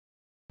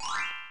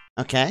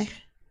Okay.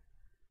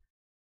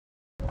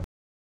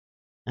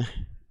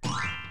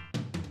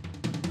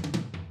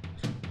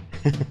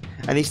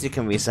 At least you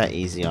can reset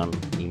easy on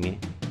Emu.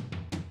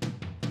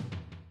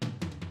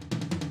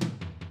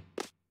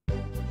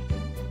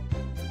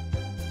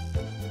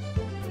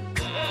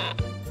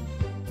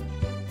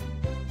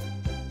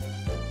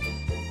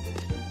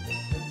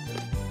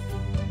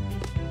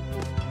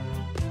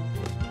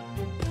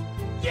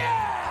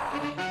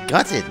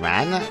 Got it,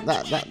 man.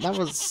 That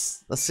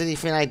was the silly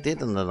thing I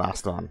did in the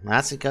last one. I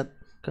actually got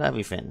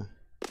everything.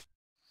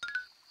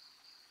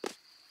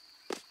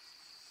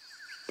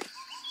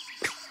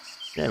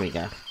 There we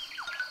go.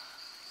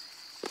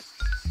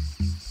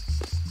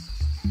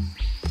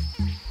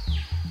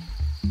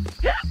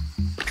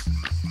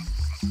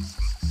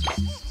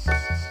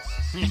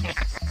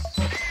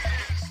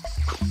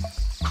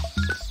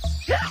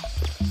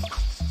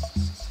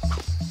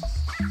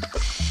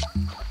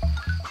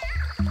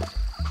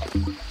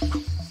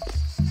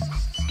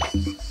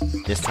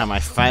 This time I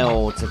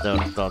failed to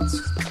dodge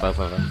both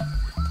of them.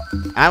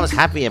 I was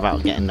happy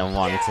about getting the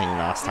one thing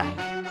last time.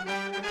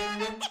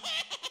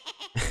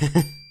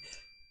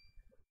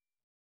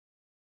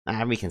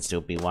 We can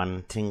still be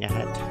one thing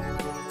ahead.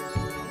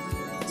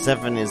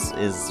 7 is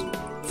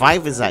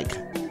 5 is like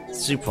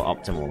super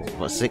optimal,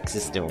 but 6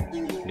 is still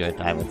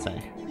good, I would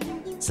say.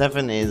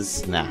 7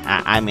 is nah.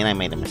 I mean, I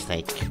made a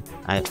mistake.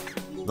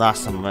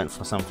 Last time I went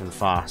for something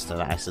faster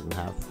that I shouldn't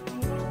have.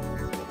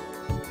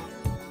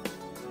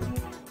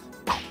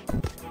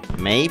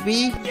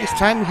 Maybe this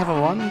time we have a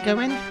 1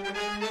 going.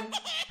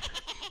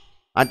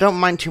 I don't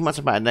mind too much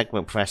about a leg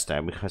whip press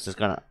though, because there's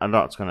a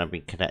lot's gonna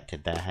be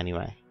connected there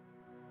anyway.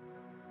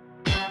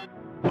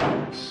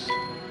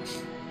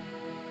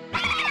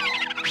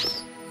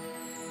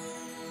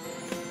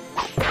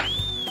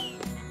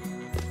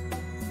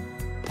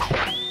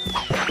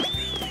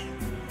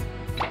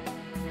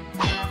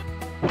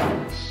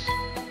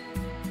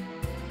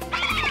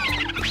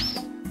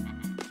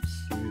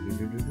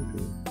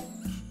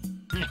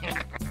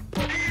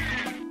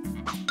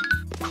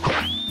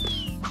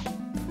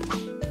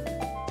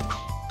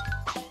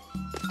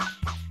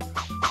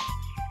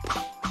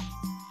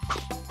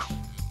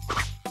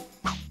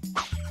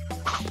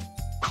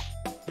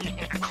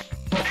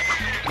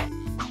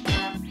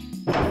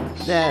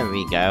 There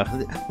we go.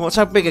 Watch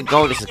how big a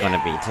goal this is going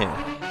to be too.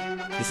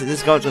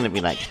 This goal's going to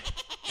be like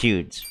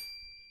huge.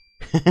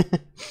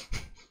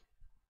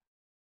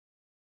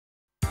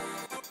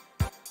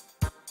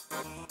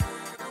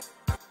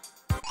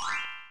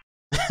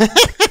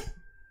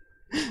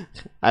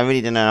 I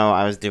really didn't know what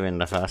I was doing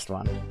the first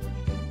one.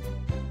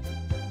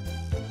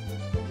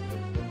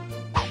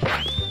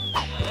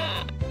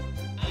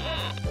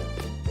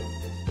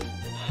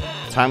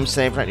 Time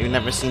save that you've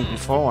never seen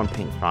before on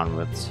Pink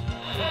Onwards.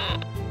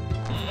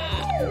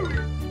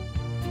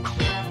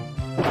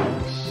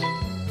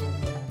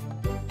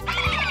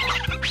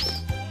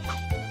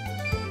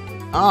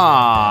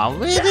 Aw,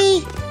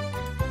 really?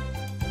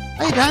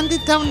 I landed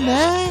down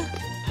there?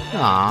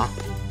 Aw.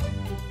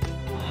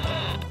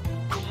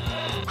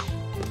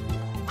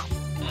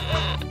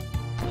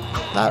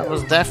 That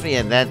was definitely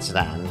a ledge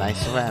land, I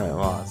swear it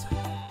was.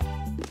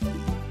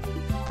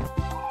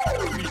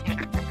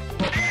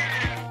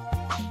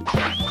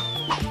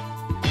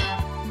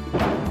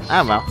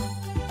 Oh well.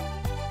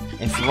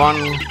 If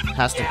one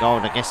has the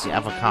gold, I guess the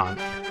other can't.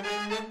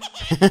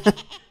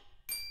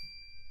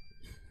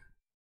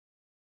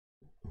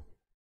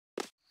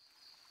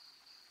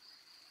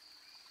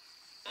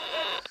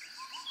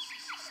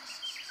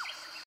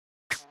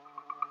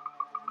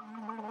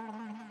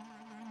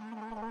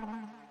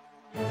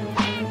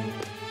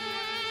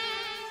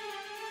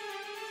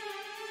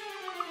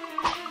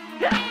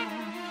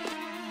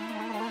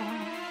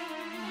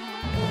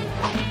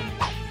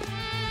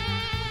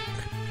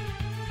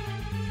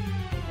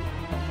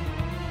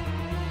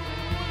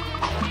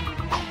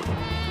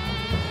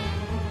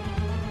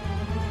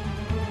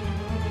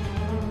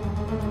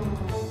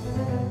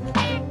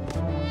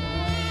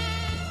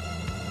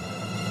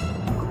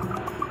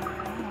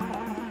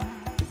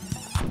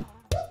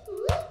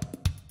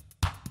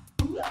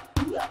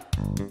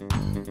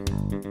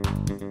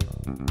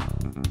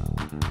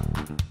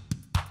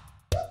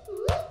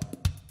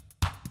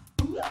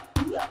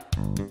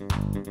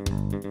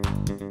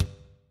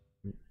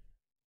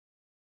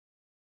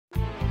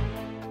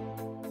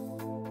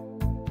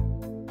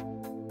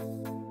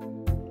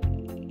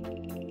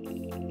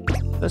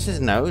 Does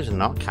his nose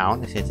not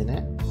count as hitting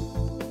it?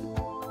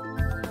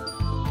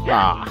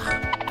 Ah.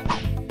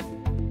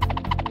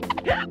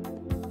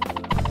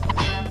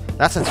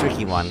 That's a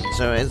tricky one,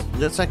 so it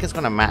looks like it's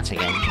gonna match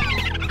again.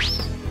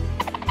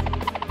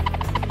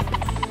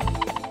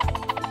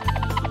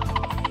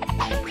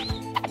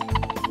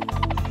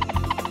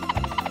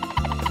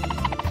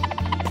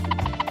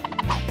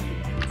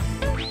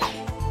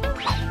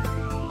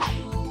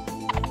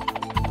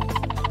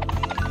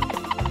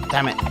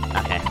 Damn it!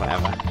 Okay,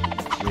 whatever.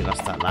 We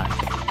lost that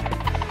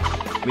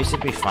life. We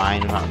should be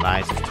fine without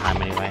lives this time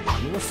anyway.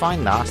 We were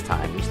fine last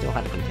time, we still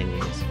had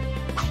continues.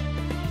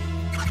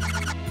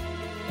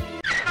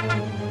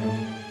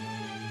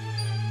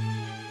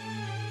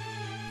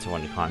 It's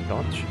one you can't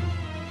dodge.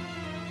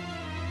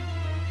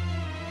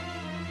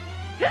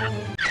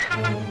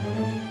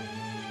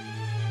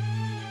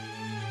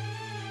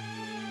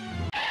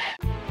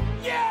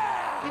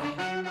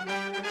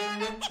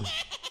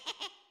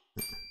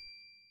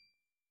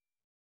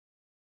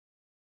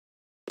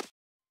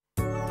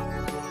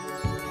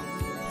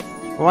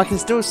 Well, I can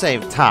still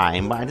save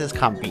time, but I just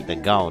can't beat the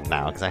gold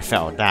now because I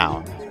fell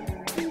down.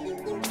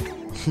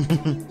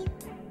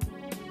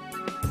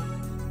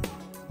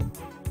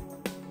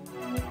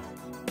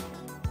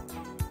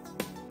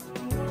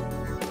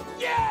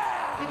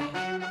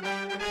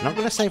 I'm not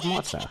gonna save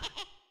Mozza.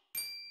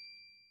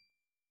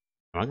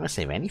 I'm not gonna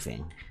save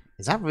anything.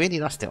 Is that really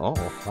lost it all?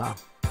 Wow.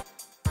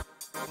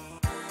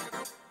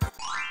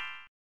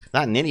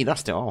 That nearly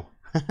lost it all.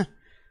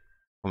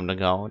 From the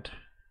gold.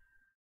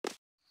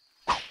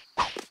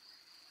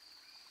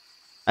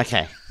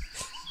 Okay.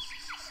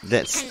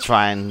 Let's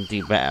try and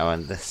do better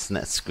on this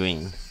next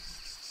screen.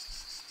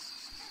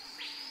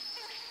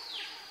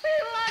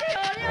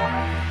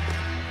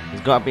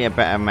 There's gotta be a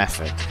better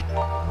method.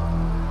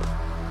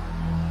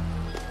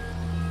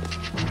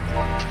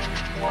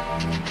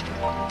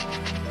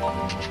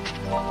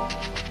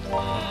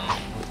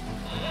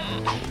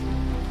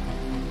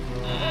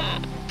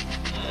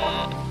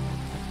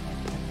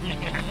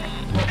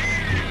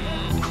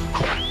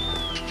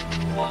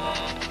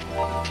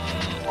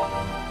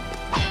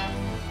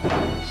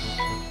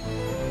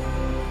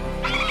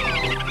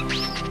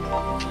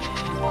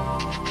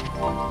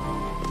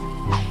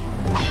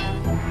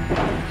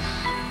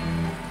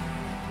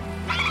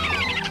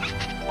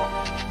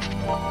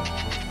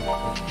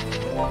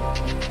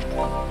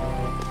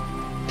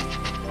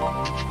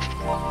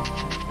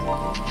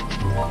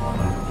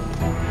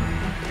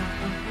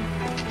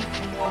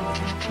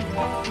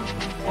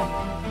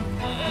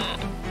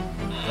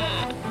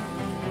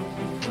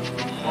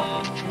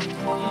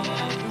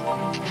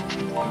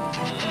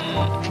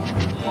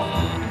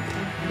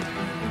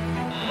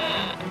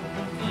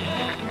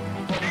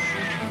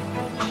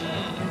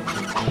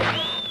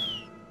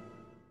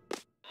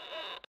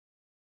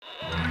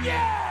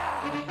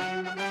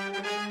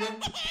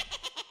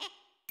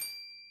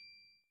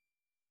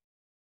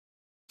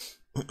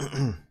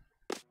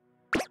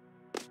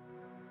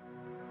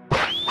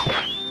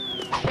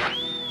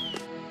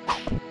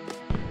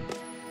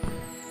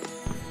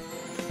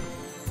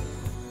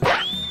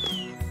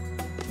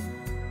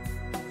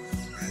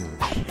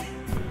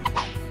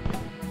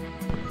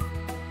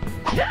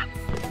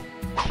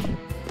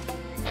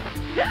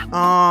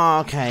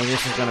 Oh, okay,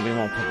 this is gonna be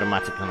more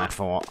problematic than I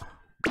thought.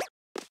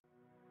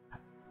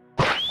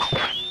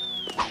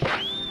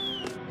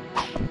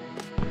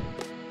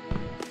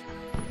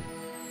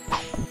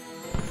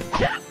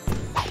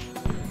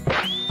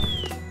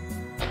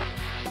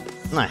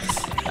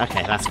 Nice.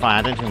 Okay, that's fine.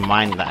 I don't even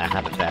mind that I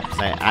had it there, because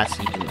I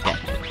actually didn't get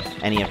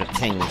any of the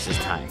tings this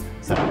time.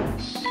 So,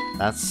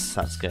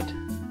 that's good.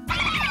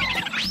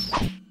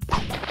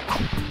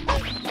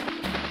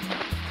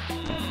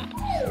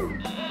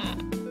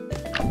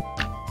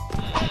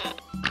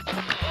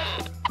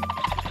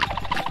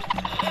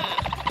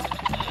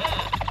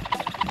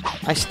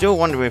 I still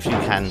wonder if you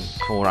can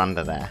crawl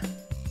under there.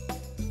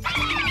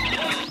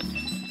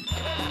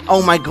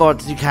 Oh my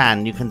god, you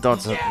can! You can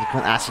dodge it. You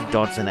can actually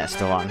dodge the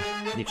next one.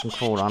 You can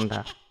crawl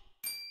under.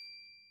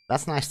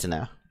 That's nice to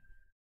know.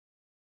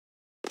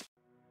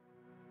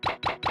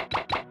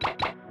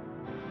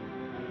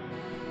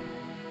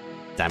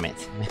 Damn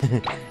it.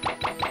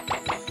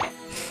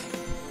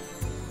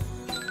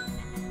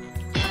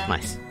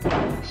 Nice.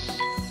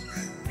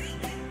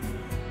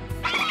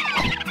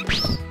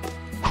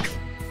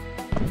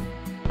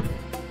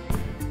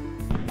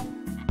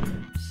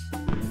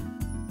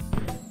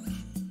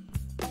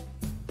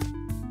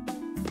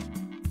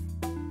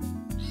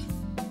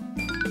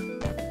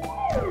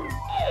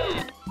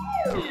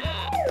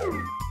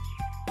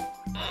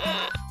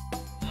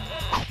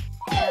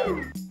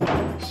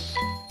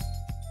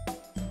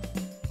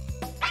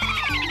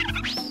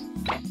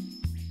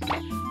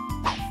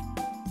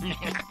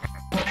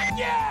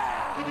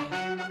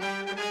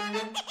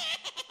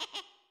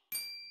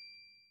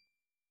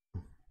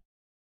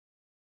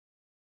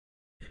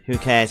 Who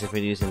cares if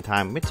we're losing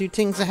time? We're 2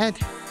 tings ahead.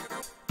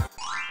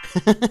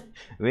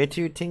 We're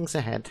 2 tings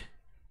ahead.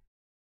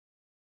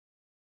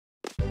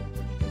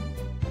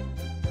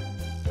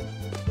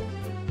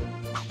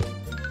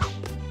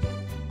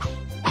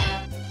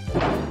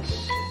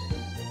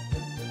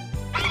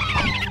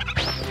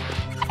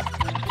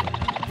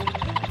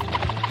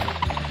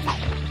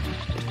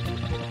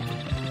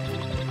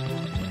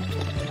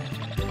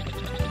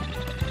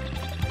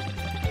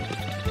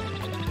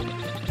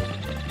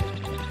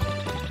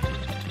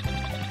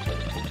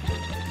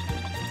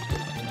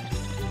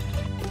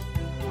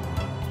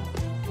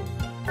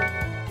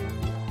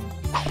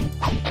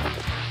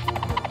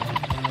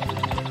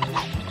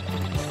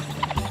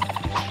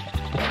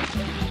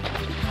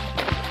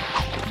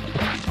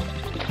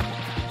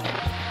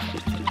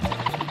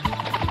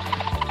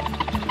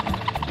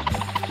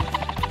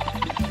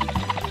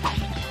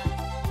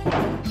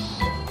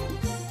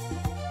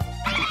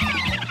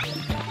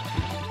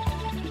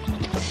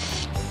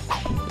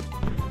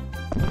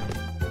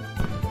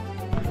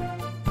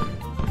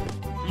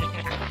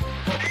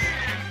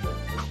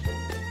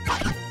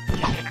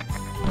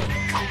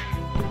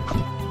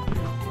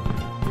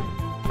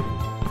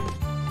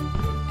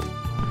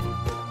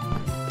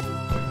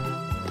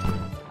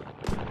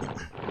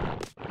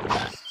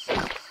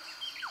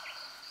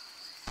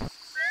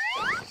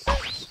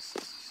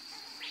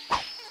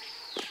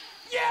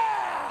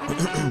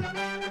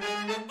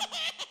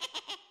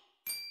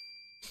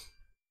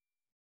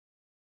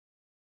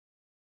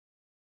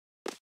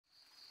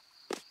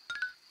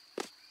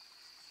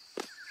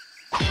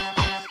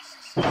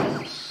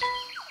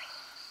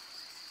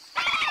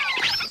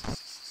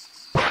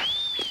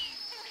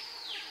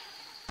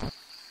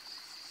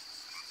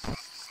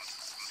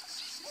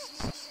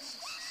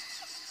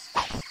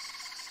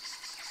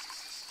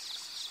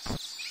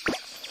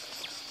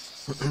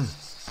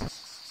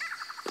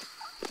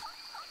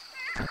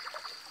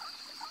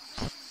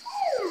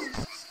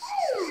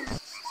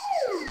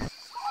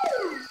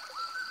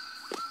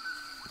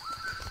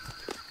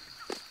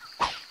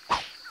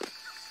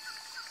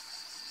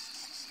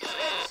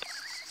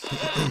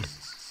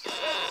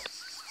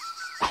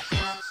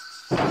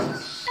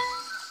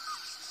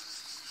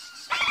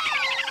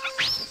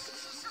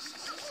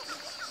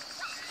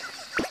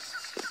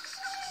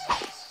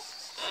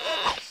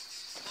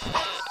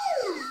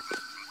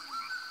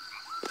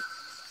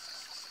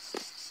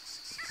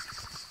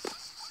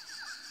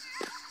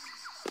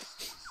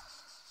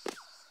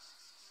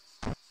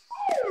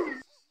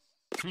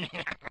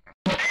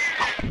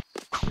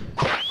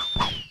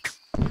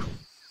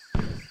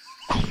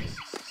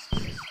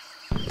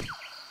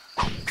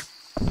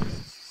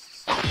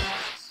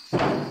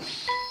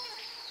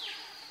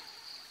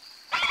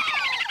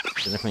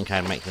 I think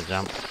I'd make the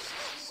jump.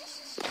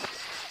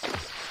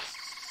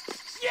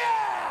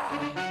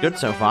 Yeah! Good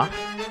so far.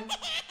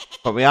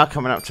 But we are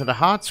coming up to the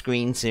hard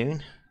screen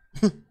soon.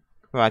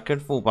 Where I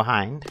could fall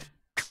behind.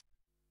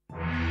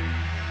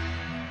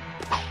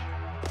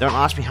 Don't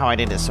ask me how I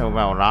did it so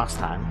well last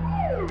time.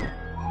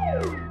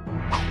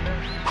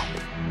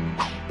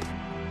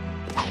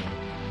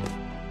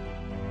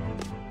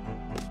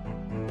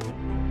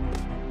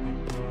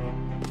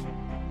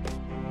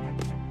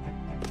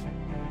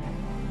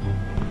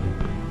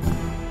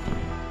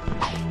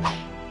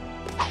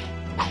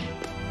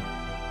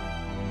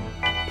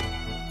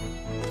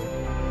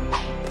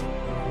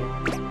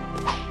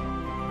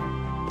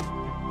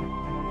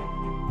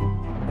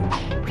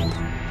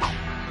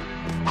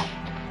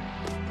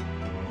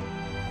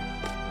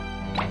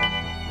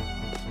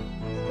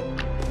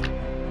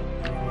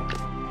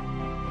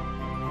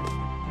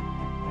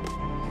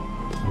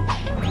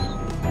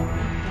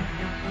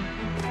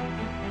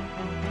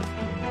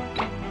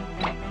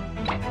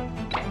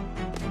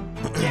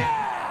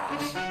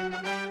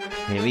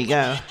 Here we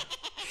go.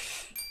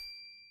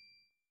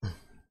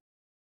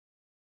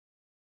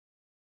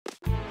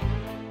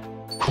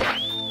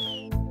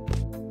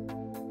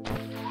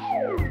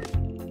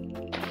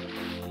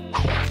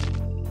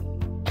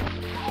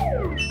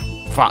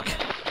 Fuck.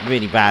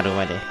 Really bad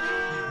already.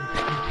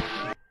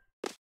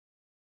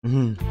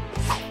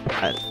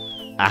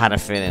 I had a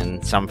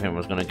feeling something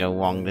was gonna go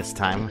wrong this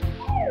time.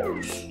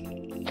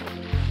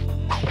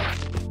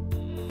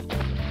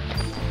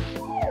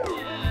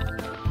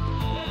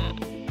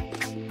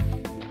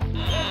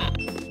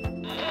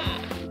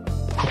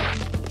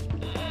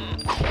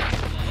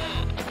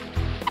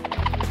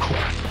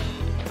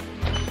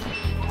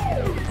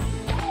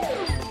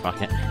 Fuck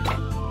it.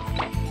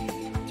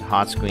 It's a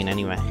hard screen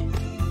anyway.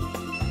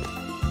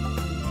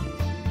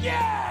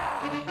 Yeah!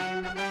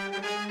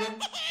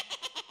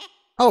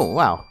 Oh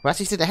wow, we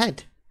actually did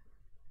ahead.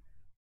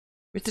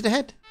 We did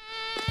ahead.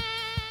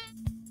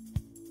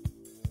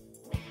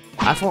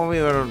 I thought we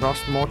would have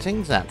lost more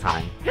things that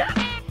time.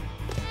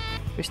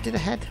 We did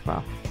ahead,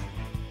 wow.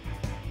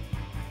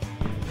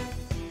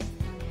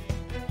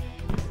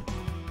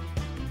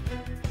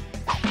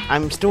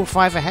 I'm still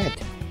 5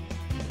 ahead.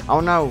 Oh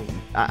no,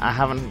 I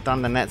haven't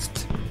done the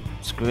next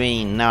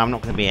screen. No, I'm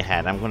not going to be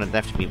ahead. I'm going to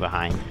definitely be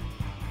behind.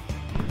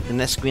 The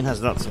next screen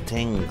has lots of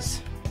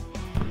things.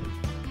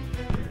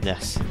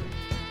 Yes.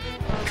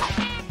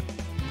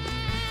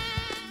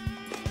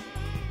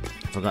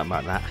 Forgot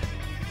about that.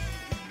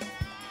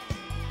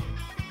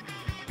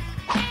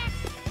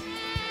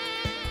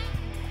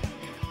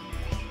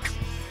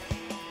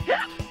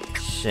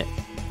 Shit.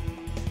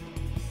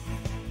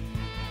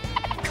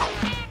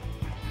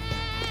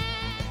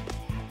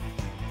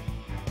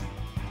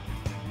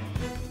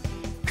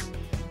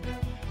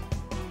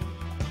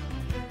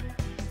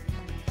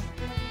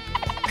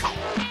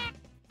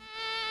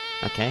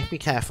 Okay, be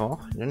careful.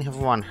 You only have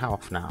 1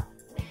 health now.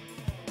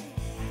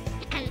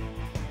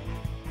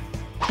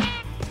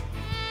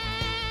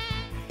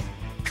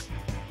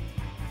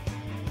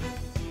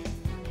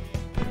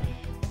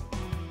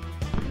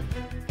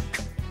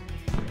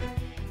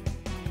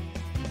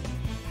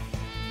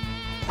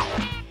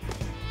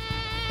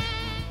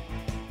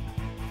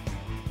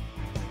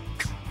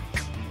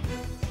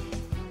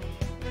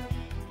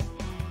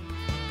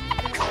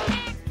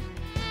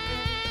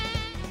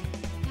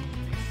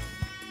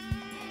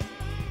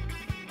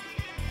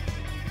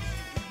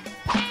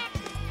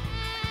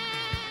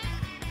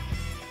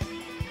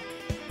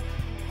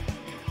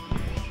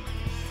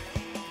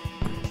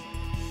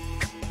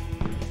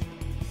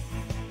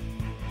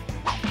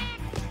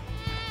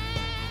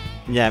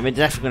 Yeah, we're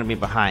definitely going to be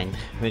behind.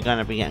 We're going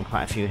to be getting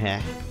quite a few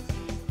here.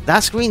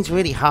 That screen's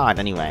really hard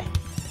anyway.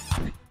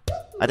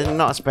 I did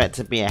not expect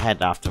to be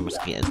ahead after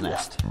Mosquito's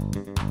Nest.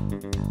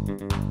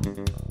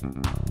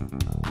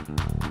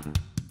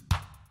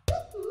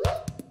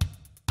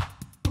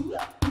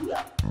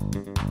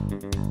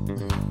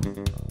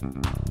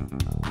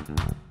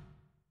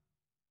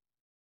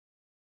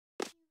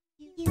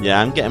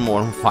 Yeah, I'm getting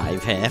more than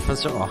 5 here for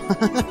sure.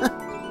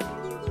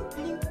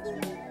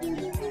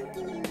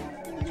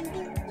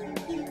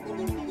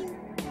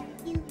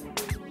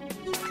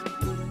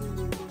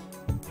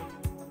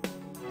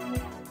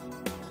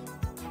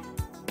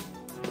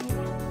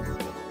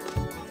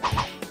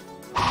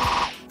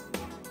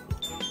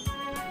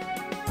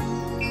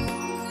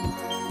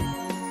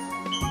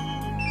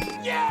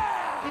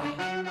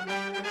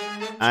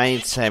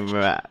 I'd say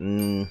we're at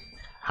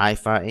high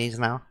 30s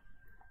now.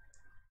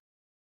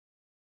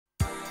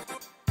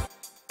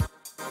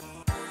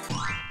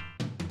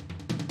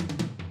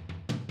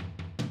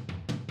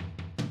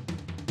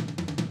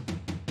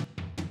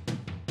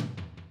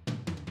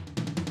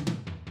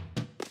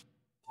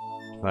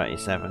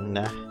 $37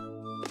 there.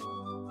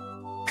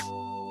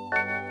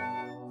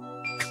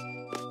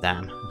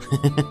 Damn.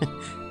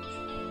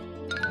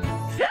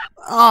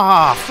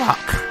 Oh,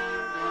 fuck.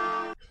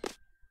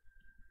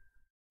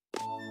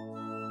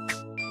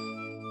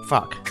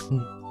 Fuck.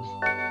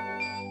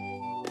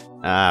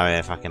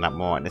 We're fucking up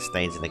more at this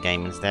stage of the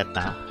game instead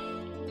now.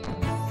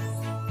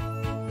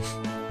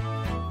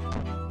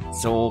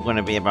 It's all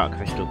gonna be about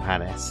Crystal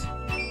Palace.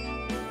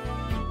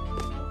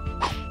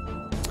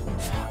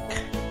 Fuck.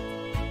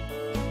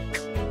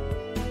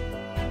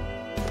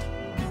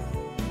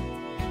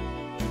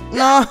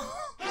 No!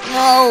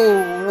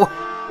 No!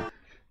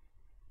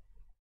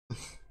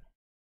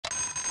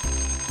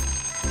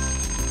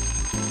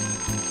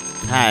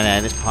 I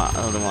know, this part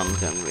of the one's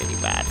going really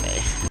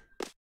badly.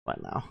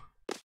 Right now.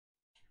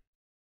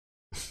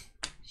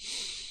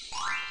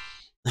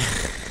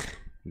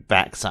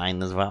 Back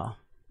sign as well.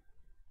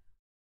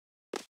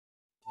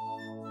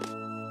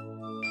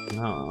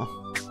 No.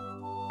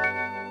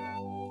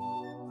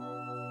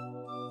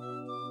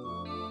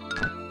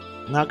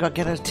 Now I gotta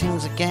get those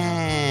Tings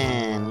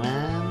again,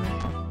 man.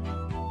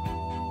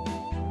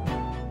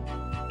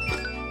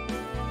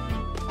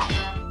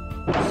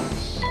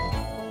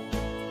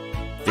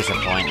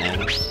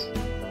 Disappointing.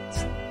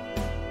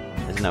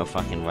 There's no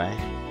fucking way.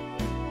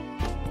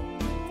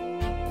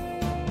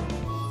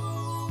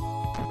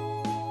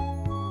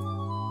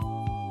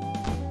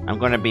 I'm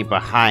gonna be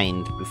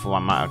behind before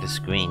I'm out of the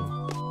screen.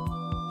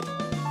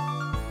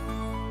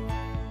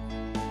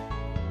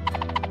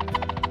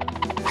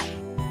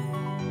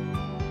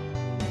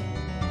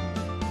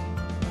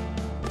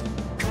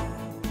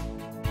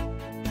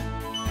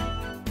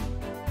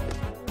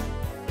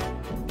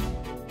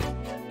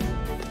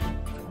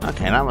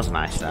 Okay, that was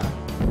nice though.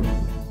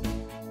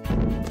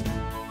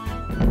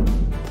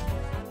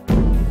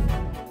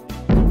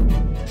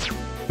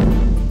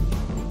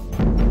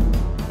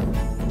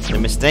 The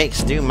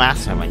mistakes do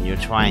matter when you're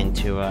trying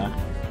to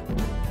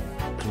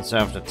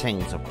conserve the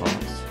Tings, of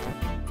course.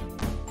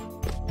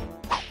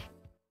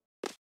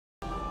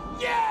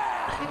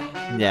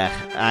 Yeah,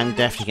 I'm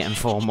definitely getting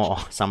 4 more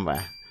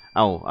somewhere.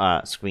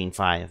 Oh, screen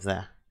 5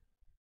 there.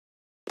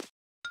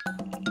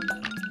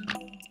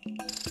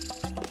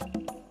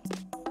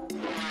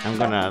 I'm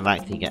gonna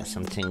likely get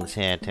some Tings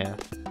here too.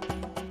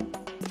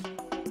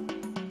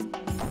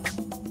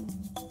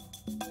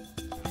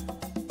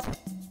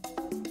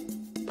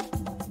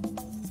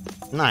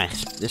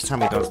 Nice, this time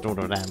we dodged all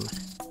of them.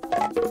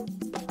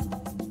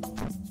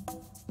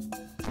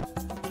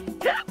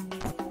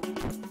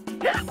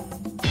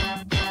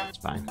 It's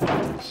fine,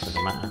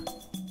 doesn't matter.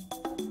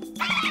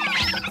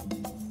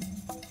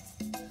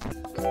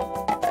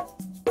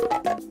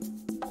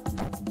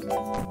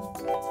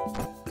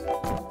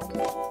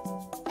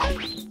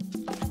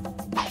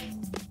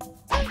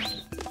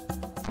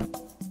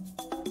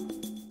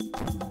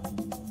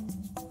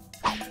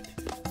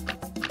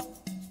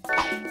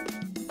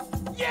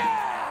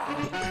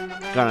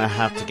 Gonna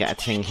have to get a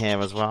Ting here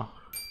as well.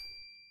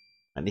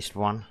 At least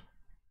one.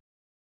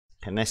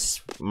 And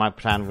this, my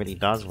plan really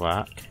does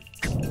work.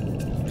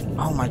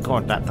 Oh my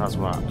god, that does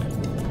work.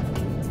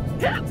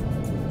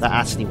 That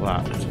actually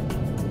worked.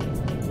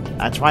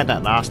 I tried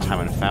that last time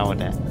and failed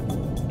it.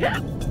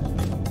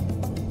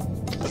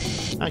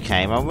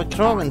 Okay, well we're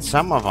clawing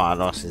some of our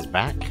losses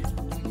back.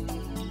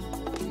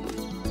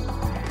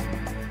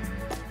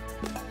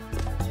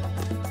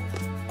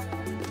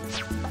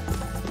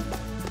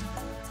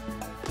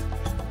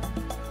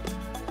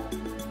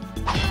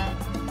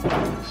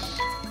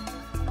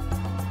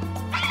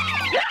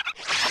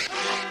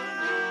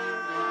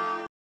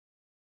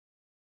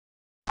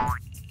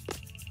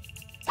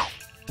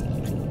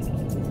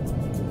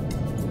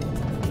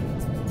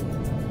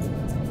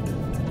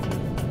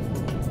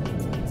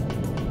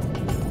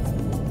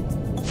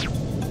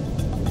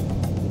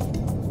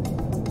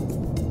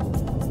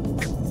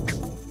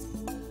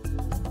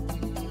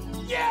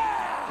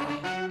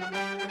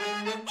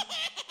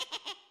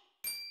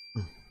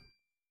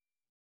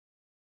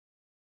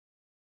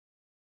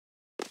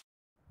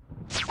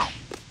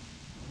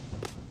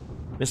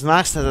 It's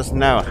nice to just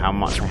know how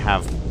much I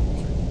have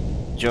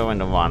during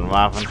the run,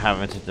 rather than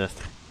having to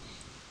just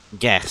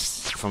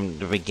guess from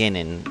the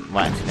beginning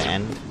right to the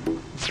end.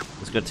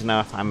 It's good to know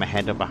if I'm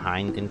ahead or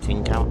behind in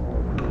Ting Count.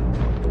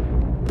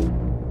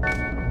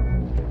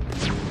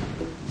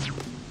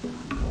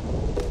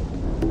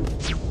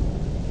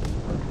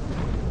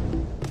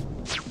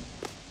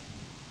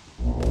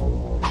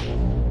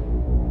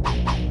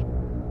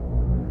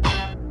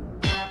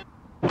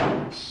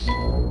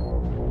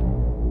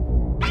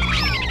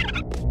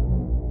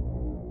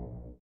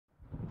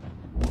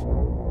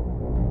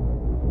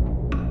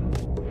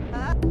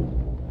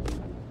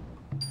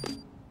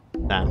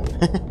 Damn.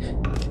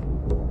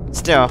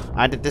 Still,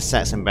 I did this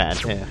section better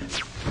too.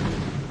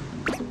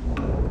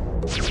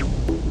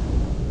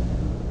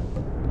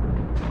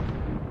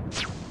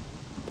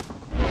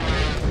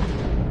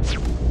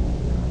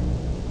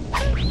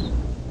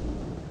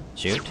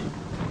 Shoot.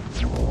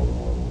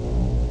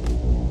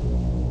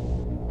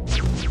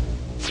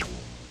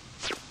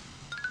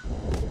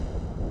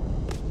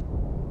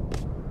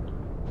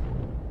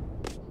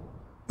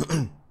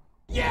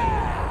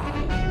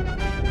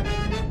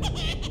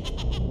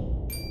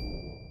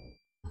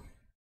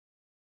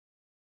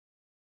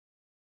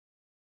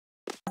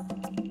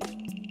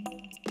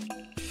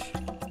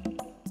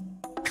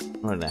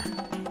 Oh there,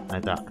 I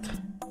ducked.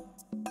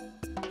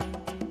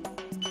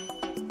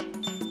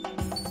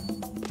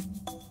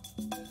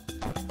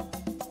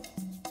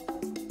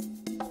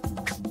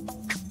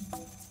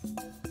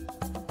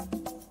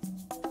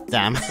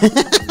 Damn.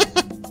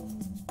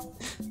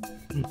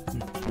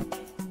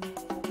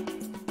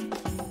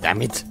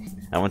 Damn it.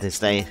 I want to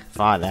stay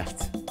far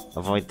left.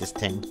 Avoid this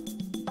thing.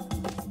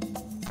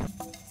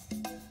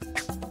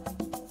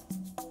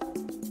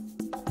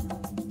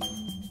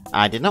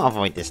 I did not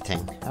avoid this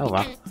thing. Oh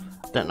well.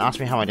 Don't ask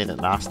me how I did it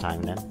last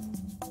time then.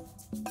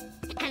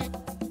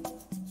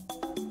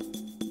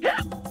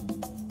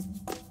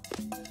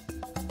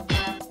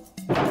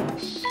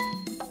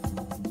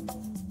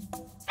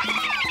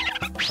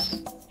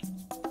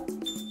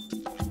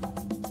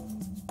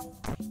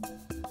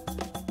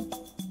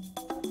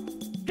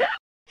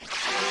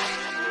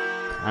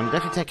 I'm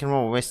definitely taking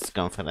more risks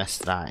going for this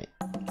side.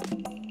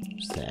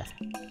 Just there.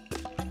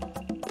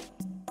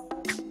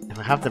 If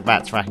I have the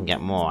bats where I can get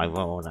more, I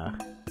will though.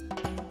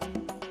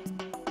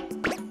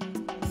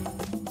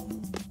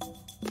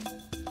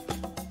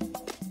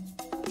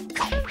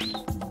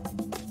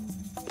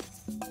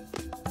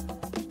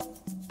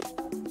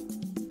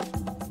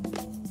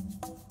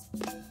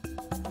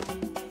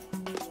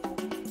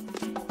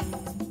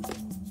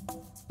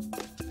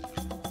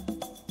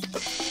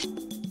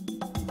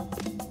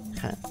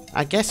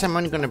 I guess I'm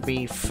only going to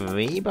be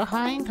 3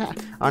 behind?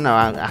 Oh no,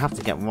 I have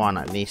to get 1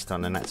 at least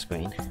on the next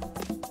screen.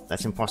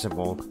 That's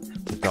impossible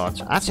to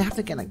dodge. I actually have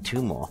to get like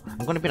 2 more.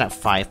 I'm going to be like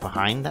 5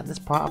 behind at this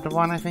part of the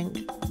run, I think.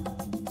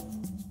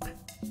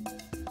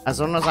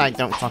 As long as I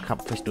don't fuck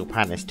up Crystal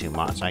Palace too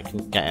much, I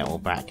can get it all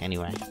back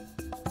anyway.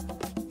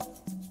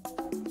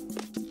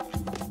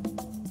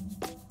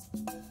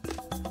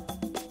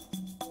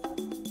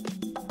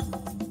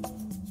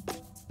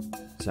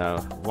 So,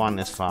 1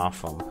 is far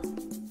from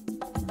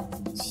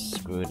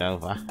screwed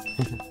over.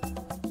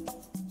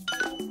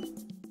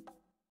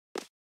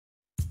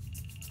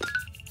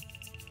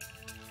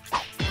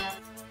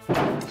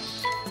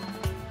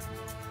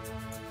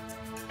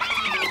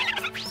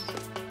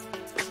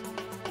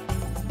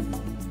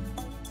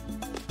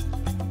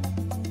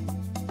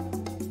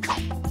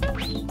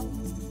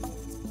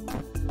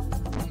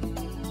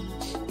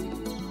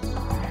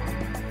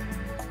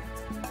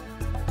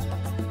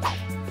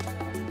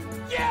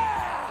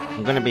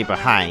 I'm gonna be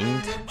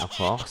behind, of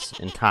course,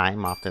 in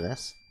time after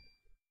this.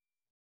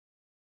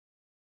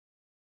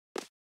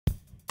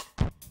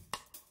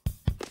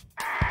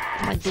 What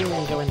am I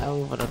doing going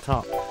over the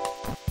top?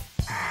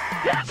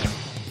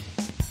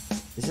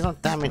 Does it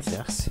not damage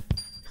this?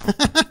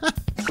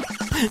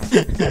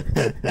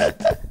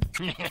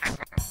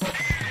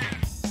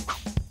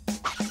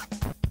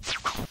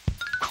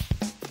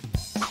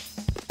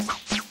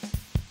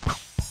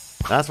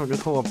 That's what we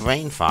call a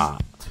brain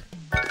fart.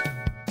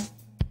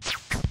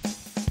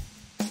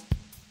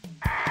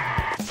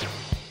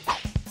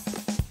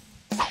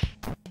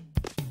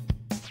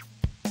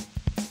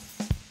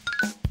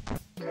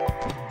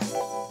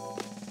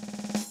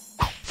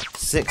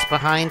 Six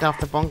behind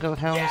after Bongo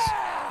Hills,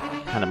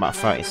 and about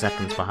 30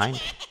 seconds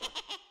behind.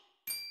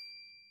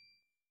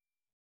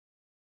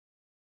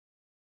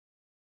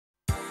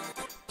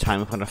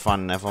 Time for the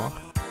fun level.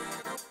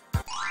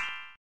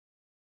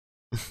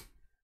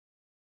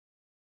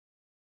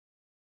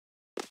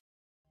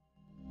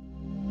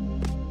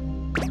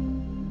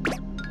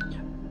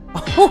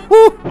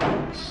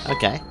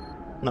 Okay,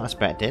 not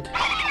expected.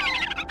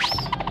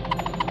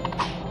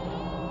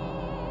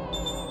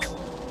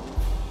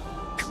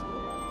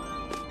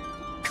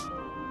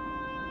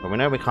 But we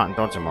know we can't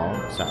dodge them all,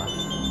 so...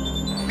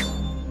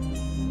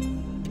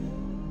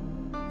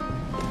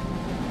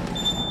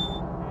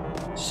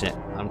 Shit,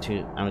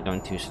 I'm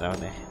going too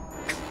slowly.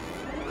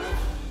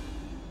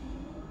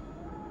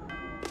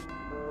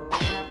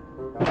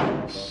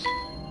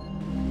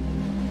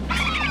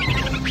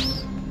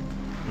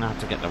 Now I have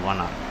to get the run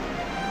up.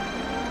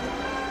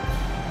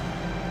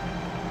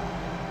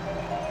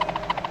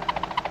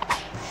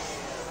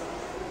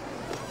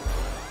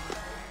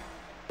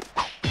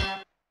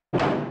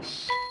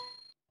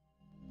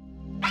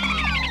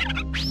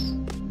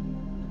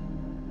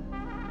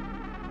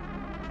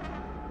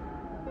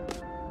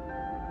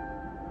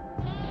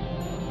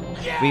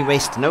 We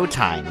waste no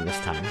time this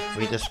time.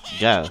 We just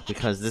go,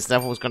 because this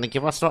level is going to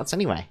give us slots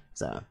anyway,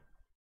 so...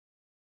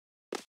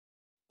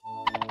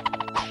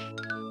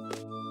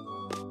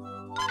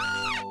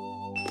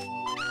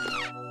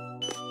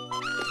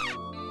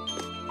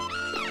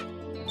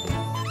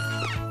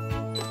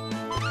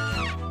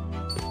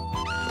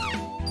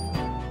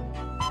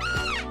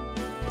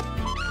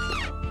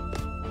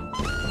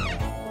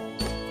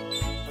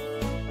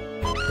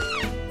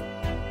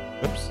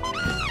 Oops.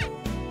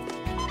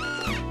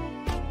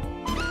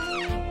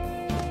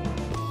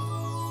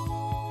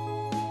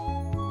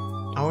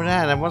 Oh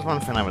yeah, there was one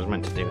thing I was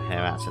meant to do here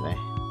actually.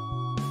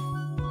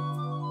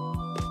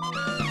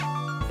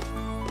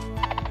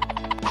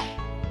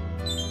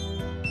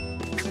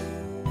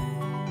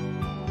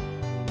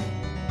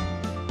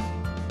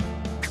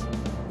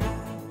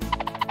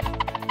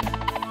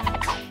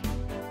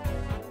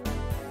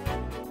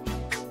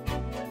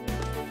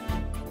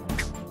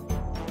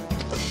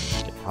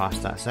 Get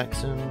past that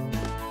section.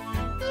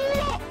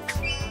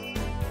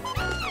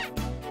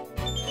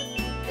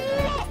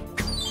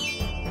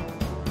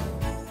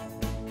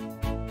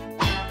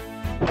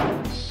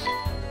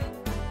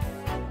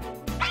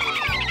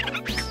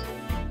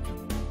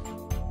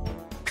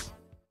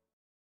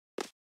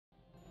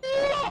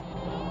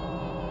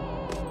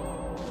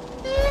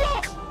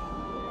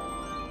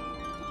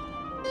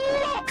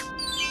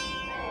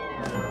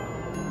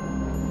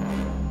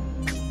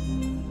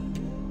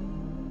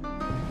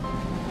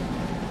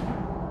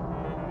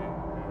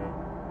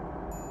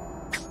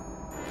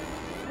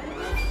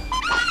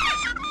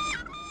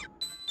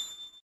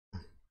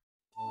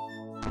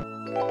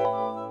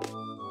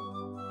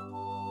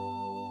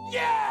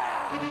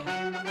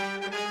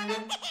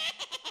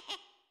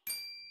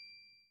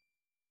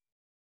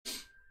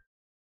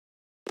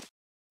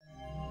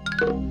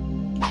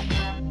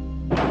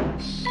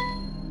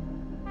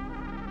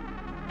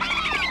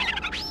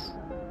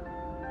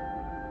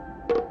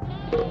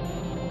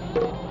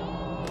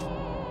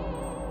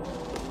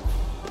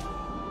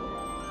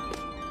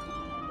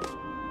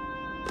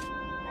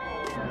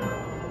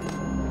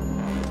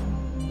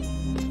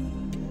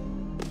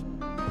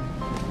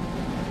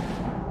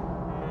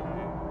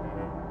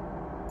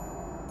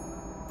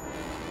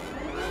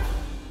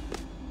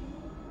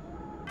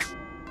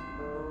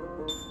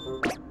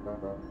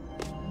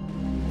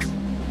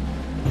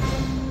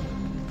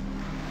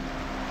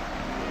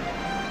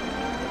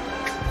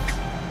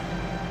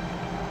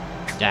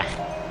 Yeah,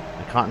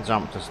 I can't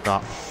jump to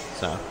stop,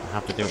 so I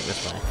have to do it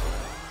this way.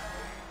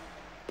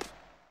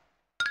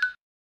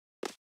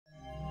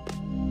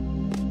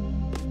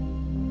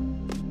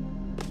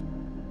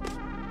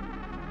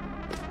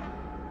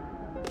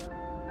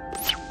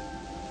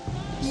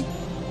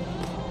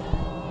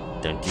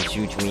 Don't you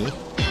shoot me?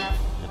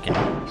 Okay.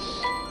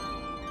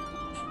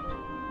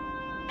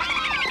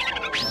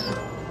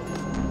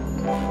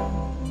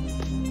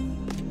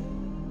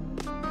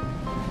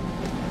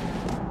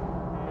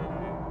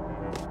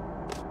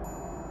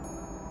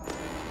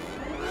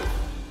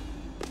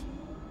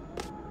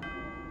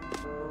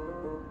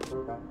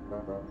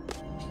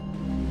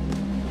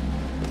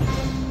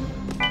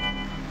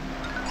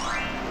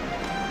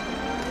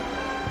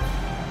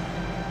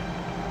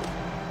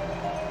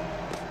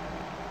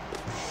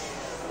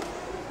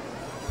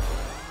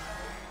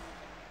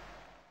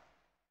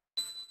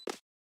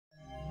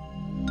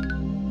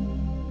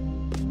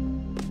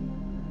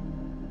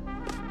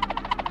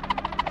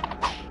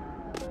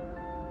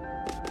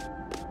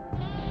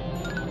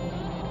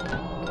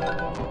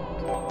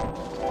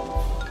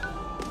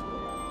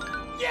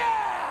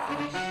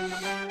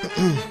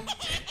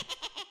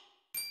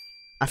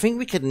 I think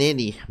we could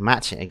nearly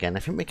match it again. I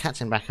think we're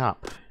catching back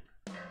up.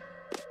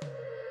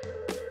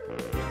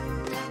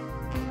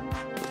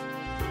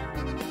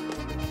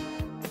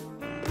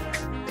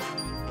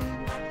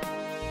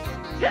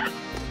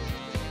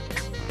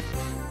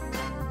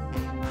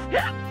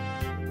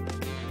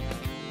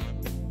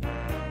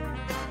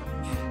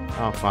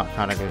 Oh fuck,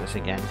 how'd I do this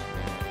again?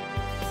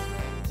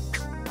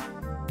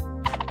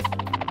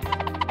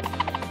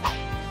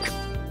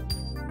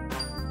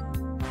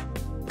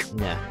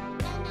 Yeah.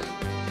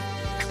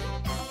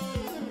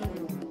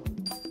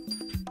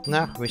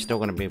 No, we're still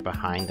gonna be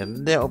behind a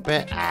little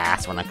bit. Ah,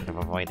 that's one I could have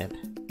avoided.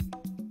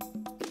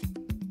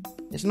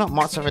 It's not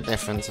much of a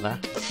difference though.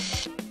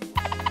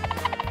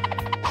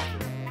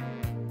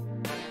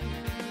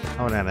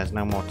 Oh no, there's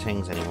no more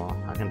Tings anymore.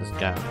 I can just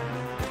go.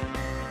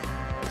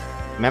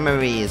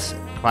 Memory is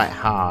quite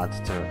hard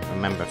to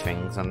remember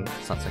things on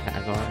such a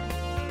category.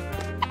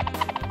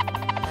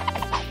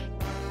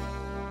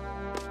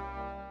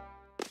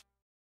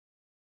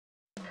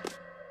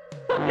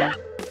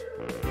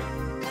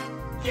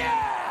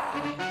 Yeah!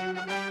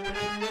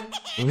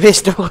 We're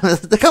still gonna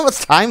look how much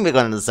time we're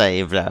gonna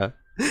save though.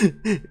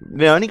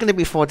 We're only gonna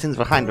be 4 turns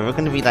behind, but we're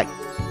gonna be like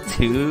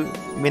 2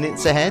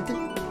 minutes ahead.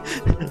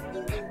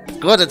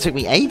 God, it took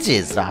me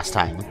ages last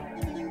time.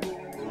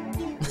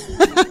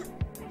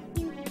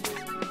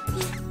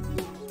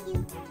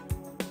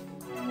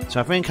 So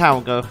I think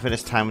I'll go for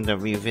this time to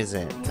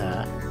revisit.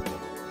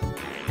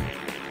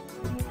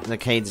 The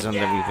cages on the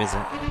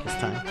revisit this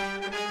time.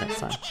 Next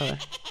time, sorry.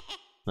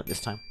 Not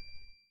this time.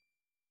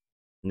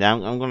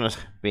 Now I'm gonna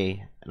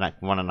be like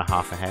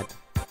 1.5 ahead.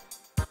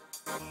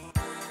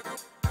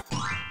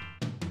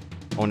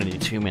 I wanna do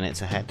 2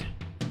 minutes ahead.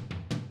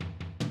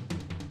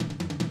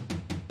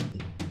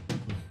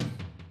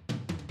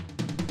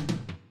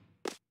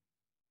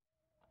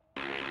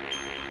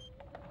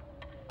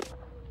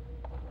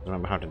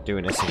 Remember how to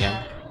do this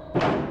again.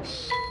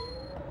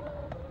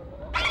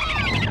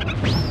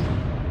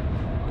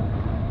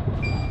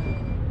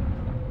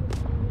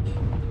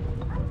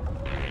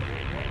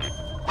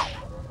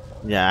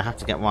 Yeah, I have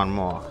to get one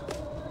more.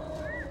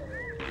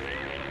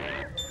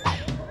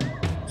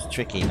 It's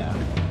tricky though.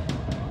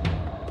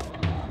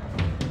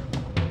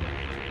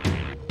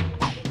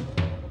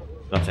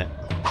 Got it.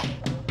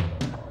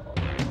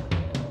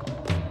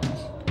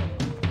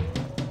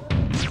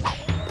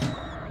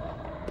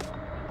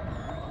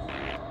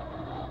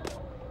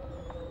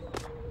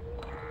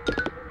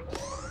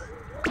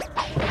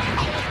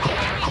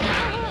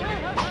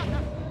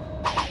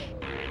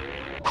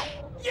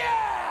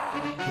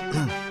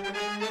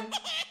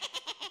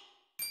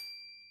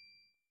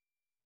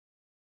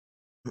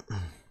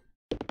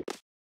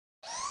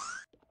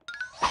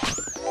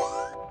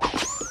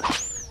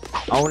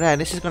 Oh yeah,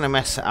 this is gonna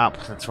mess up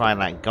the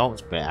Twilight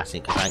Gold's bit actually,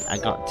 because I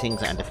got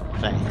Tings at a different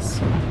place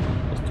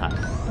this time.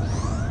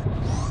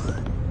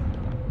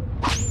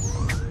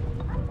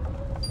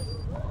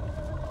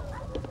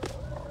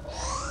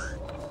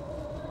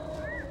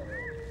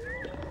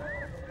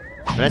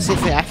 But let's see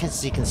if the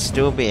accuracy can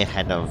still be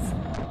ahead of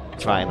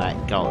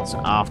Twilight Gold's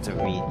after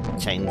we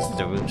change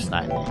the route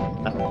slightly.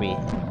 That would be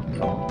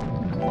cool.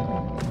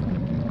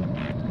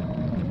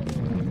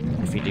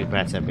 If we do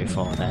better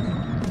before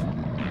then.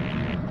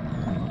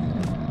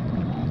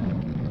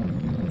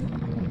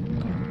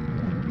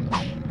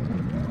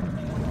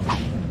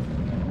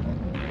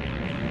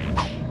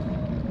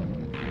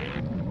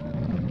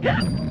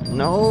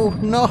 No,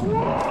 no!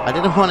 I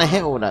didn't want to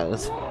hit all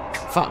those.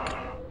 Fuck.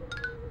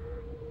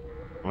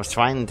 I was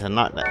trying to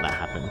not let that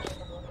happen.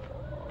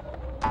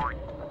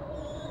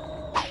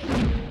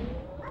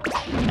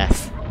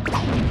 F.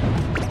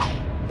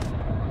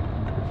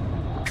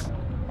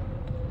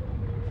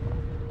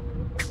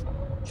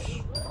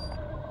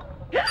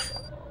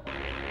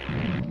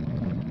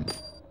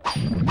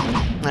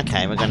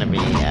 Okay, we're gonna be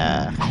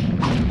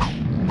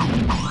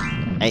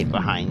 8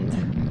 behind.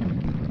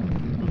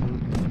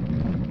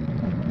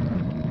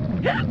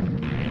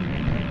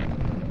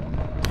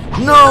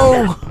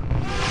 No!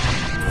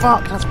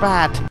 Fuck, that's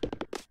bad.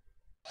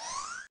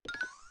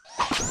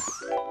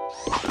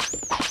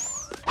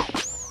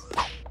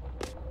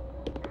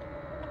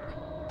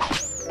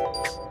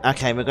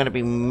 Okay, we're gonna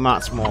be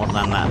much more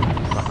than that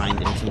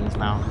behind in Tings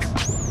now.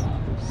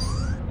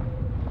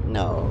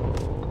 No.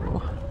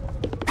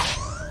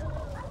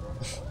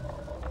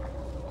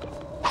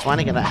 Trying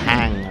to get that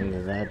hang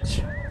under the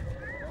edge.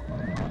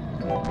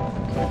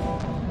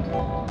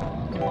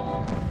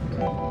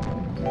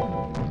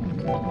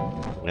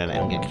 Let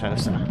him get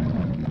closer.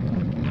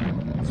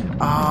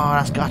 Oh,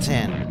 that's got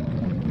in.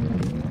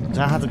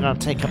 So I have to go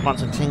take a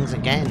bunch of Tings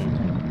again.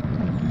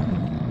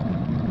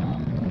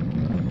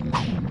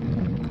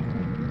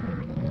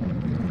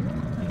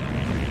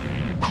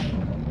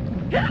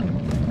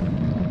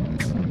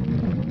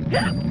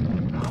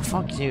 Oh,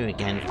 fuck you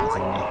again for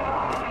me.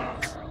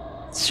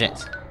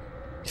 Shit.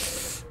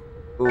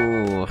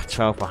 Ooh,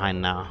 12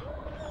 behind now.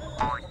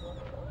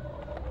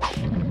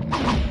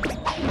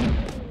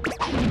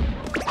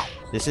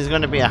 This is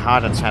going to be a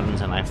harder challenge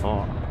than I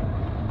thought.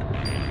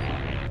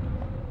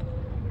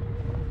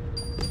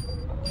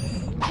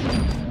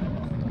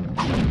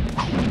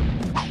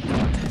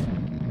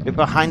 We're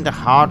behind the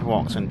hard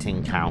walks on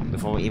Ting Count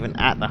before we're even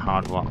at the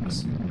hard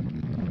walks.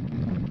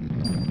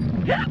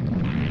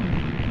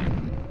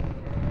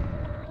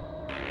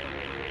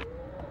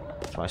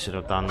 That's what I should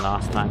have done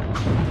last time.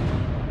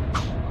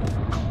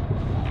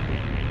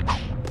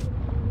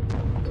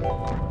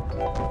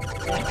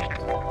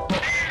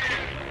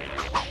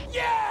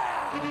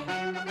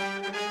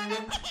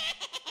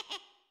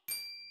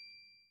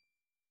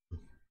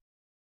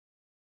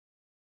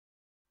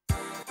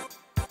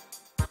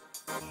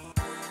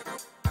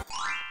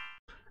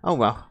 Oh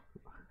well,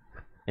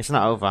 it's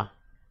not over.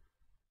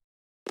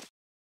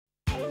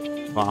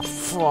 Far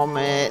from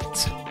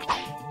it.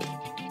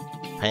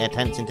 Pay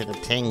attention to the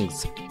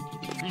Tings.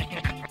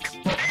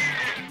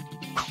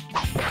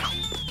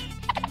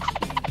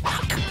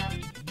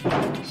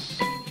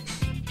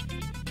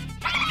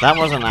 That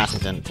was an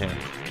accident too.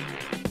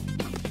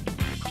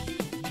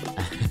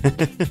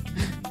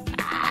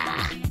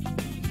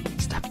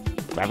 Stop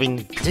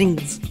grabbing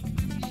Tings.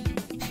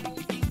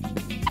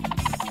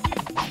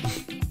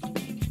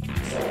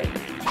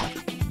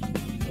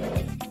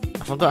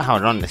 forgot how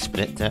long this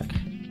split took.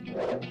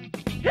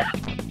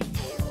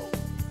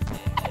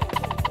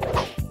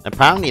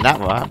 Apparently that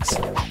works.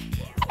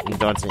 You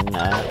dodging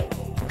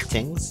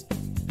Tings.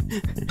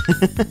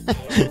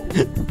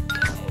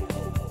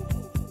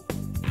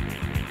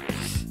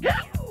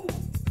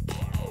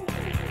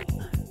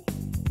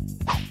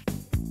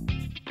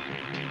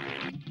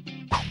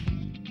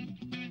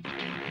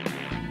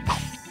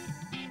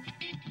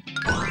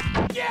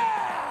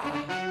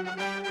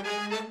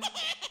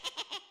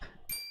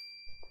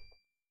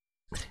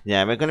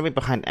 Yeah, we're gonna be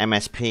behind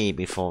MSP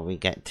before we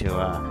get to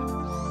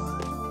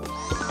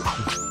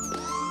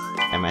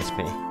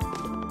MSP.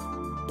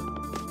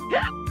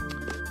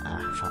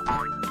 Ah, fuck.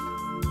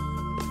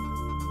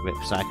 Rip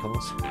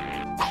cycles.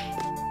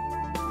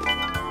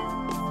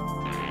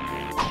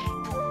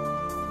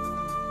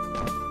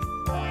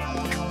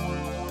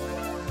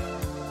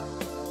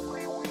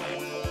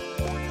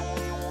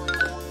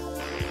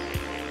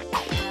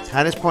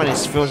 At this point, it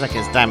feels like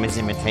it's damage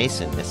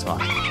imitation, this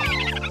one.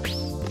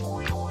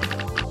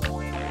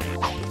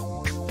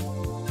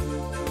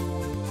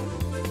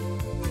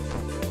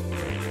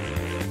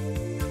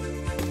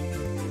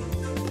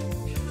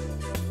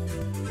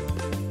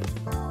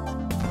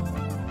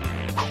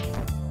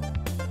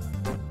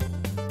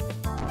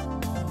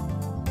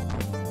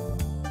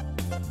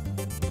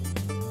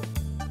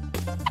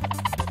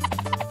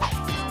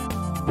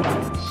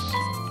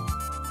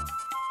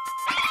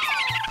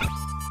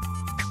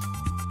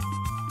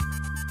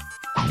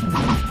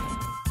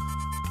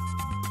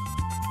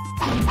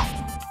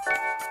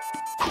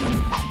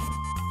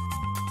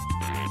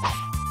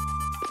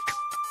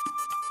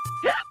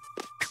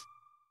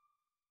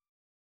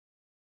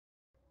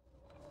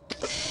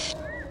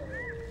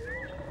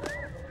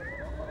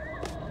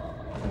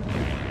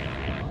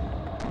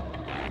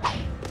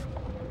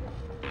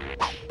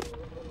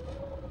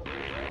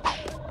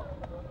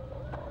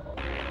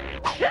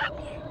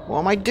 What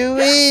am I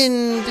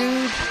doing,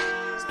 dude?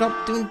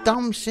 Stop doing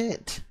dumb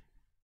shit.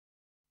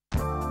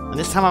 And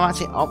this time I've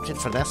actually opted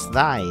for less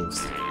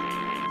lives.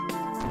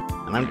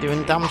 And I'm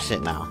doing dumb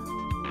shit now.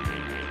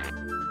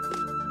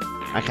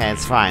 Okay,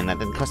 it's fine. That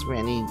didn't cost me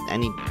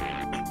any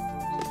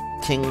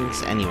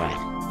tings anyway.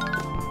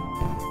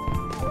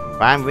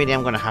 But I'm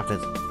gonna have to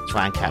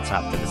try and catch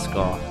up to the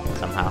score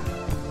somehow.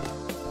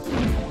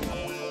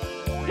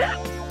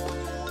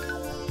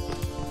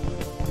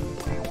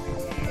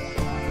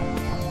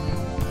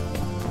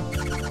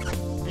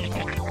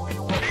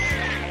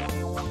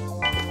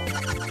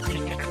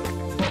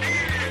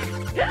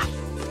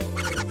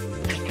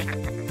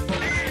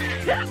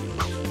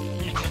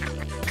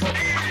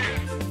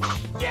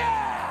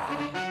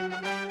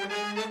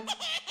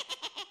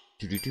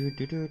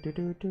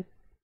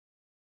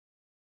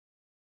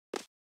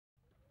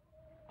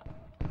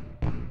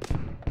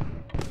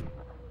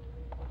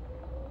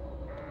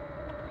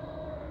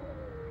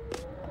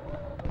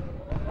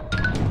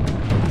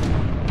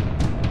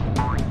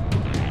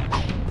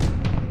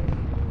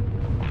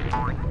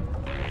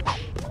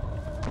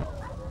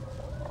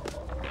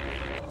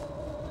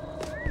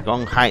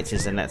 Long Heights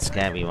is the next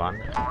scary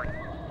one.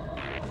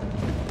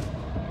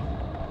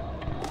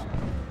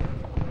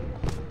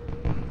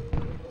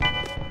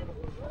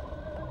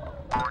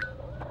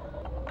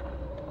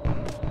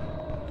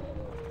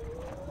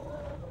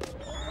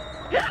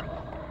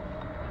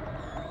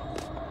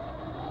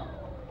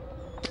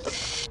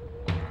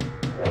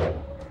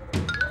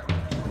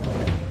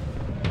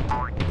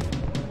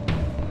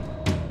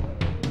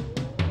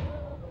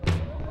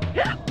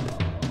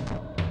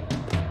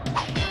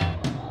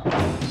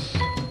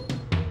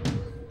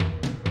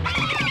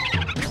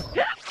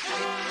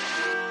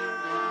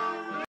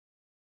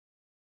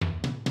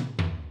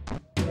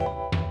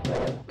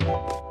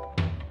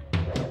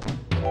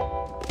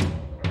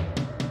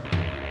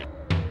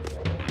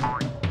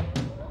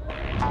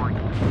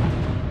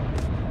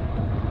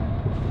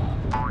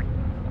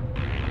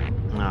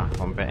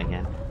 One bit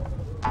again.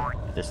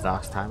 This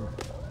last time.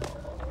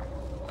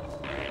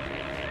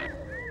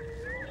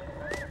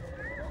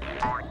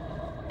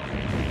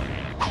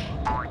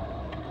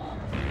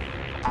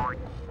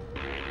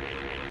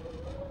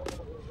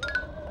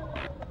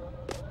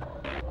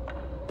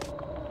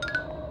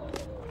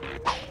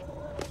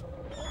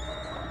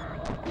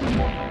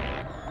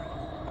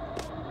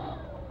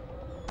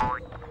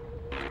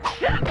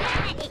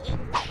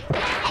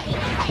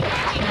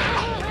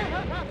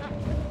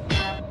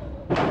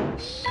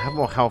 I have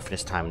more health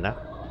this time though.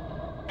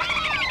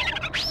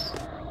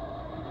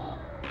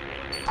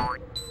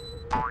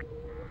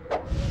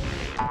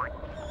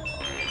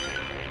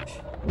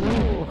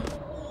 Ooh.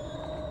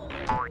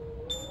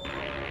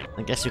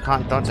 I guess you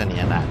can't dodge any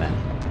of that then.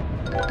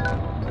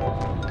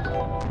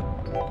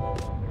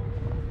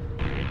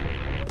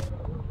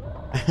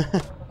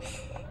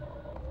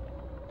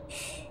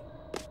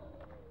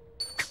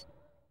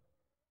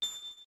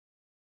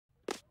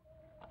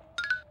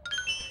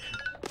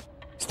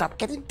 Stop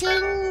getting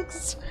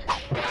tings!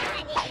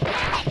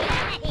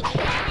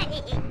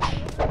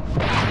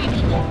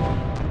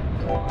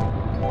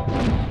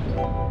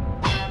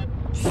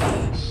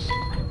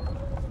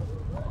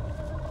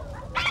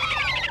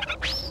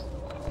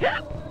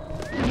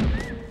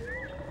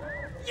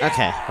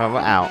 Okay, well, we're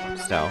out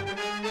still.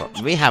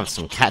 But we have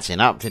some catching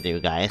up to do,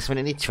 guys. We're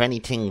nearly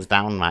 20 Tings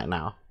down right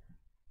now.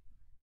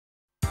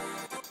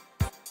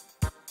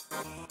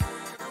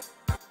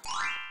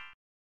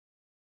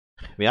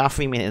 We are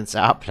 3 minutes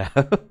up,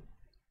 though.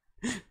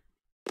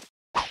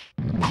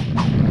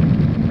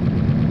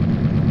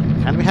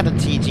 And we had a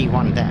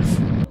TG1 death.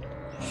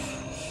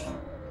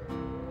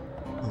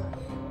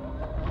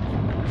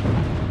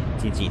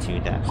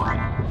 TG2 death.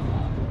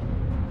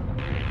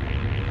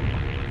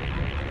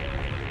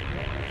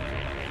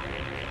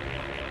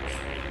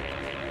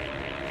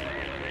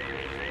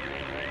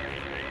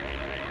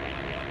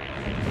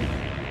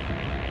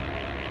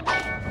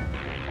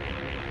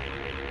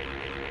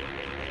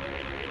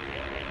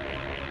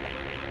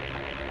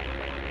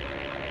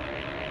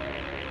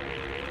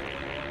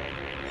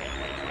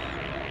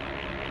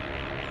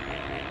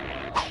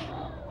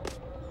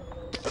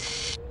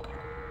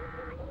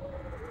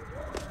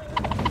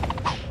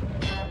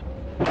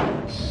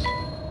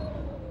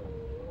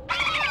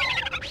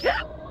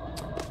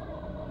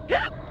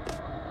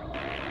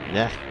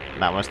 Yeah,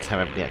 that was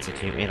terribly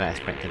executed. I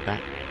expected that.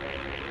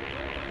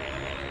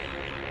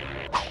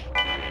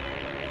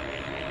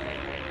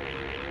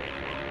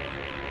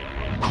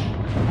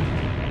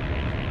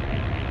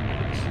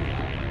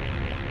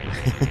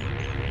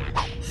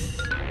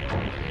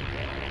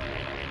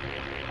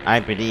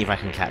 I believe I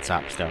can catch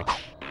up still.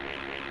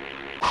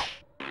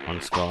 On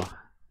score.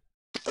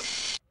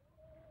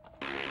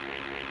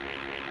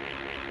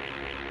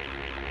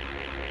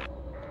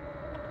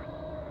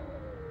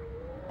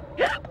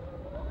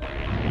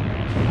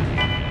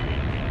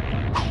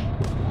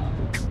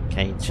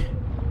 Cage.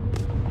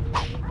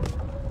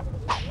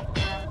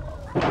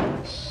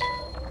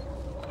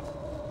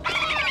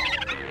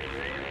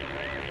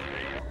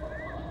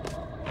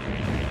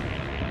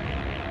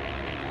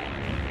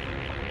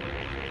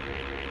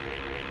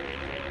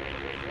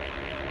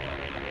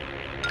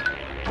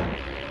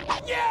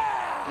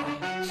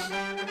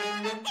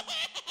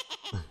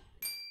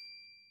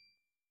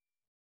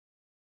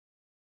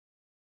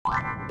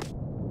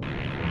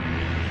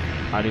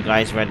 Are you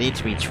guys ready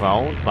to be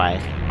trolled by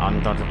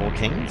undodgeable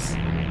Tings?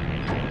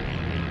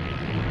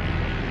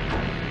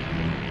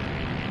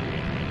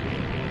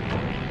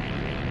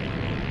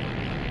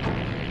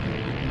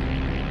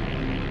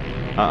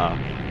 Uh-oh.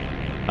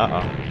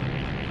 Uh-oh.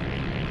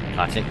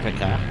 Catch it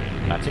quicker.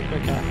 Catch it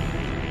quicker.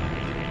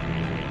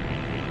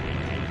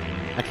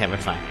 Okay, we're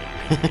fine.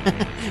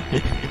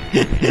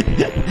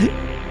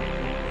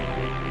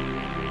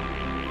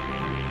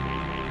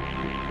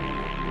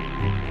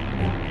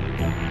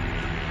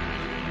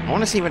 I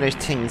want to see where those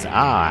Tings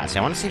are, actually.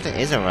 I want to see if there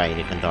is a raid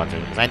you can dodge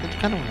them, because I did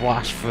kind of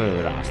wash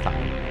through last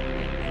time.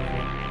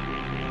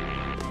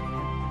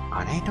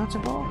 Are they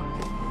dodgeable?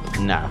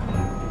 No.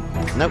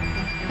 Nope.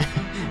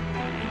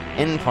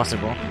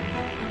 Impossible.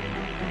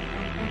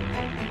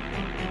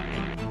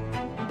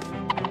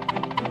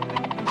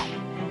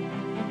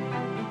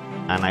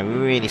 And I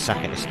really suck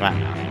at this strat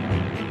now.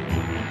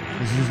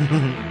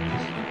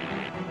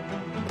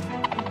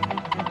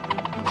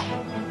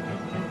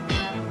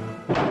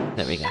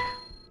 There we go.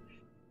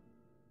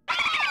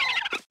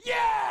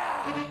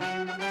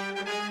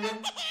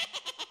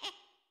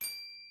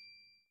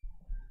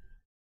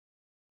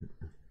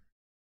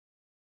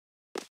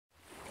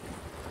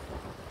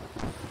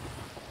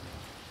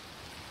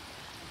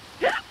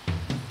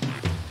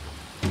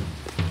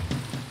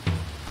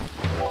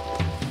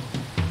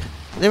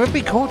 It would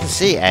be cool to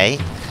see, eh?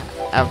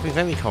 That would be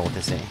very cool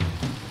to see.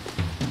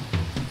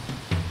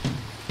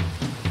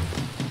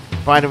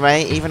 By the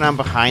way, even I'm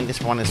behind,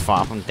 this one is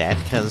far from dead,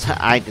 because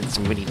I did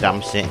some really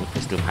dumb shit in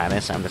Crystal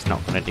Palace I'm just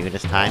not going to do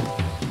this time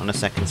on the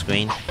second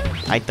screen.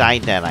 I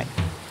died there like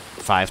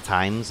 5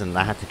 times, and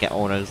I had to get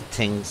all those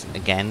Tings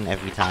again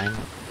every time.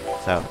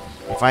 So,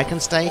 if I can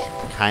stay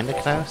kinda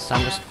close,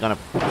 I'm just going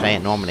to play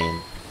it normally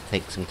and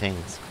take some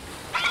Tings.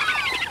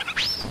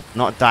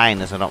 Not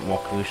dying is a lot more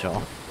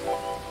crucial.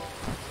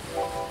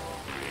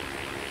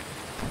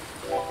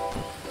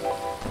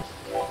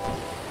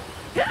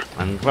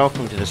 And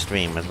welcome to the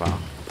stream as well.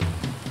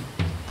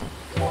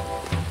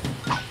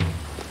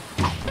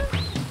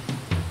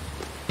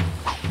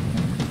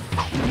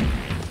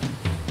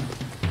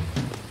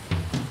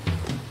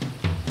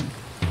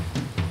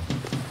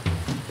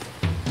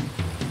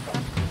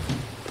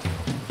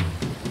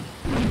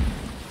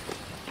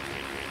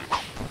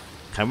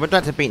 I would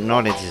like to beat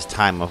Knowledge's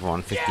time of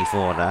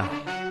 154 though.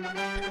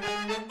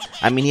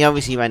 I mean, he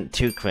obviously went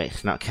too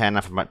quick, not care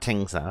enough about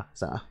Tings though,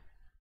 so.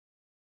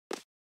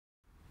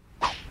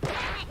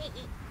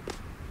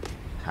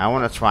 I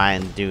want to try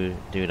and do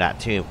that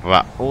too,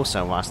 but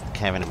also whilst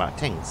caring about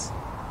Tings.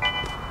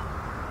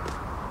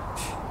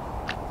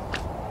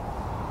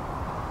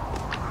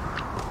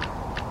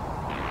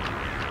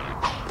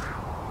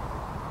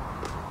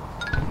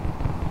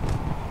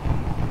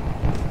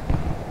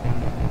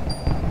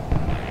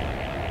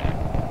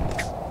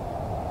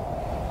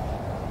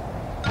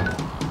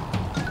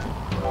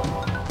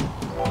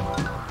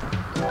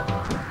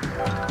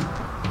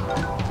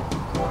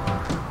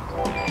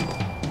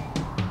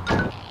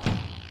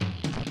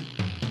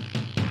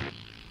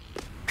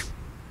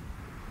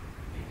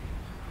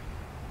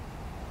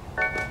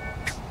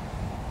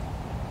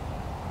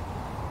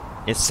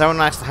 It's so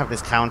nice to have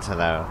this counter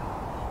though.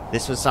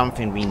 This was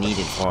something we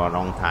needed for a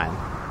long time.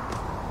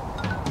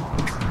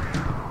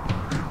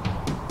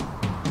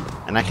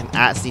 And I can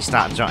actually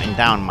start jotting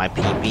down my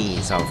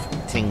PBs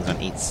of things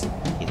on each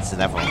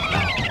level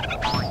now.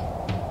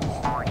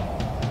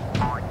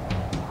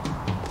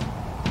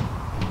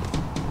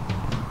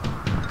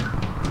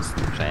 Just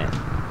play it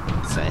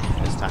safe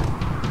this time.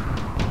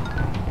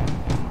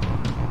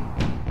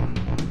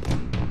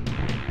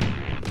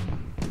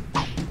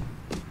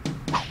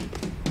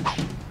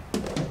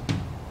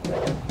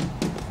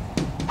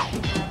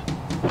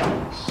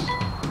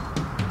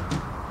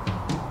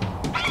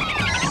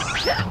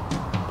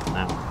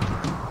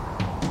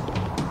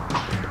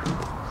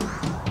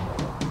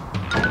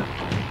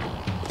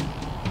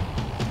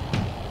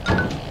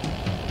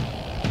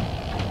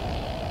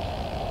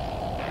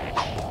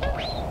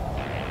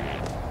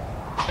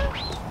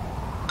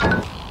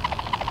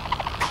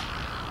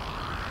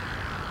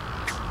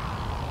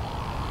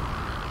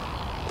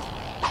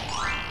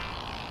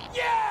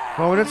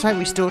 Well, it looks like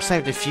we still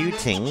saved a few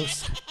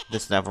things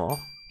this level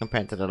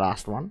compared to the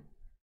last one.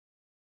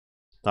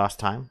 Last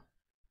time.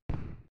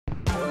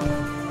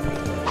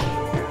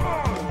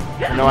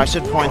 No, I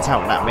should point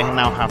out that we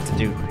now have to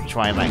do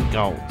Twilight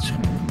Gold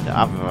the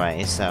other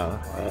way, so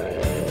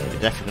we're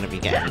definitely going to be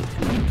getting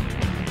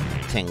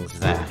things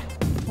there.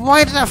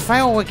 Why did I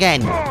fail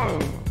again?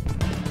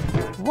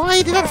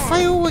 Why did I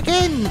fail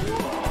again?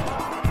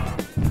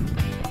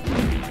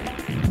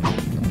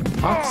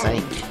 For God's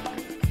sake.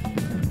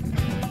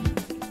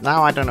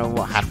 Now I don't know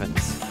what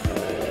happens.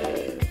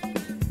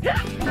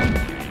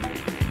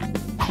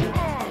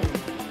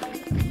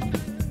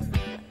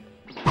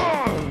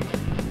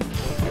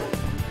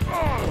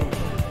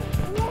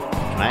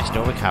 Can I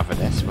still recover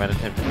this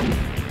relatively?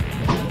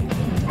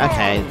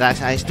 Okay,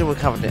 I still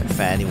recovered it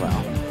fairly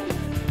well.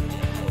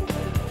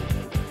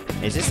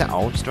 Is this an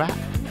old strat?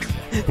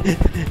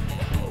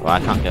 Well,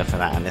 I can't go for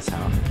that on this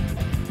health.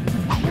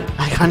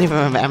 I can't even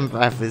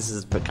remember if this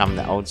has become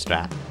the old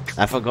strat.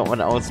 I forgot what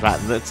the old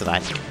strat looks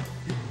like.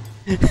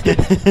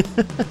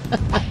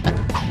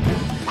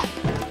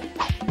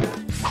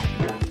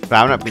 But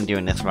I've not been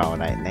doing this well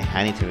lately.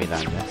 I need to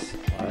relearn this.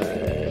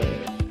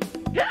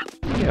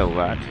 Yo,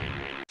 word.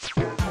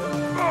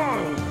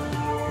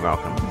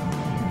 Welcome.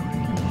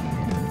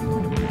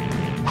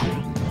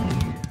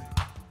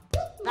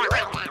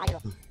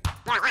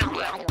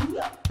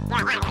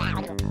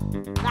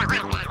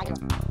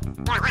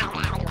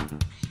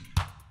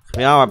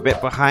 We are a bit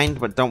behind,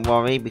 but don't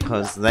worry,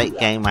 because late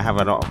game I have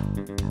a lot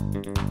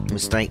of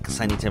mistakes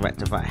I need to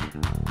rectify.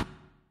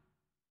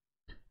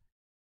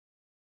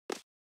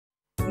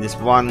 This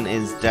one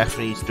is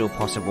definitely still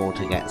possible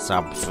to get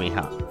sub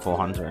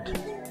 400.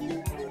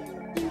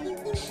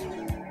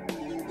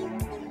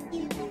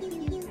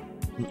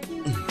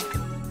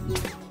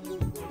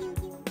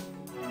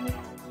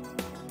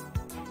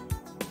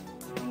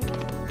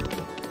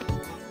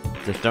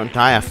 Just don't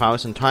die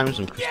 1,000 times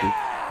on Crystal.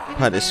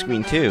 At this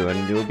screen too,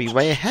 and you'll be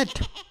way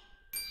ahead.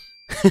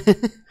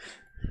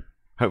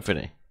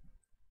 Hopefully.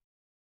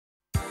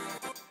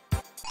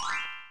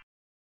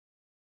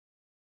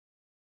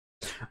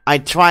 I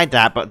tried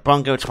that, but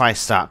Bongo Twice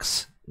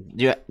sucks.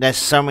 There's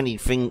so many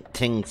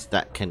things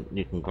that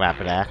you can grab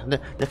there.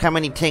 Look how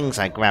many things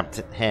I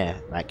grabbed here,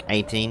 like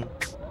 18.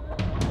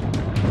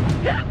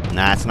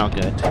 Nah, it's not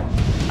good.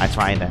 I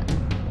tried it.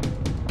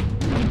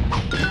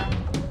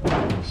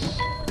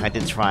 I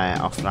did try it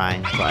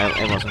offline, but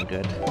it wasn't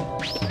good.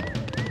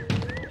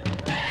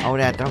 Oh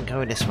yeah, don't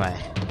go this way.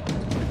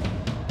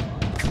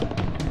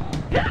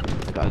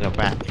 I gotta go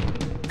back.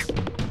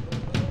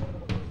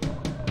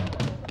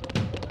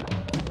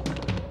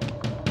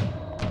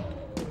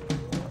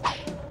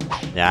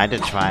 Yeah, I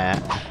did try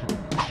it.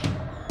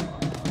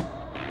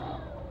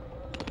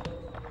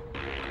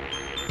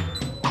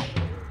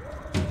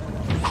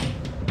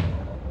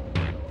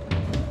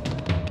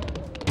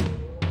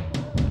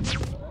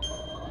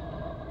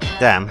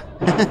 Damn.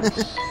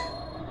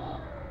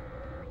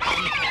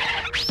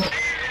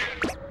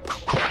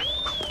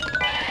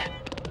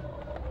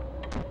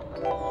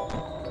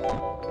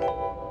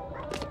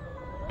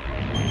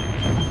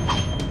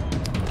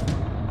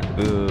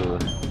 Ooh.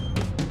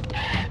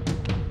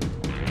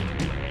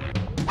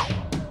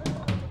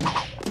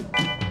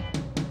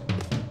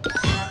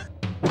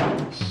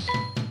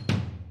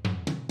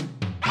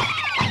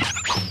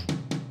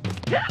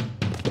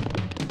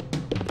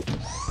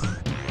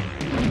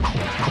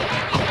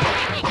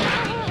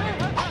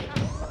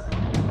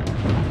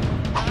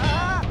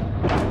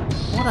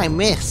 What I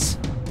miss?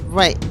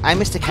 Wait, I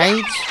missed a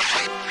cage?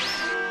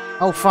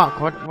 Oh fuck,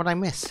 what I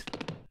miss?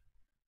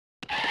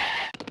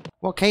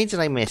 What cage did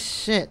I miss?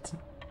 Shit.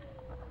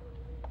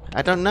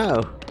 I don't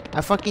know.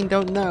 I fucking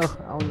don't know.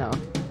 Oh no.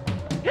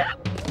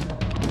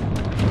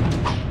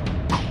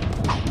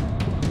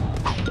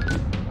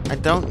 I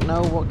don't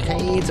know what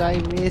cage I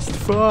missed.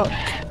 Fuck.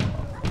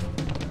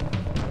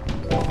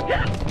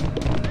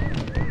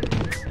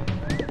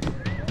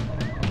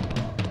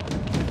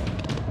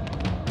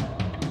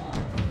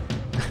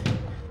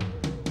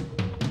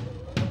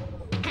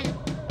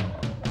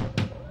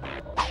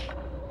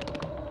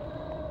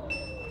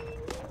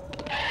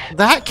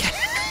 That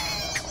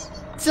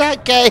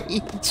that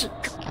cage!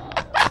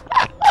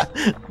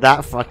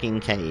 That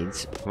fucking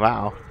cage.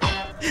 Wow.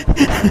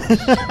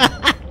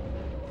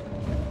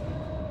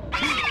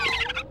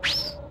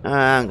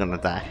 I'm gonna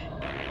die.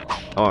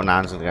 Oh, no,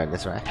 I'm just gonna go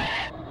this way.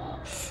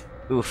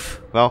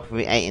 Oof. Well,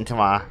 we ate into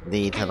our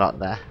lead a lot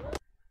there.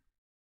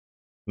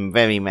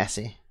 Very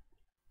messy.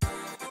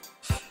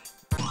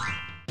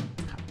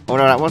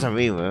 Although that was a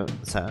reroute,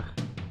 so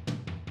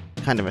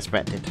kind of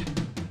respected.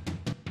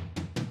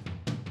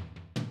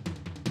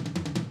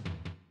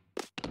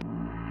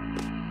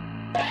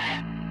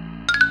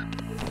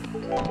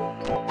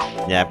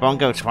 Yeah,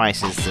 bongo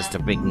twice is just a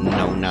big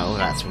no-no.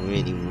 That's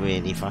really,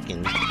 really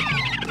fucking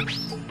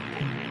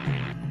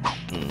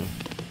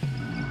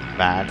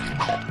bad.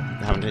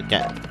 Having to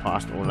get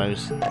past all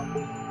those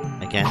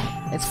again.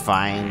 It's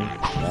fine.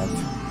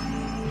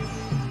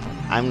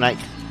 I'm like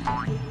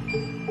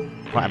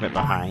quite a bit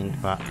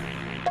behind, but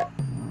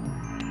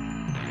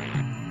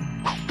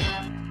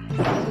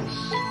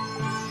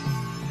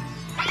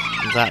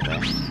is that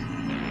there?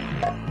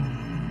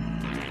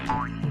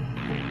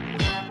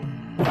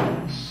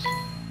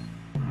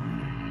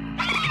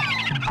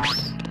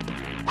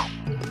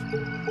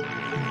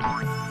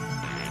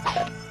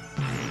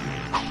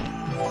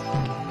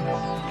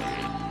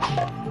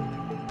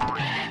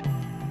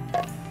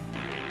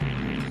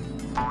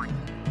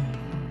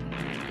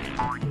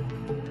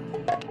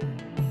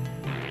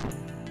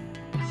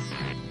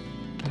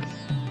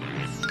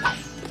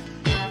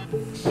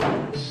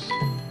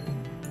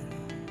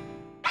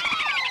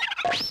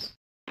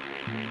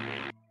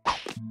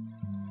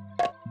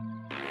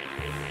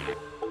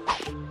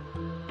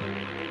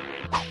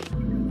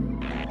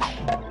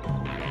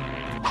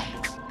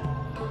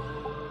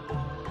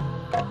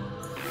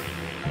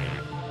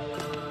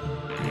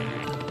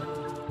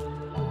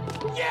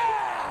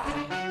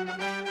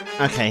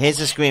 Okay, here's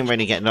the screen where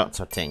you get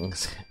lots of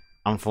things,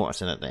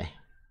 unfortunately.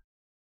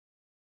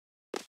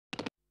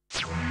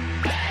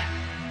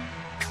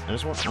 I'm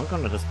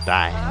gonna just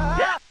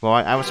die. Well,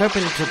 I was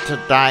hoping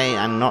to die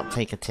and not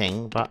take a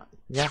ting, but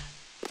yeah.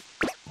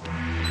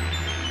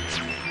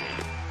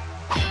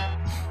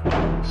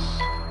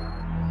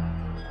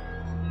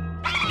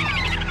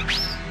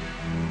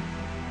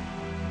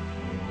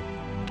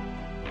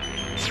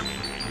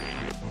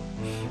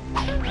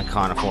 I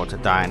can't afford to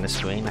die on the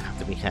screen, I have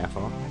to be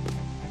careful.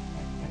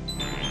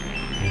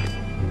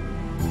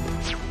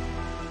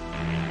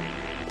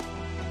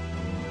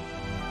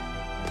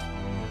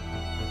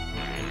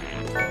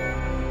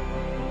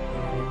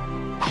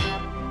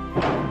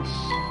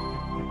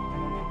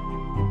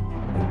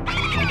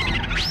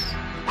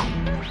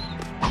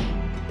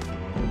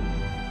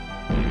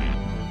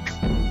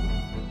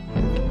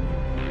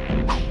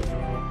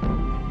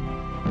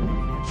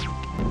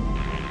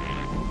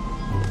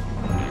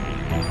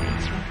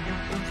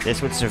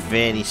 This would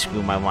severely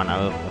screw my one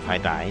over if I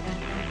died.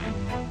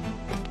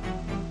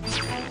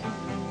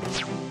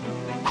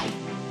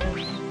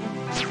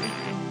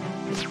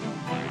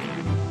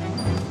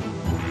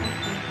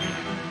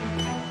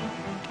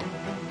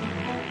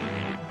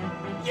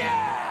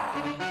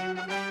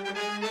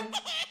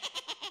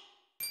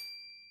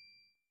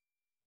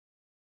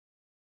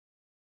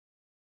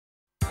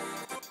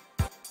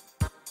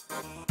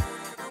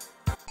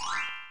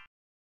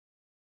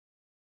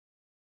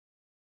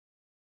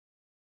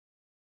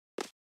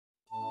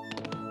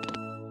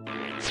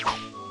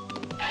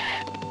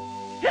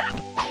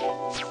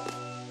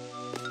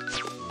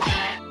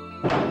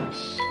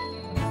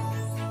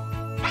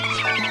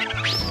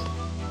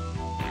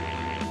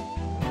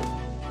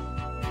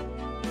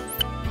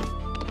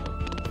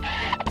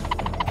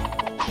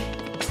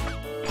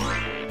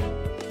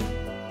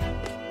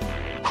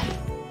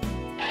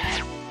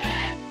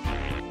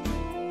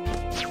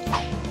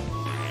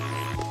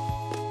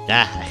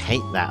 Yeah, I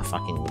hate that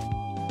fucking...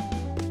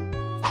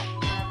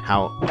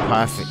 how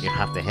perfect you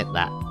have to hit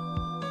that.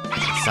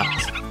 It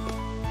sucks.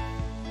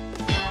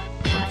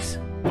 Nice.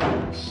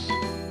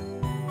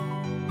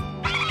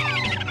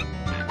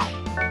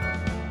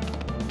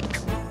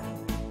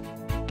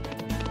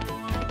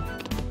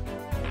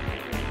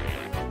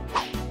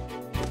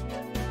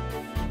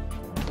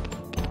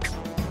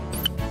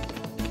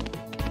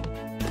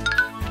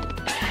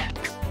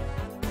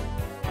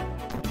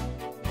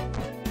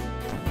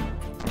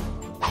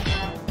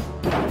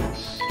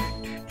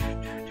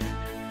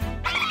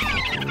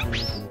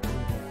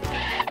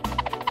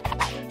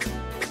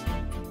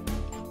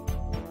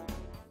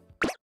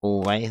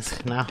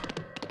 Always now.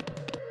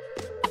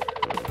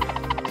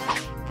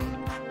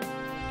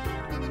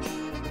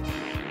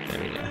 There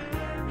we go.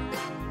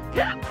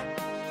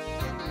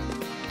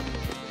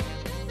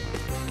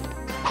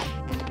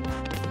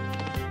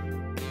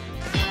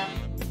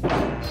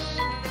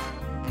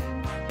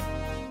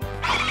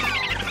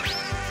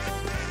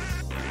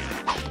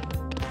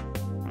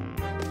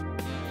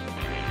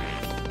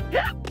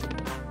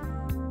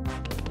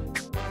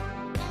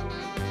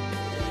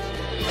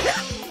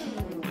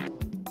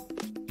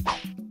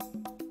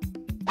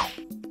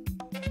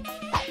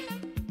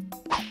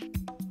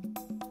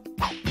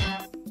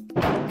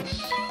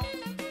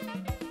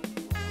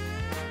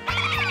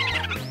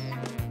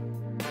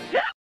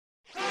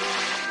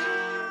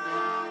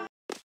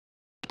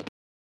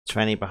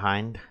 20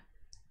 behind.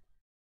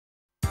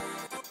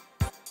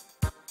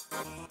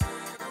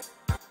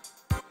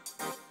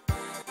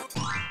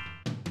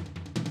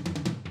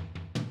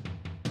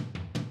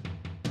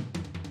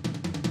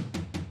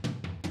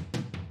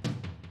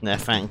 No,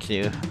 thank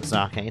you,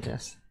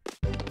 Zarkadus.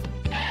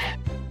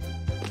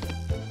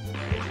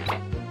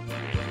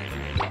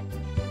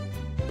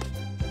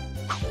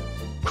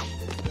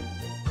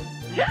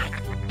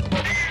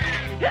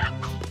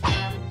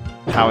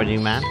 How are you,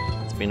 man?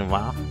 It's been a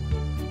while.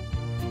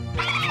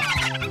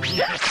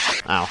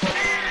 Ow.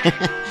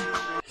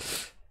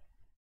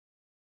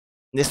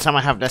 This time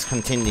I have less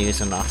continues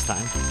than last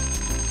time,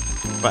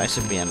 but it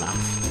should be enough.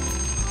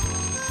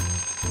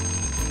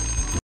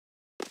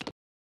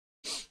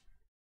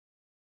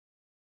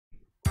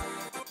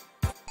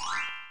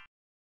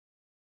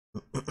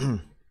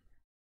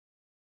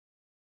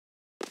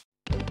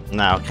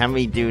 Now, can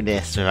we do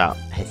this without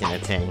hitting a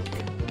ting?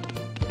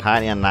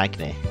 Highly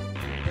unlikely.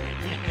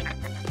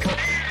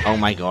 Oh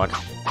my god.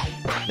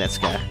 Let's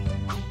go.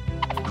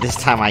 This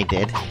time I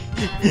did.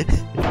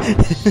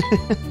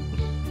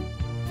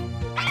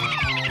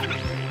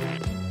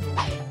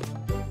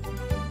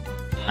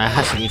 I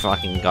actually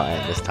fucking got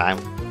it this time.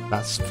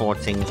 That's 4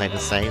 things I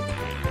just saved.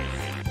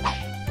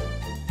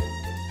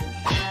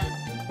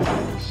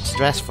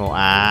 Stressful.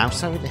 I'm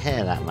sorry to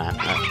hear that, man.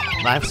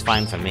 Life's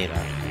fine for me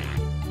though.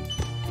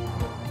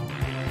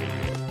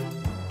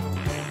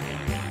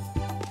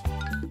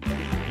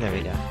 There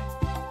we go.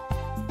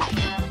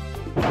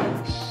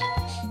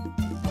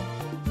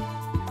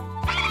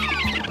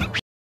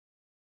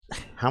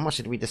 How much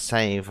did we just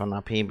save on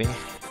our PB?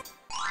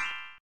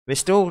 We're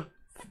still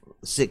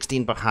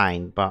 16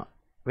 behind, but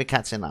we're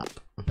catching up.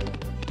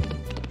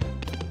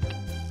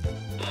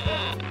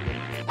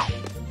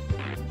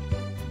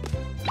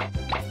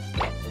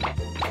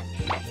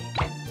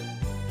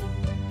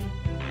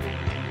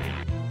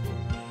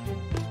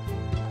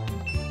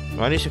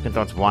 Well, at least you can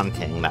dodge one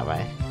thing that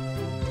way.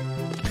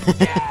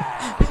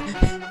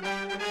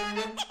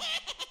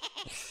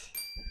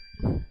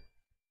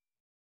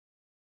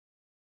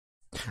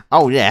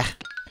 Oh yeah,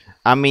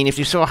 I mean, if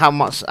you saw how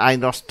much I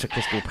lost to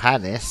Crystal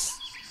Palace,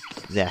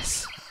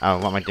 yes. Oh,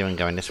 what am I doing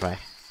going this way?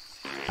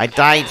 I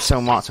died so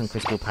much on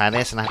Crystal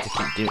Palace, and I had to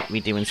keep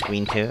redoing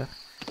screen 2.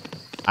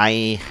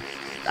 I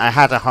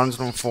had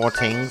 104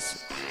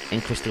 things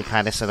in Crystal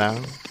Palace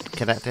alone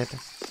collected.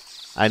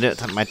 I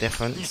looked at my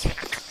difference,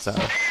 so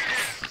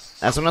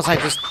as long as I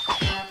just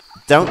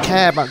don't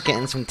care about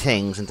getting some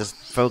things and just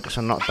focus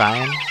on not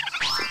dying,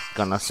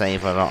 gonna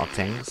save a lot of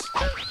things.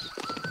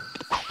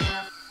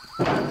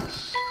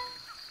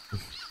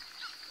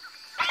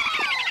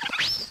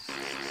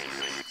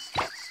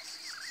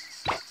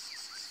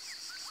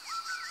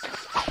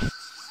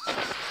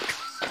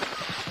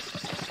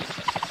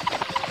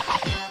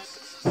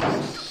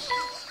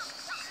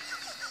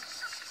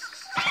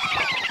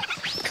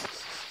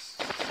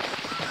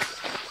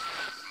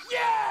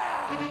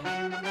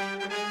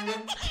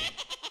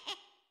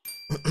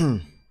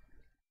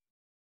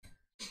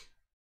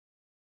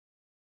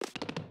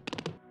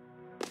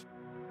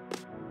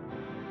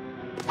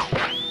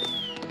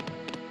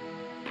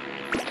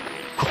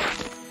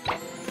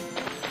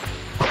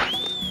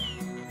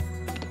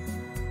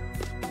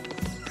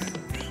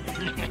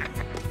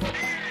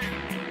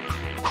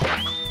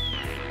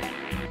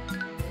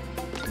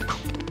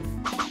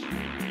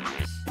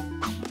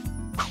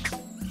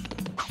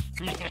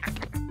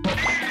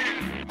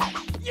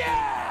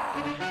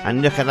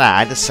 And look at that,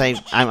 I just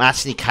saved. I'm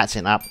actually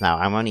catching up now.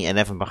 I'm only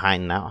 11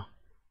 behind now.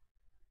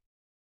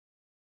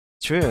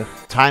 True,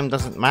 time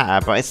doesn't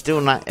matter, but it's still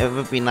not. It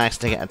would be nice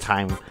to get a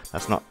time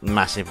that's not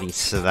massively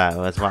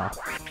slow as well.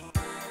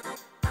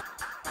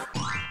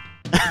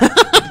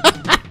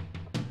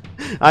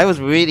 I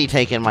was really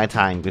taking my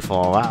time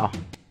before, wow.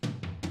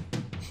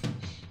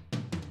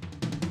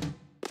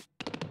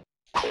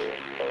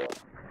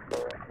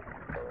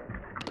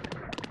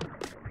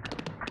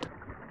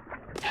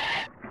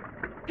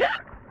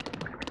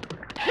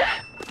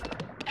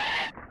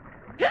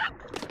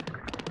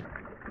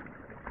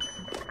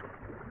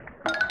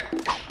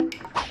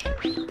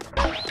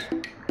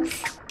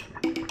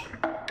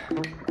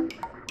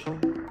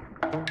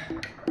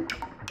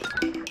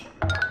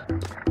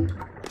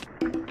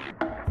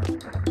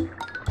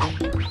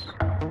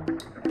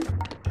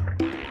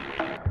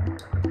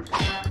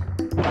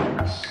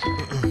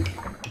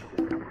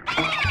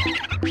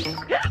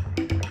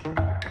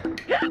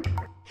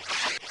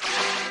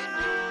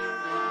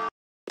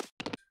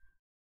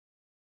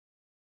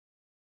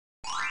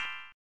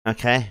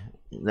 Okay,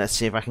 let's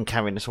see if I can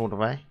carry this all the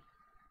way.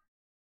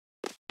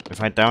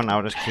 If I don't,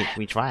 I'll just keep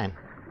retrying.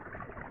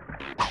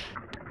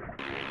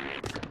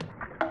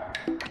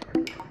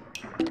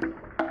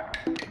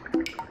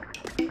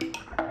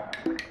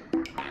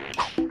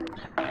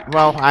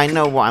 Well, I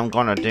know what I'm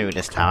gonna do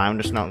this time.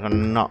 I'm just not gonna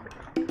not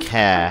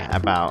care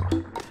about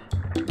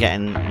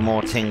getting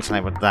more things than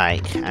I would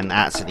like and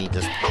actually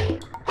just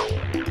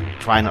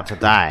try not to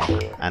die.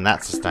 And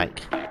that's just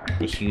like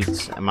a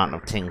huge amount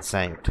of things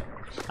saved.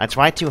 I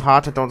tried too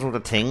hard to dodge all the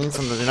things,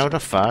 and you know the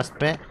first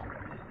bit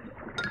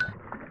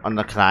on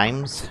the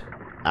climbs.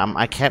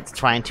 I kept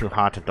trying too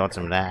hard to dodge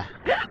them there.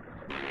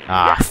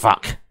 Ah,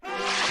 fuck.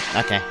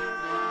 Okay.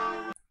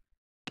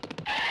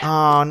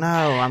 Oh no,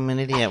 I'm an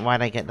idiot.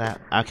 Why'd I get that?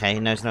 Okay,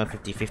 there's no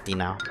 50-50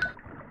 now.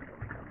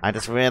 I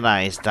just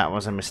realized that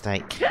was a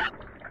mistake.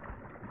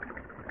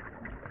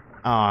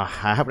 Oh,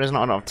 I hope there's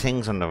not a lot of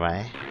Tings on the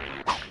way.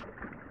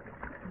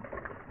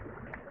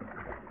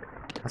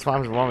 That's what I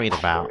was worried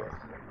about.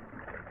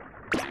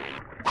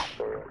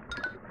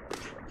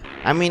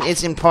 I mean,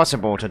 it's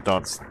impossible to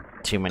dodge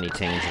too many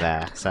Tings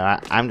there, so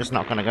I'm just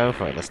not gonna go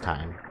for it this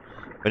time.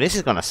 But this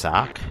is gonna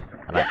suck.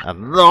 A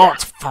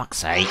lot, fuck's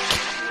sake.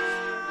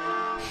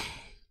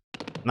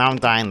 Now I'm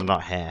dying a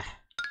lot here.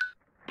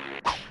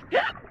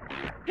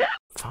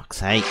 Fuck's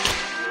sake.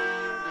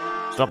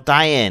 Stop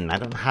dying. I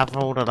don't have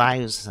all the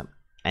lives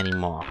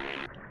anymore.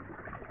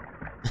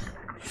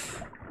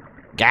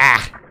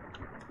 Gah!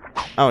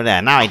 Oh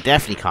there, now I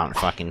definitely can't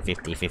fucking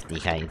 50-50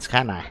 Cades,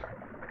 can I?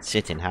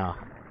 Shit in hell.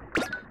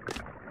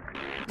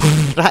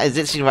 That is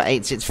literally what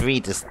 863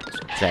 just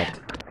said.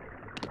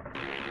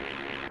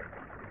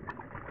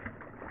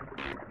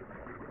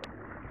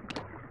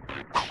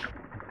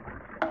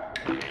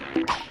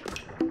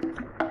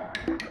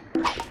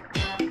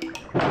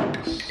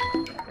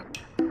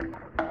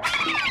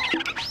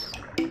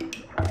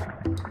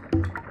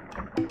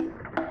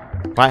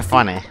 Quite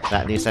funny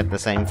that you said the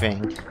same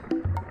thing.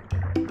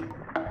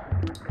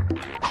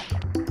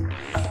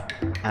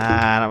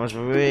 Ah, that was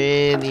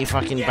really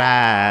fucking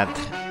bad.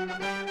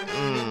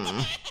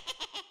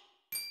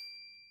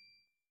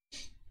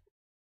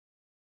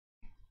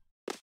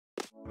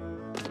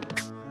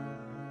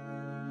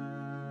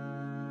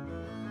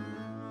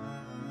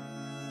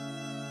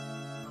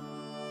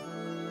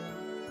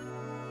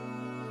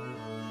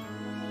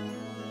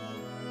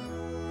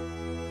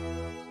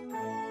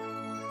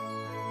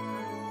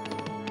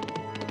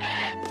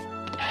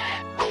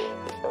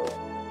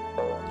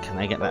 Can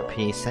I get that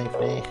piece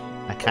safely?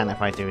 I can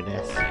if I do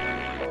this.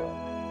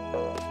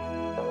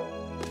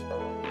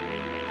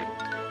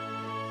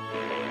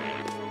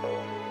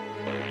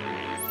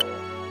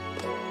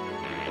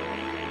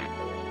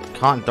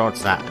 Can't dodge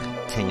that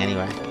thing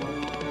anyway.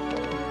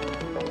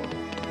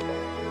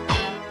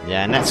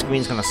 Yeah, next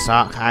screen's gonna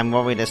suck. I'm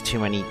worried there's too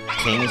many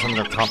things on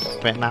the top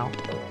bit now.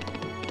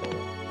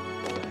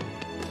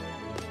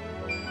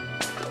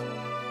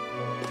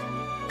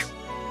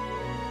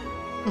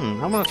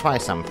 I wanna try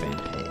something.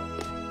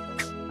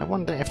 I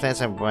wonder if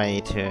there's a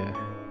way to...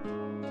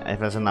 if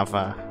there's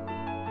another...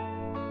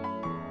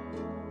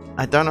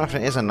 I don't know if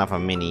there is another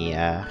mini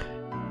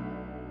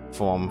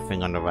form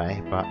thing on the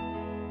way, but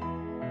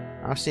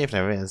I'll see if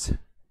there is.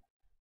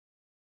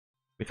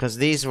 Because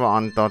these were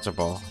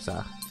undodgeable,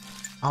 so...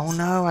 Oh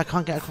no, I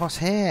can't get across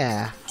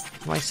here!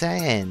 What am I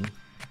saying?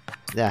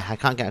 Yeah, I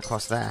can't get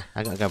across there.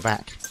 I gotta go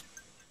back.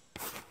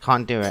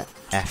 Can't do it.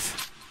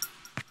 F.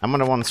 I'm on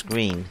the one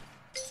screen.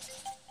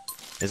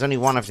 There's only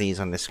one of these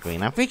on this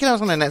screen. I'm thinking I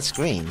was on the next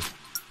screen.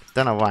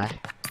 Don't know why.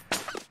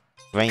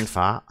 Brain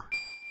fart.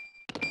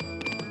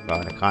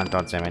 Well, I can't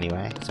dodge them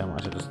anyway, so I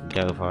might as well just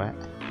go for it.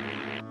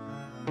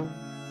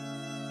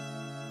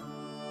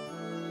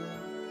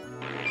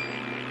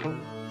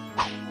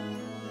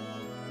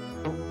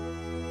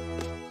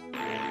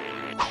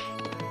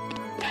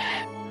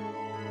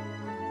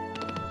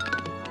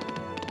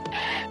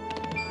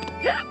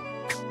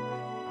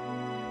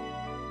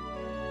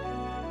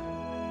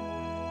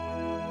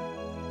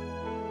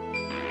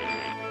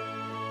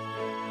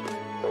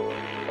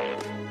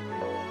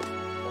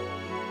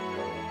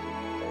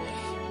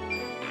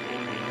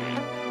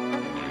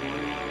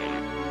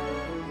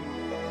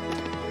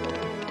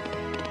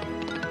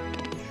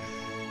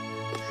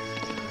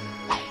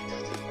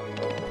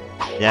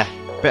 Yeah,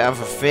 bit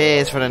of a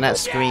fears for the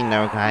next screen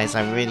though, guys.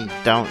 I really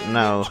don't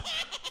know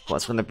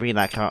what's going to be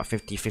like about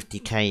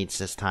 50-50 Cades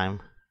this time.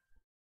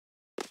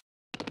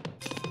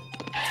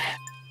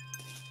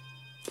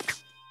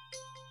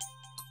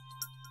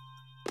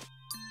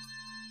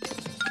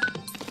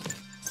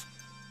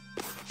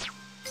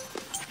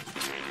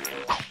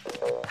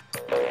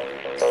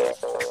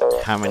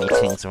 How many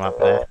things are up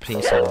there?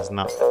 Please say there's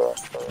not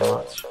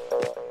much.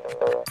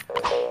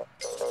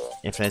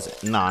 If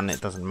there's none,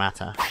 it doesn't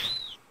matter.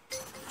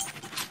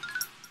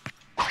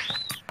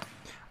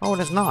 Oh,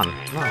 there's none.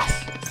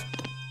 Nice.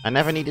 I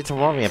never needed to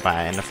worry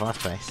about it in the first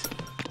place.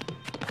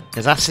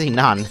 There's actually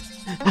none.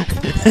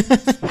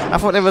 I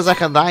thought there was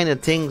like a line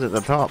of things at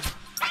the top.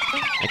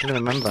 I couldn't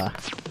remember.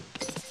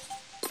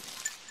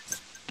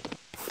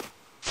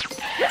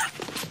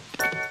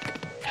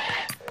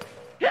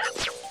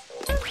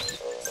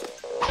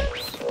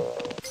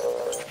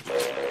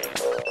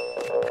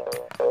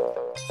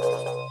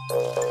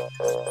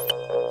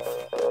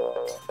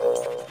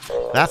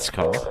 That's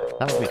cool.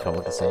 That would be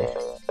cool to see.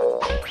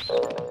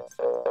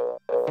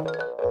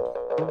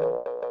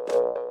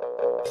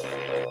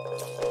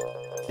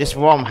 This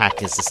ROM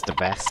hack is just the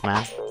best,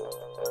 man.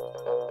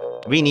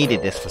 We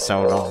needed this for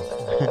so long.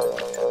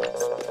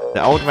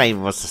 The old way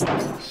was just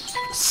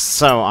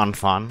so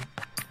unfun.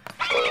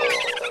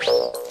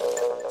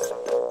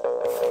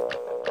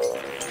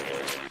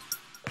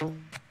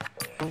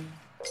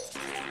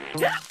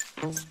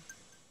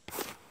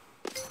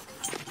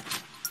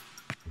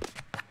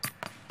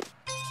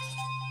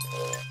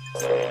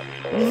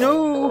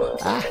 No!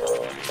 Ah.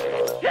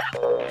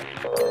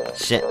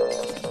 Shit.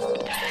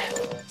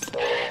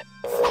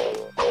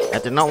 I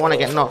did not want to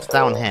get knocked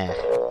down here.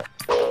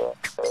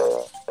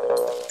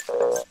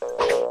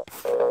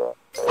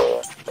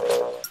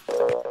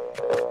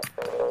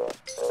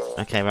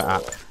 Okay, we're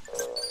up.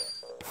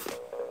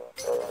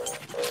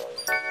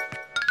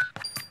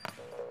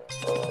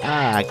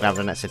 Ah, I grabbed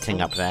an extra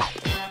ting up there.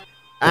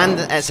 And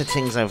an extra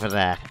tings over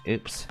there.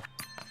 Oops.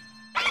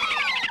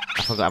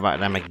 I forgot about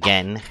them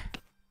again.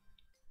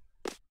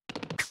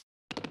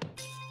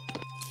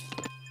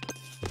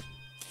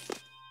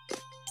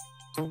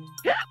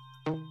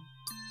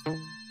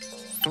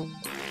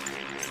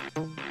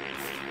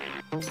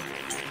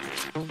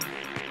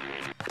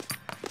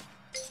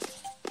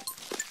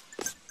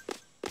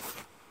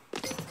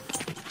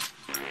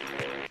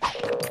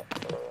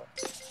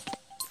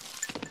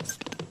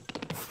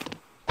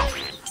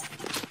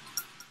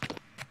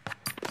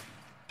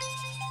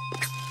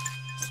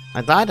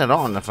 I died a lot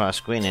on the first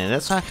screen, and it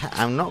looks like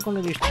I'm not going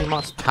to lose too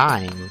much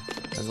time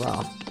as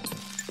well.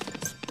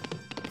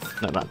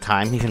 Not that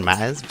time even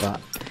matters,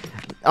 but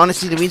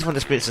honestly, the reason for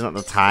the splits is not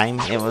the time.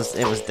 It was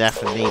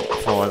definitely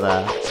for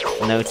the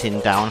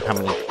noting down how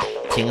many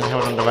things I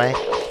held on the way.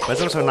 But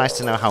it's also nice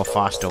to know how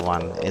fast the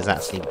one is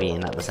actually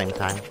being at the same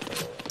time.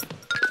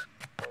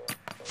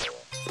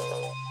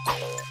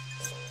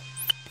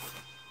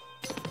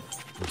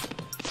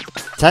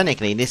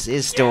 Technically, this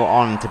is still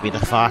on to be the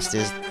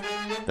fastest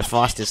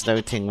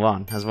loading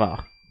one as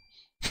well.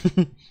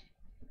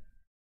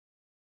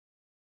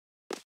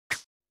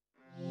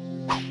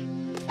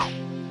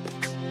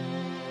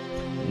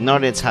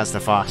 Knowledge has the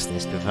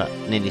fastest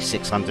with nearly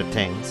 600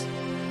 things.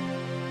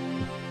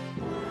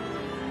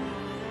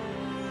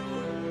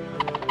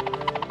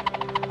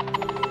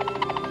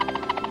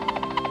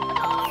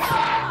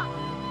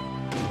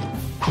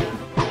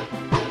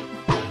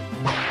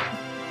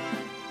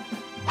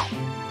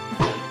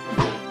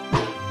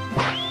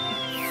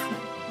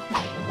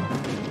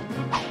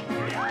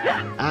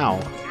 Ow.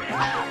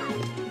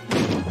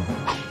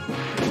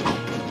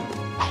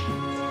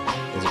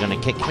 Is he gonna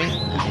kick me?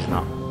 No, he's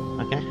not.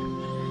 Okay.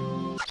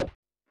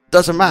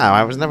 Doesn't matter,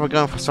 I was never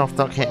going for soft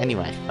dog hit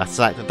anyway. That's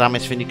like the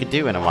dumbest thing you could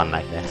do in a one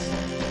like this.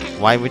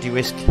 Why would you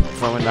risk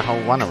throwing the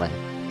whole one away?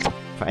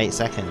 For 8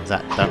 seconds,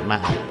 that don't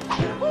matter.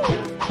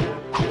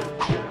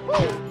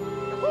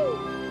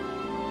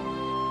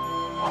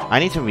 I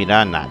need to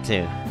relearn that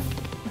too.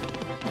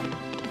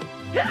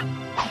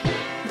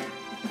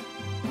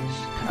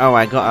 Oh,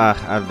 I got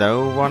a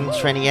low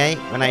 128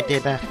 when I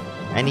did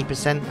any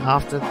percent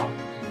after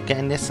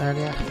getting this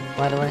earlier,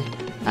 by the way.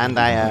 And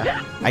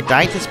I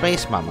died to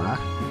Space Mama,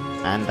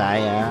 and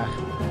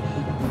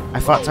I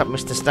fucked up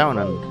Mr. Stone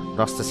and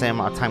lost the same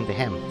amount of time to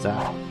him, so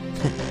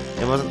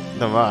it wasn't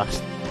the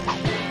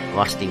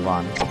rusty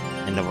one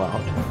in the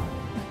world.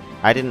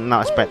 I did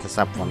not expect a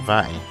sub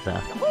 130, so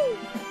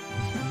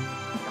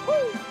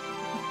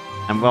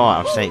I'm well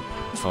out of shape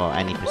for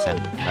any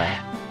percent,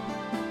 so.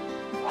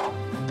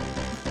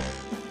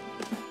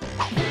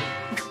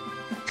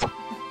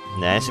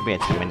 Yeah, this should be a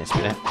 2-minute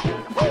split.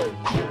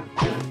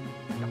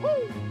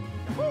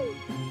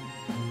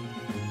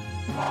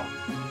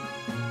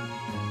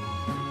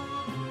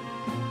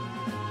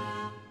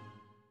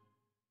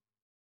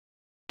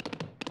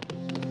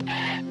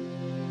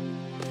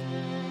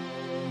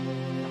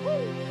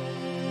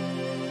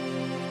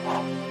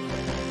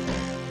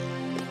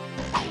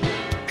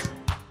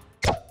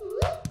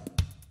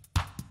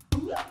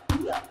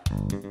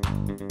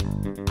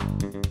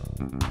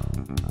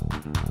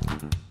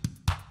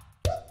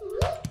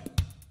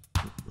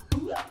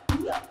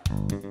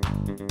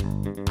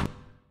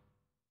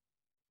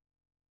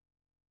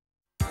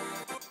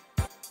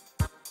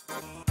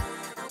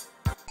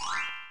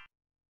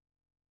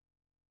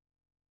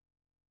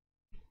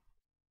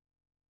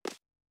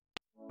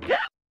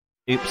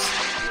 Oops.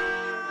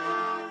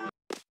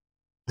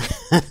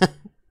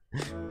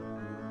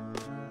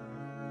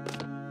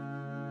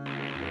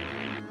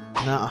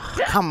 No,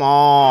 come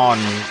on!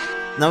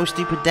 No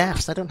stupid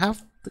deaths, I don't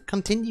have the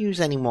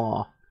continues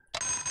anymore.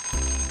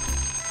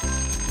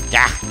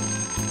 Yeah.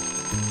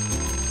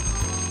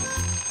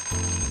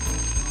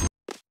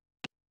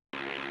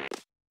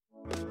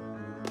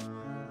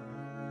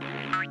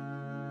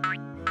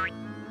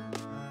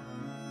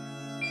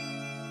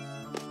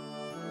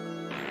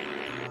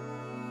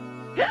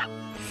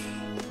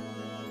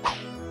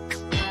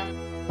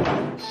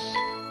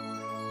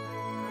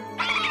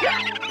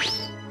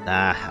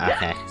 Ah,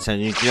 okay. So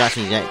you do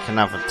actually get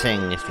another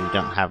ting if you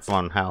don't have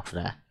 1 health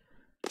there.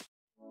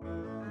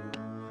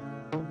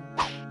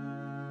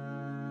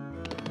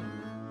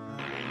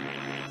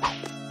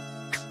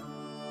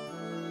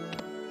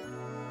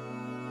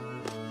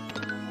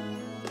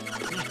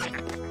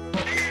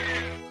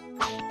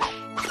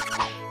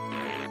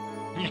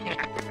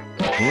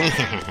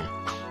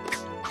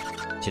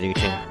 To do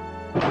too.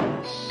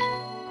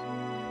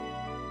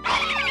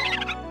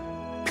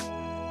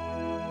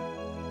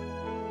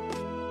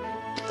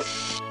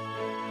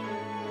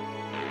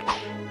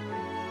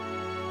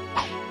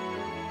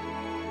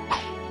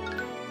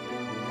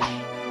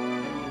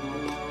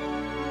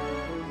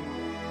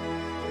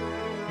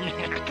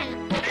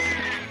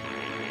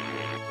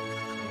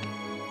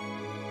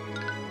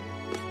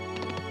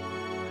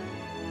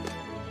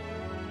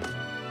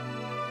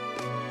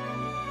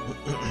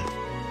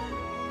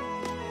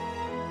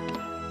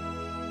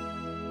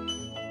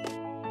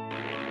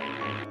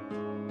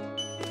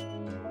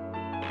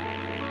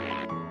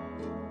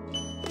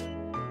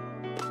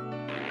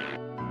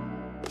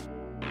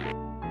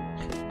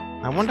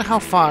 I wonder how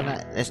far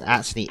this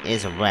actually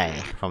is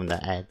away from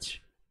the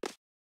edge.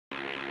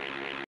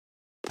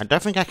 I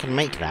don't think I can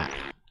make that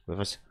with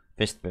a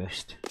fist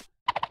boost.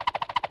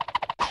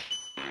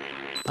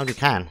 Oh, you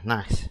can.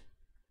 Nice.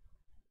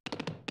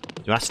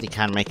 You actually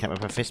can make it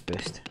with a fist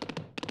boost.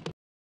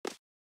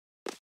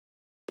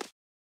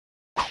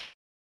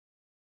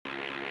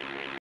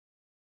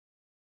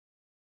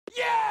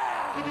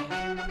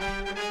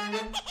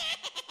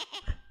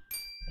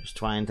 Just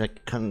trying to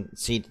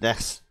concede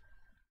this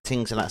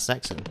Tings in that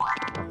section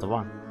of the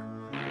one.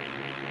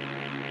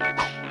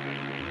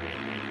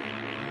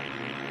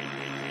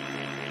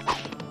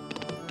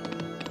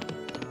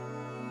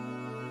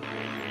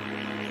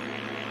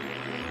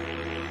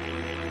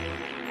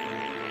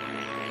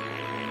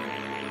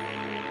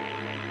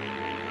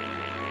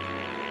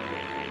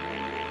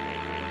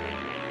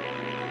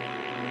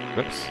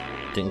 Whoops,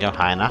 didn't go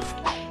high enough.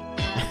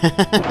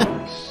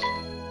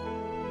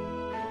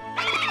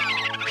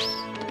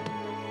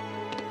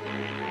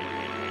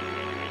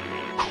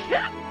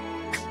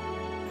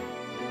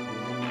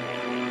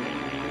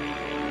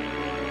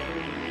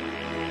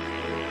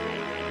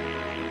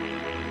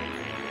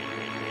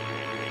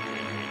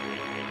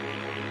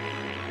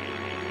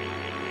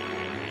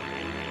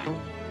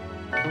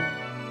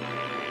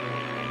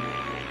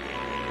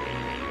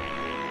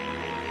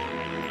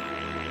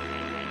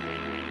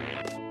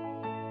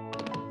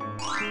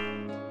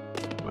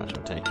 Might as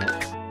well take it.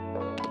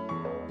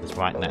 It's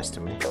right next to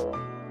me.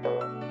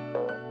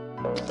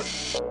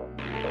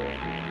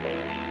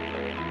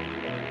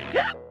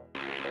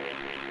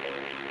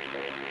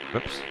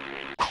 Whoops.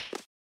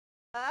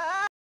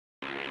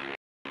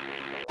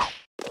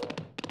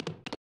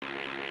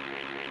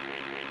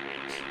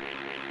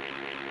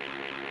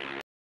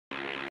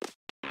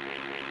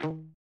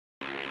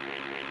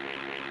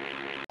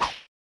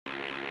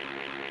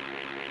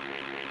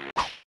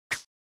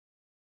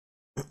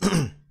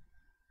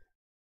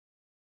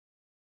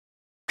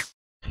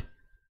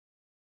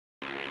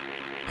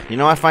 You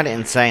know, I find it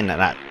insane that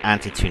that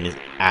anti-tune is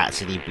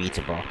actually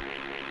beatable.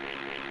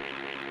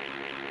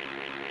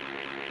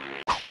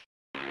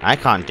 I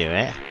can't do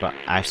it, but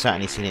I've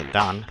certainly seen it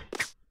done.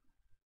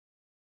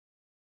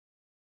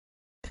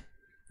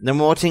 The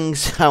more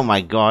things, oh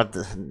my god,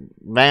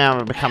 Rayman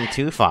will become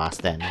too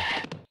fast then.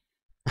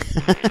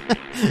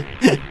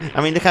 I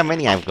mean, look how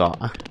many I've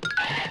got.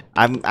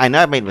 I know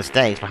I've made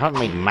mistakes, but I haven't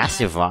made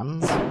massive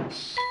ones.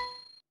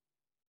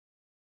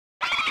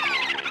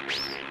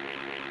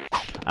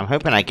 I'm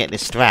hoping I get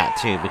this strat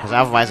too, because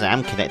otherwise I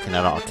am collecting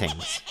a lot of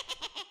things.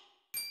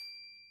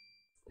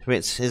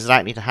 Which is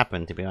likely to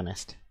happen, to be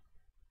honest.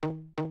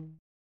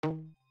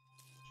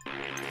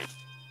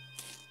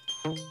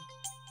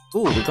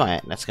 Ooh, we got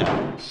it. Let's go.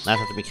 Now I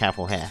have to be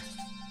careful here.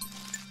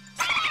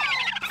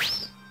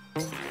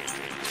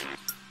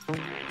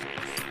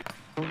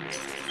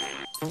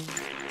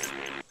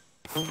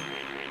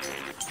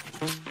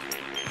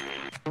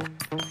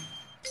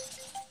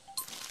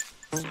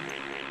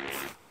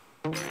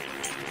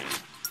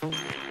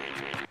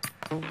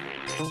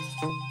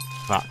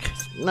 Fuck.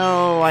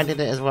 No, I did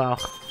it as well.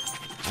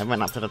 I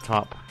went up to the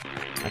top.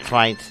 I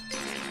tried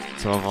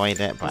to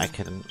avoid it, but I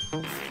couldn't.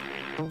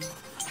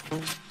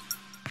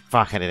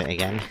 Fuck, I did it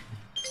again.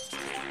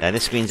 Yeah,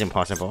 this screen's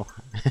impossible.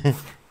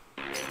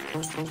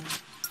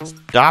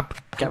 Stop!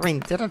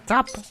 Going to the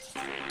top!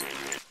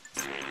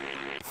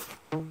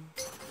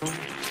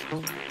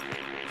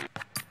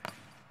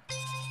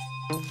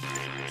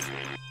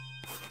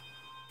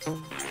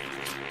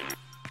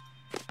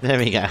 There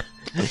we go.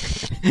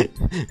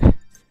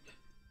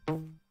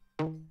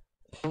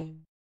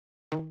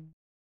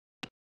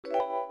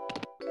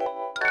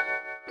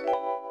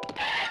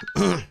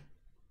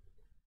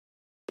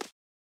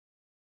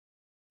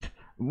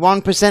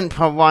 1%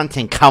 per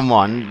wanting. Come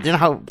on. Do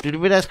you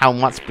realize how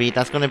much speed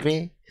that's gonna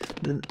be?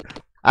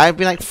 I'd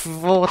be like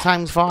 4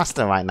 times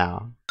faster right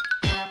now.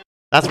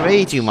 That's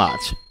way too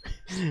much.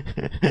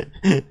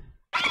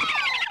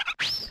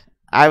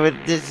 I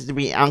would just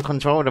be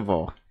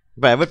uncontrollable.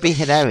 But it would be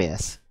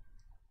hilarious.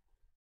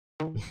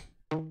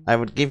 I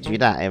would give you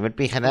that. It would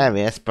be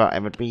hilarious, but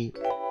it would be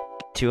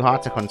too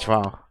hard to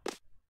control.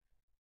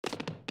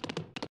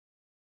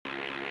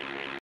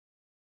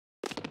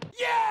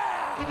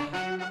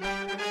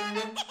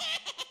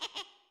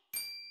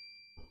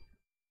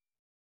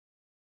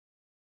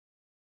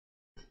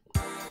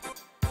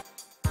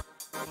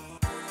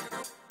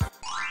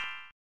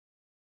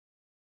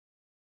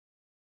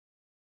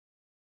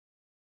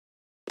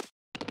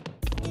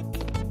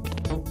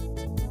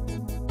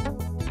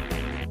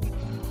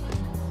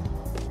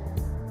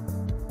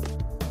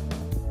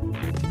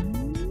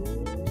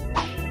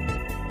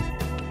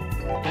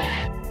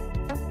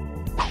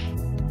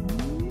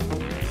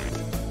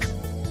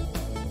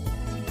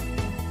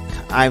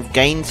 I've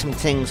gained some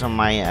things on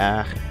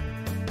my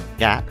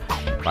gap,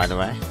 by the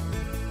way.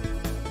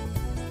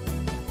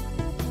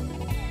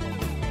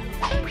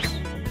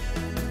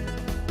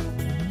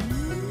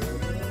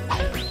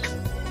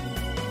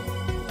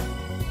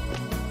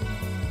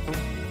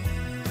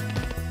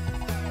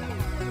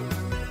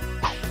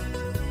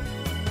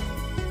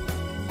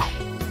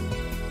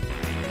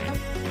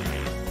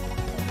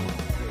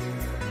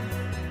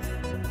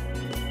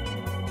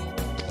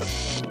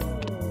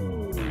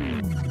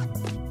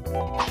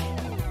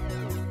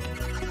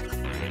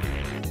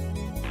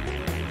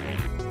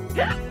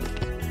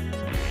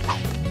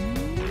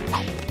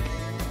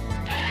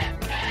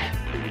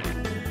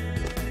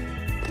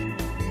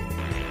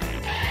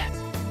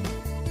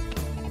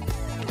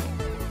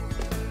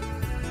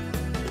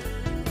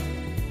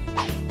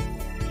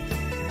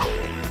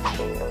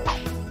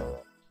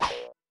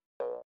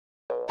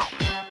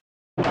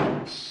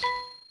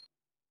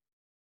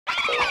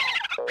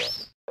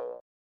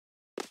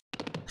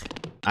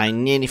 I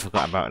nearly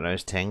forgot about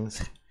those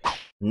things.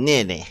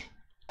 Nearly.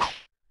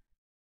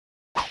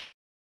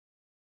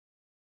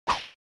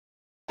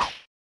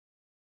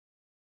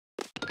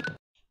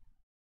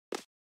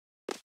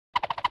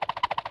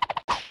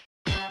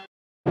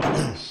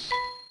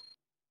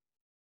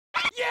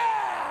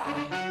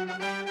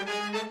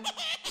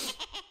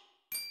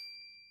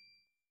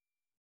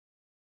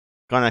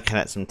 Gonna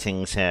collect some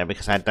things here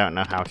because I don't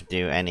know how to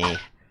do any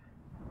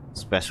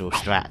special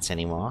strats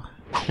anymore.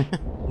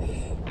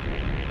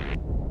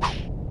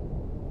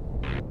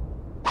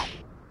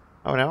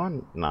 Oh, there are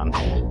none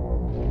here.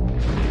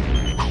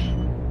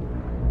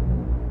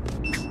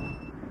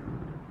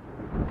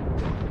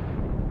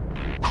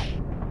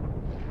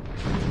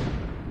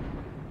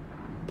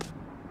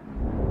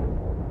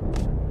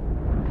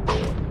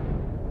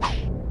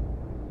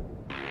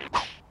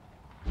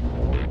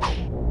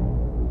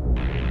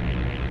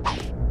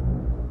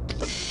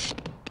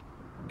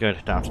 Good,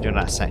 don't have to do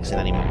that sexing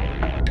anymore.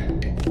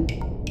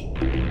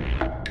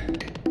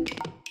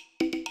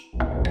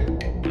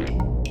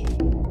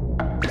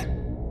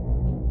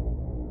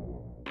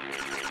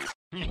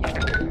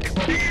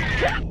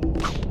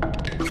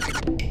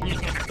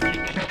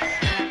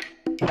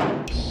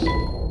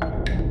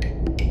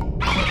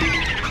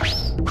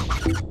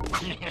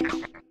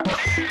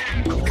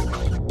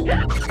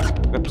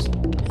 Oops.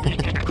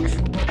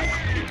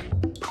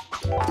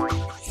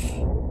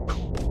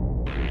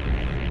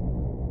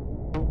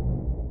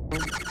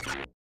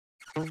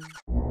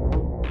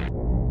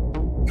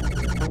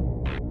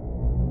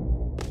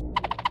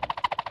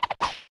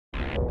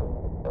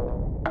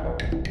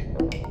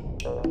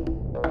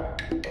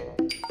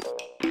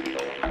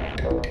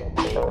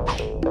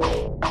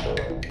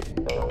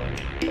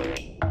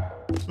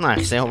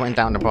 Nice, they all went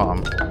down the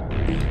bottom.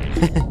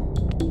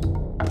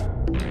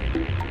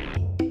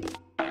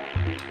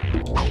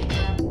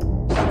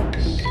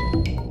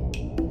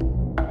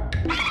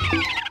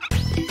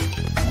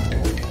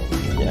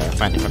 Yeah,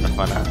 finally put the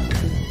fun out.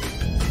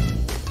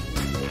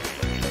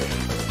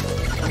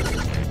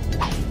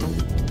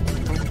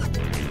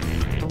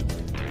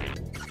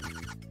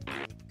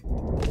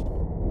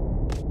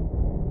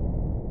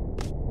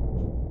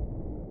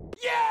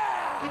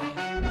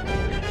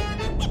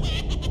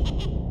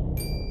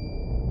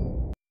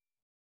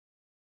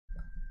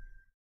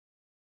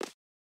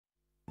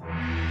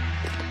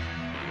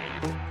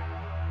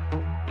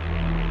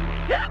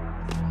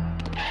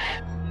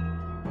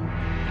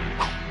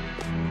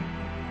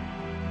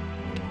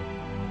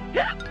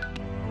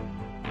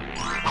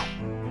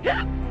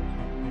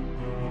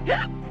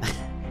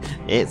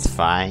 It's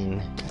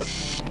fine.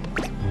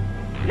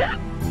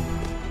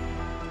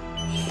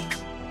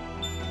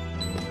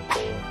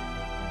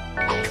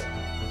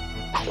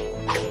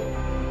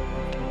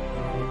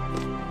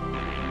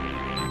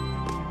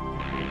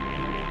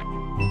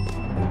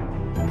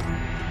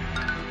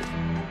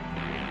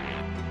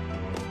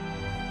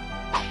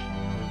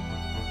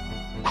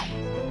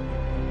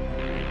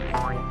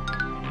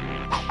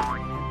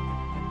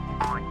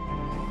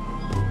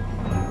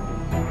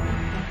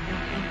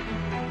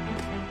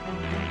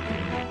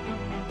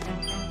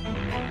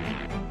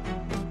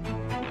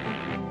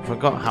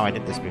 Forgot how I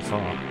did this before.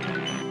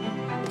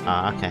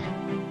 Ah, okay.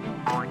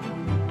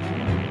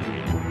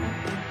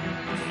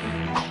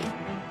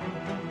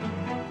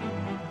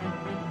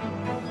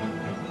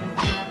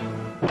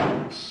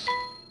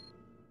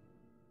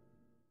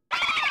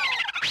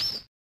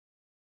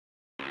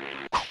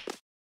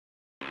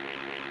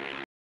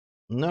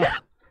 No.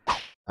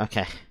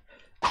 Okay.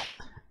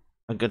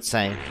 A good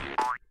save.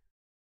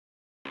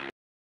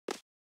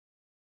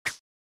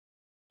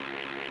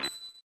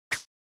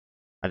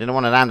 I didn't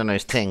want to land on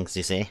those tings,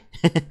 you see.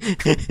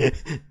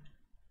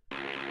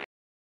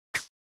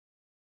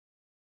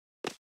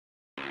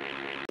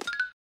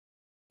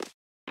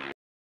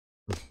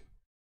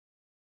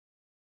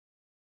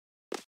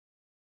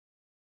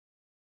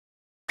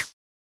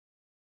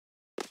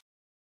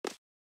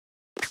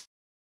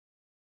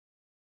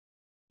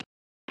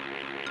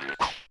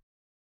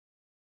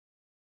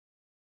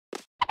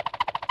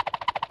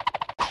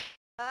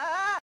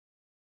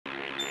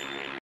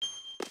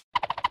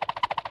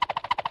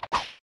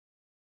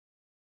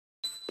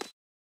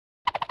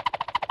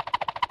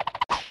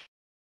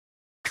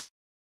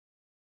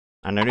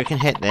 I know you can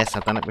hit this,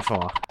 I've done it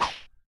before.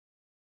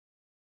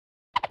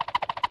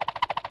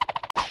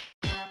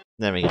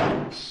 There we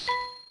go.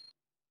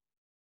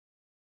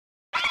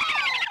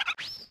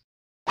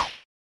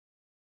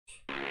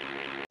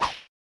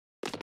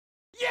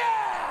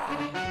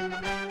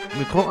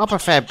 We caught up a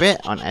fair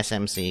bit on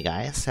SMC,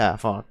 guys,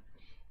 for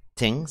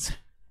Tings.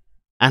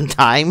 And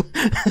time.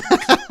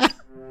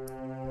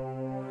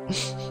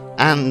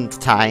 And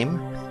time.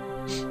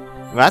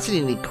 We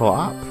actually really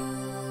caught up.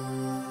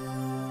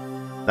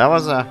 That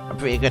was a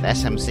pretty good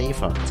SMC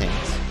for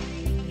Tings.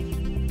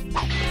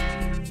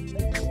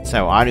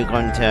 So, are you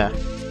going to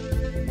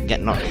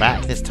get knocked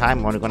back this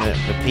time, or are you going to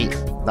repeat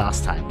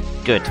last time?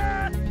 Good.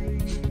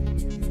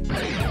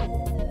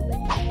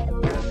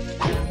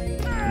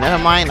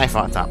 Never mind, I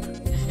fucked up.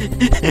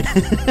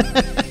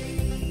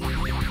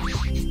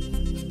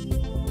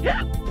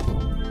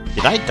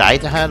 Did I die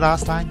to her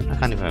last time? I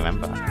can't even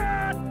remember.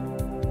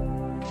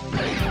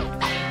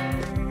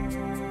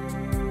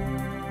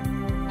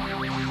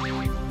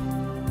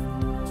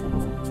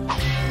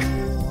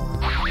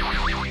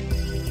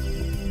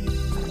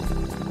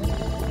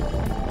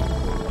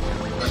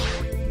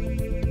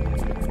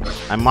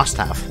 I must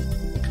have.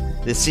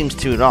 This seems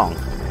too long.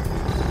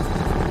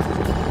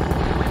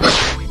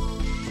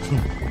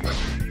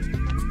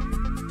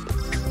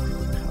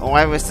 Oh,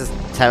 I was just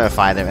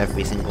terrified of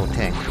every single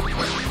thing.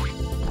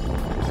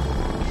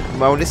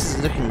 Well, this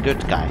is looking good,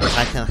 guys.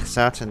 I can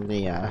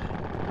certainly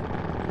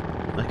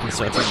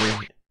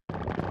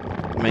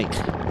make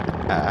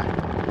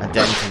a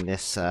dent in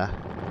this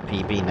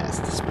PB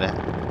nest split.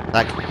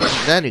 Like,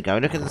 there we go.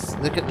 Look at this.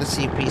 Look at the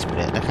CP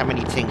split. Look how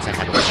many things I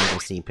had with the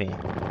CP.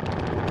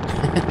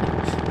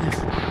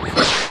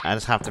 I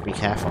just have to be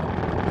careful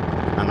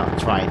and not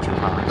try too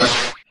hard.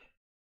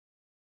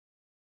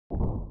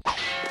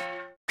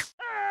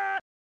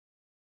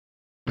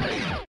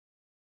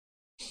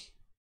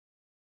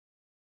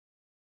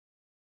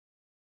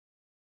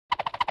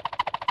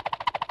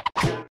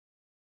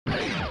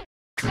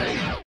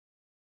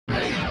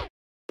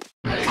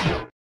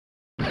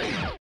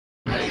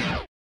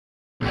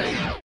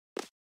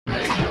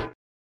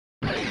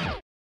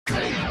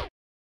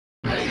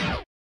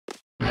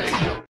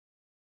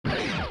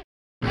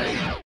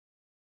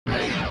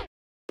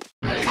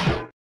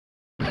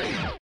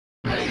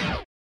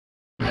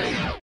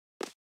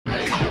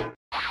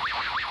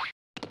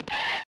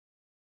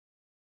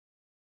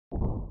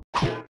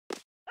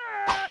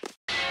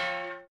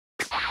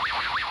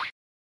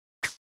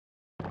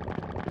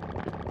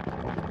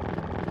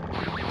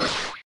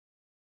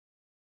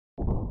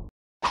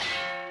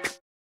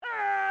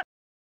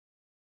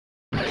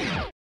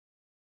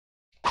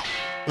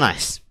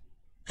 Nice.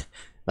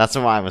 That's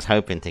what I was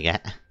hoping to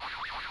get.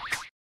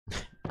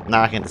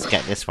 Now I can just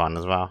get this one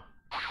as well.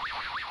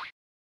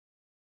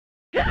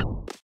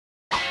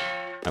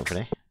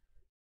 Hopefully.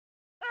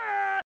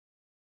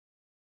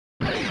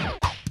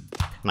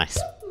 Nice.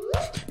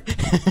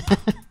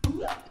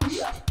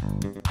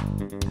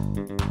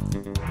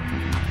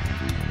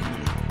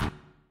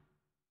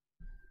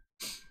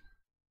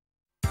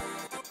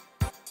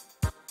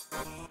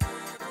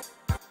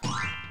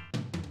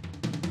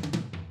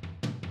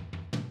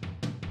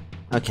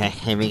 Okay,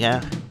 here we go.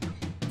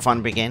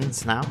 Fun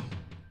begins now.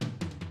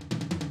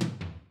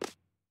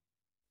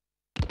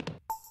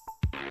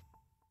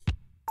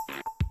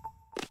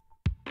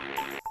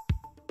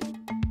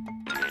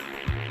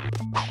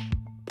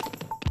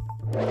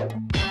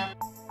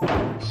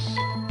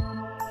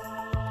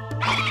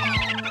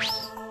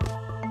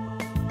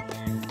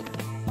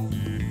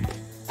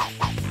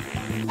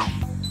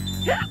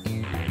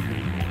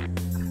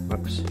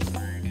 Whoops.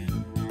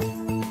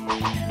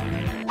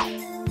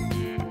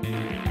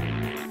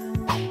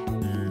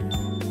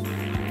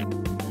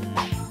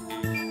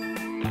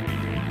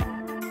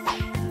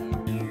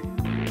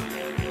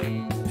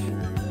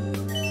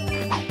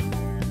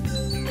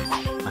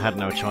 I had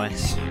no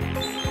choice.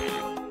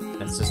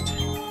 Let's just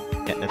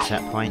get the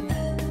checkpoint.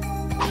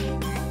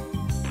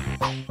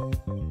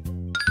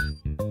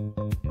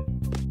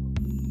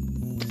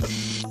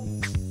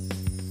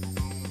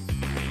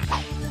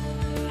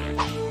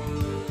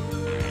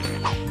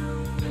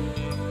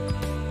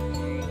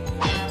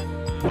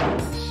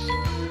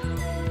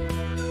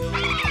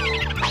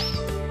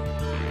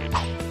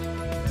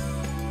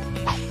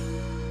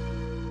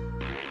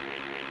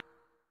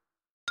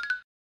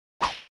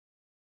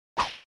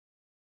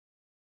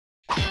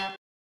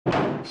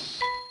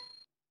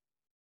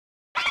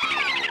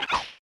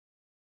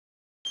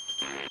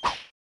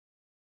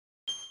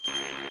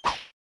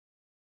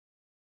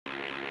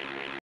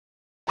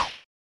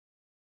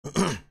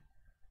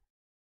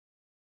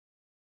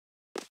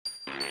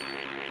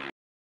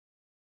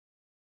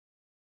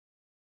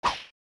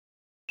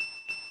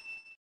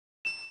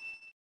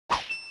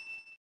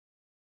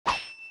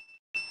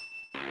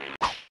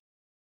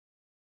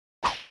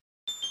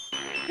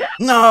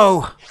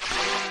 No!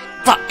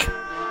 Fuck!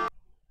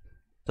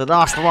 The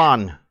last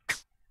one!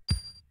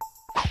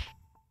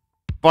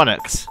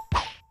 Bollocks!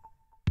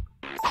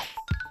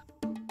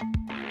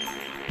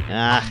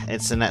 Ah,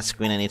 it's the next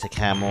screen I need to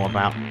care more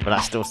about, but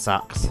that still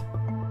sucks.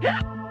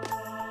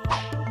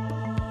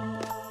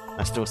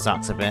 That still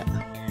sucks a bit.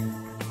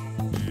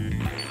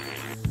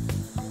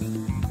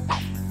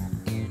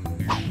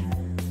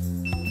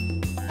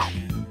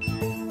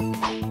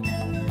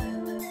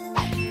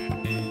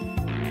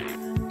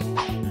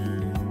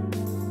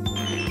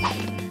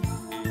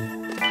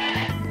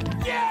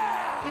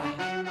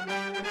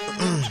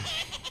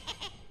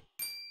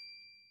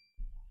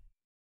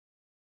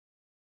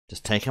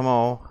 Just take them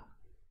all,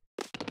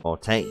 or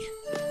take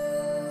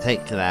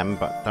them,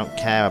 but don't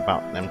care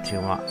about them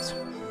too much.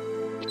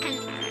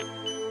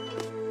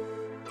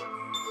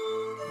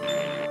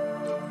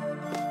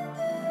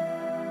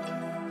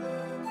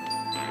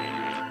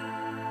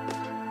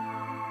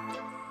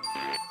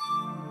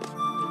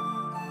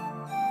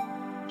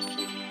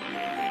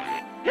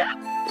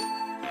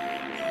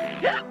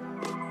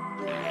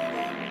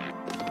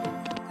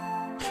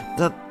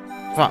 The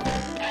fuck.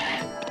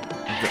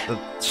 The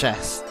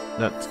chest.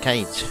 The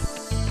cage.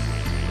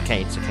 The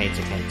cage.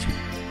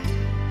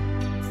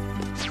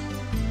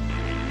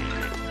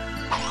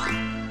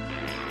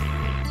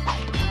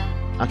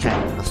 Okay,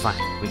 that's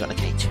fine. We got the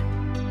cage.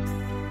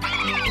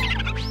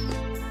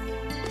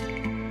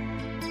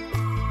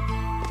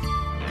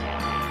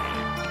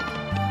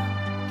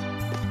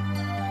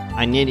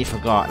 I nearly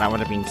forgot. That would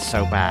have been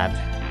so bad.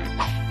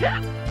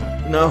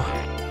 No.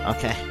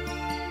 Okay.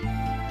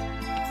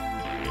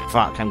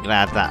 Fuck, I'm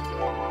glad that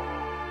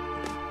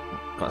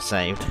got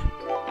saved.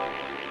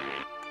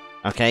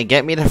 Okay,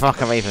 get me the fuck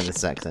away from this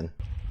section.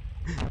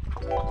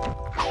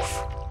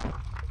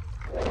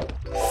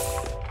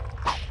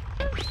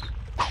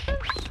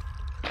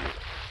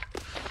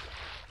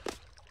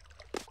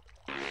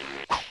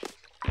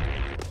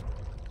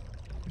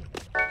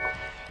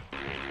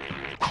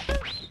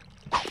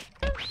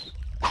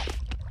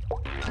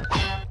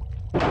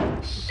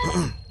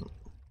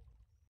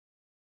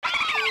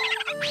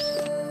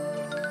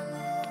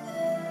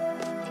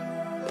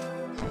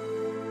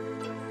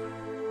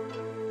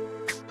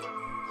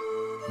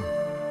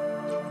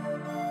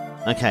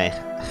 Okay.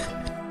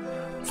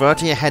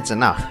 30 ahead's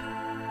enough.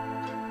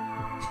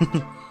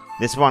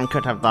 This one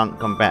could have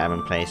gone better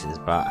in places,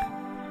 but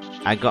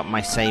I got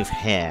my save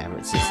here,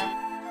 which is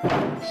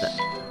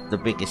the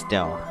biggest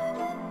deal.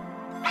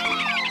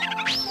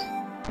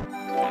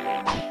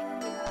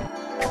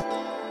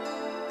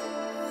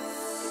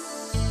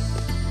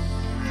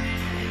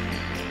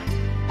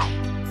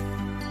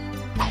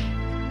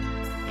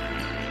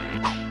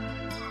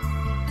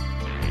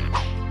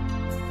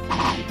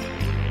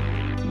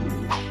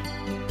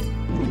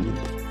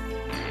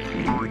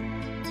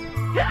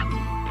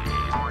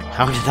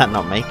 How did that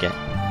not make it?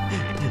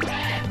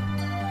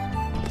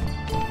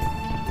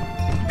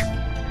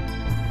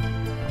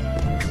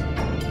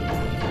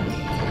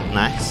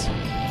 Nice.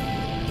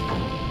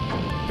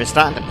 We're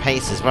starting to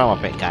pace as well a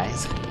bit,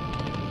 guys.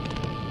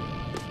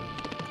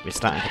 We're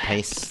starting to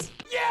pace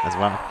as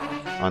well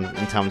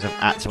in terms of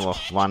actual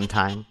run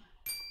time.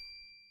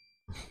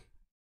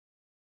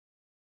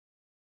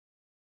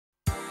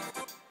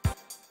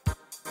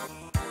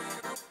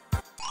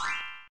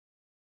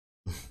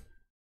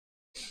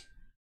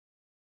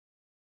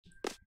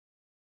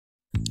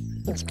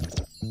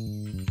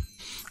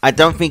 I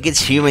don't think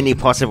it's humanly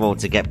possible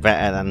to get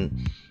better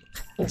than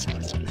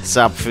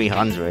sub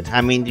 300.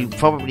 I mean, you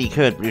probably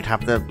could, but you'd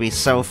have to be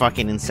so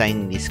fucking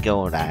insanely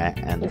skilled at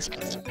it and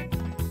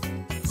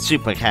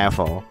super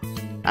careful.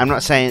 I'm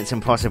not saying it's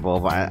impossible,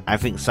 but I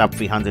think sub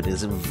 300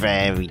 is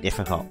very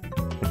difficult.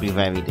 It would be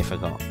very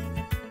difficult.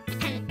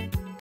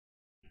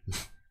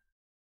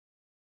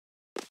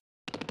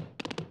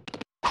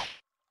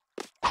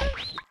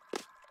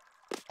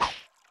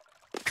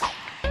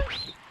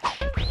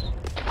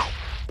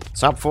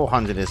 Sub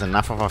 400 is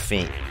enough of a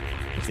feat,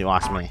 if you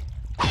ask me.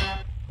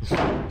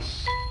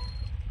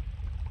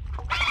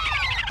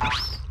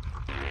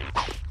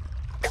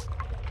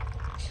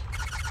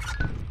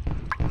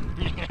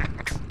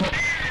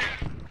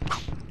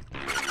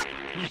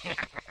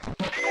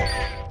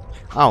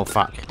 Oh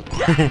fuck.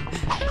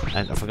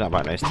 I forgot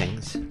about those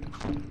things.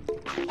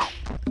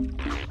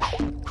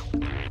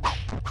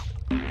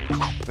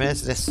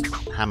 Where's this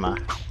hammer?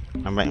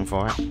 I'm waiting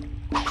for it.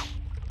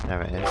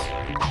 There it is.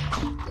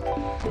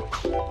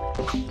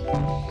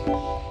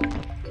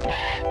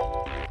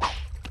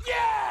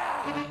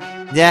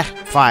 Yeah,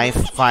 5.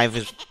 5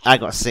 is... I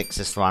got 6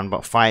 this one,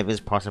 but 5 is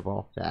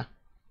possible. Yeah.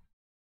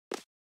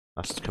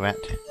 That's correct.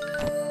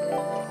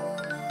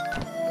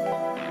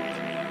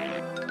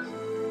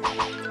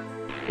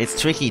 It's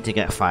tricky to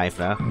get 5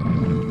 though.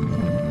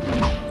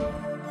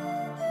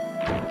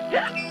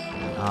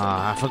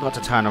 Ah, I forgot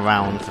to turn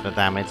around for the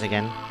damage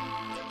again.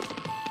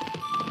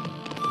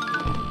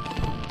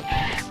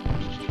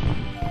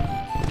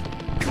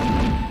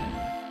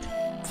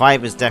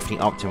 Five is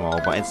definitely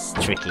optimal, but it's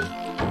tricky.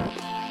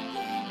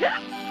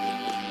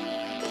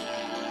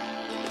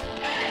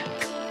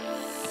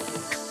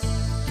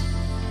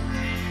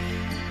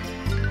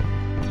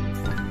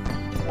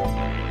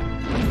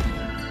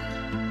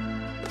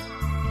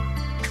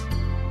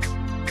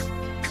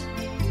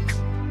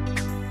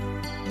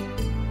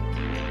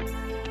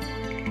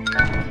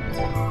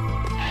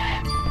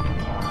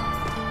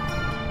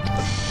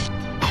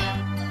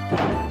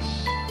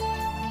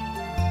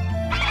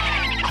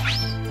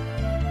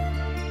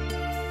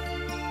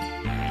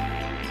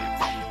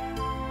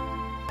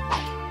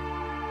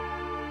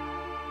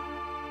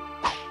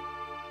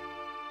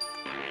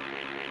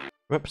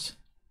 Whoops.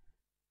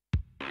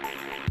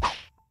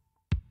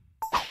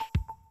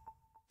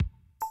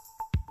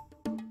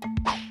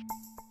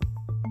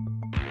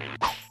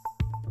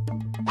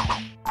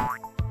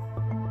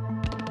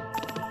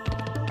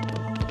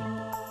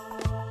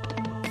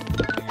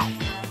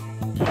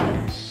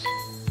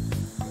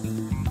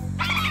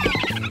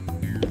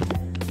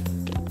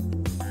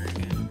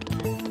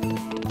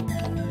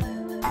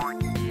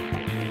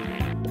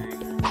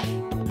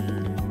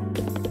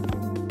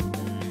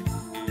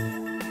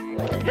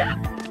 How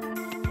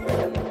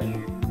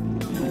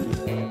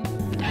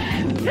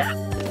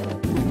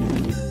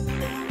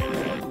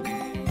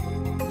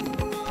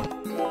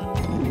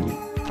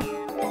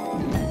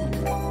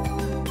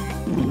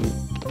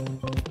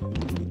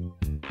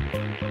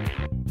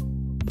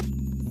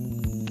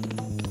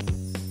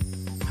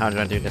do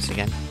I do this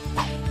again?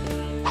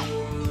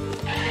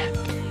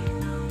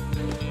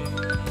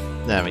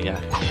 There we go.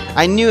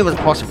 I knew it was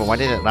possible. I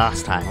did it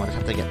last time. I just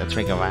have to get the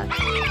trigger right.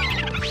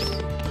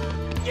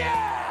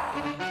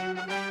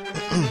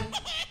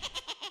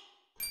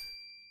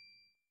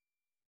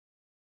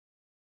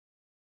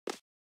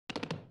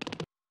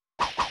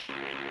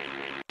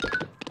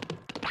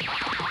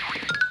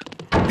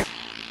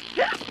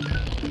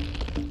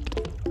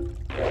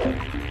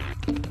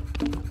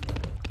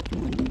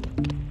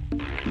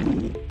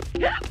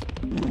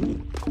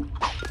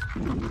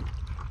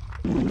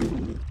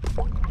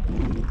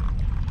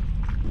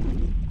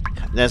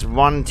 There's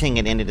one thing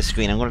at the end of the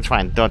screen. I'm going to try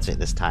and dodge it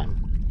this time.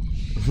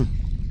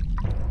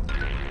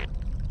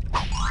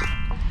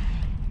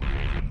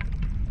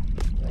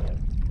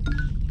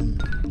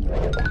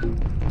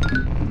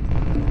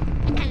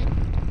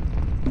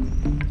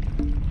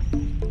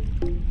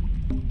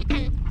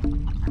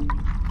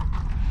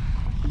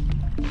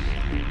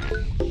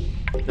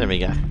 There we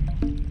go.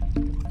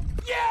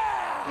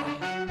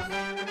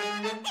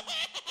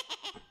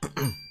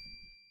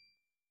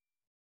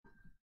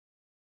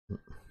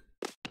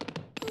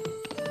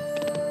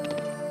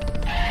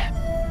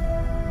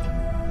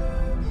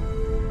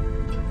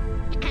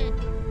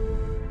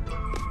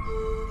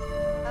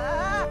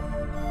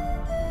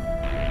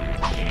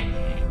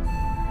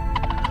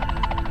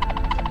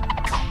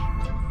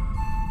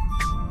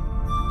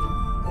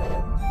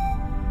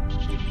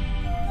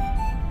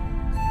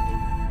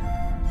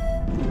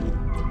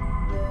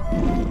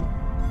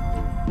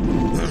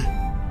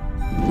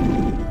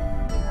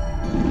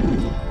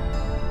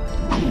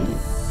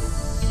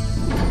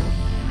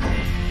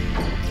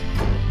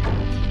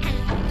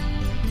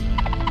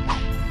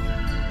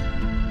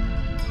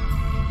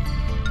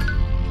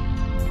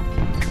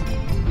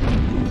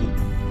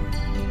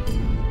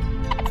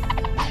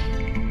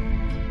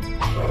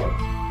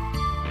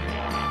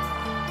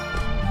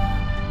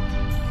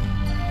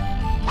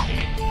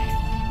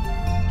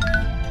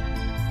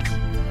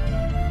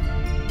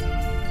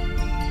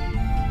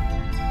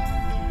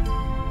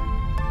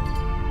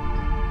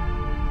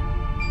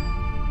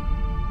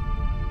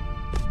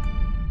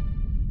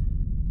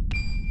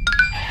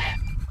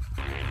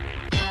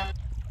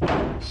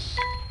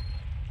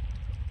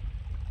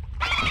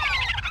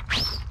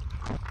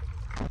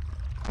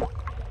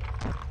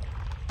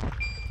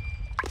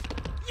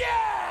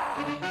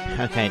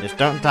 Okay, just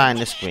don't die on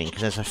this screen,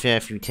 because there's a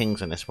fair few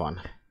things on this one.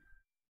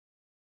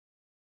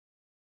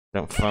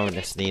 Don't throw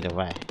this lead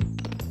away.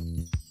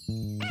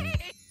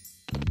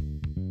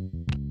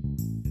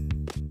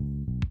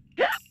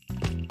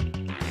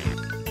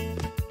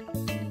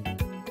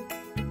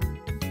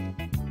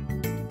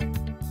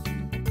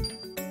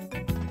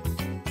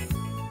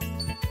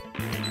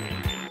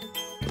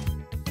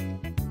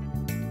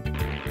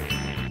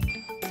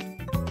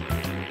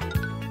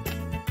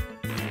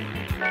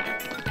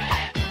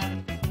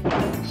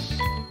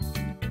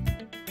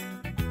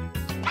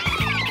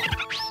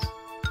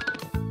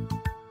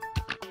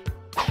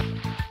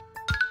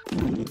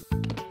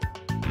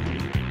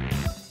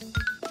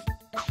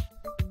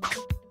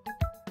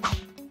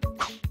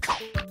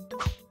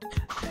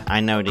 I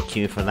know the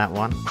cue for that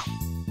one.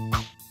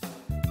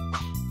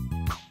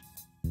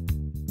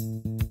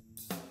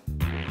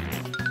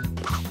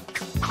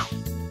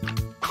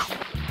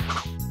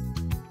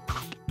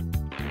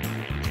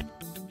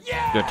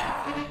 Good.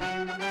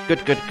 Good.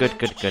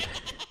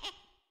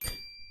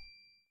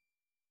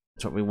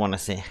 That's what we want to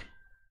see.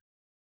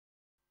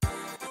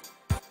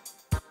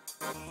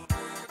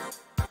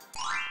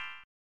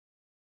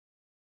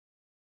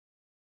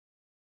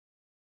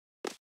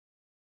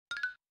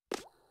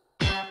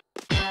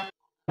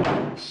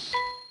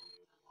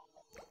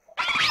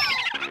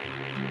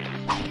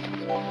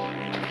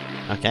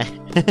 Okay.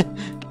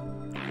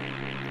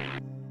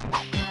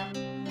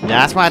 Yeah,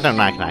 that's why I don't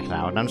like that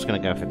cloud. I'm just gonna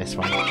go for this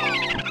one.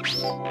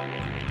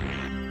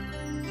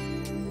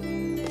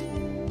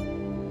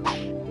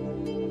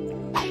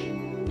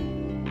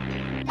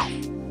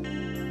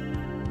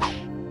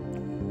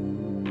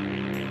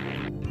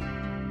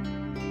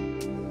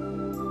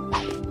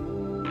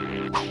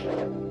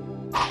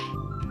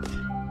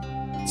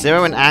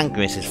 Zero and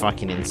Angus is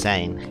fucking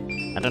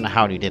insane. I don't know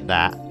how you did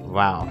that.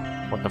 Wow.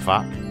 What the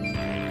fuck?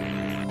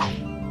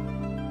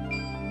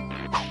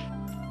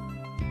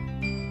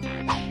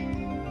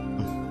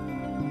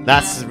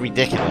 That's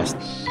ridiculous.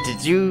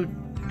 Did you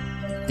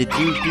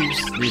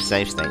do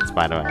save states,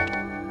 by the way?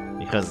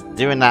 Because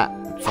doing that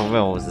for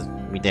real was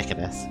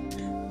ridiculous.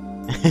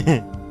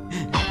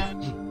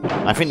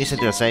 I think you should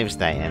do a save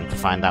state and to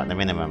find out the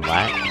minimum,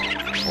 right?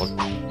 Or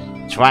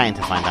trying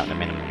to find out the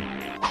minimum.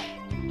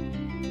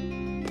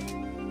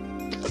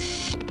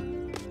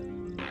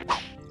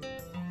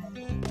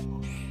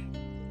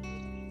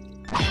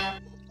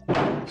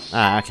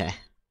 Ah, okay.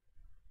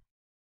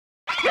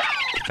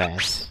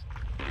 bears.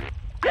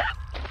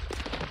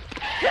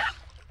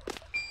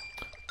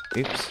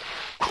 Oops.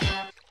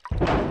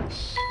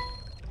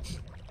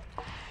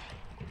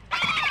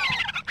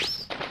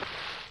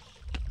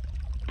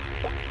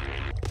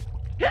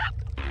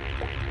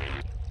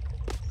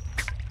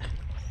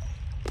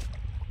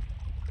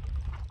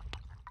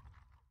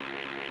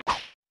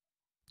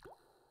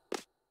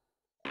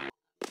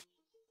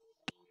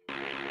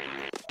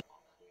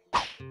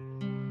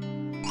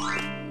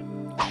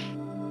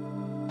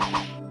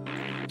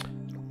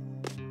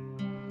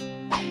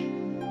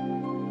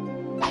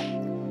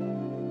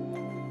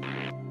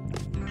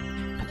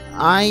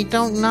 I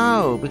don't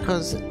know,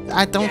 because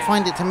I don't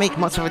find it to make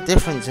much of a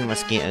difference in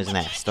Mosquito's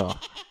Nest, or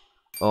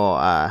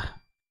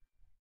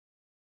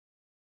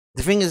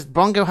the thing is,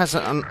 Bongo has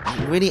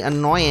really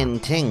annoying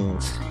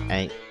Tings,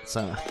 eh?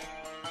 So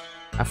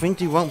I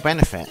think you won't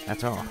benefit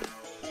at all,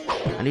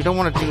 and you don't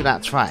want to do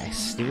that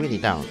twice. You really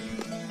don't.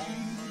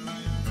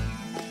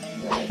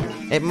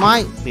 It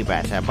might be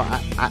better, but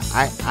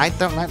I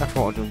don't like the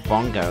thought of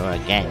Bongo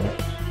again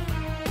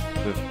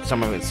with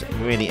some of its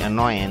really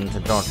annoying to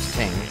dodge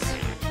Tings.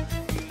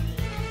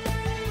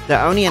 The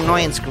only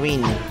annoying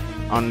screen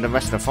on the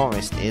rest of the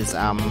forest is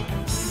oh,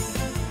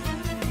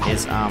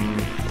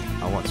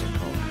 what's it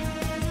called?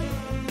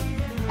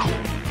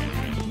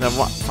 The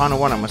final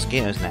one at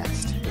Mosquito's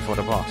Nest before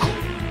the boss.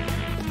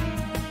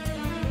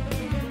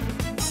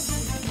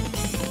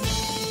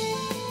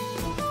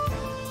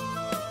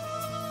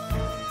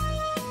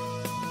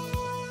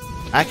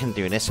 I can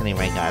do this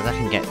anyway, guys. I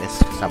can get this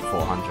sub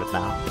 400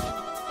 now.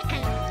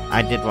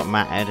 I did what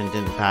mattered and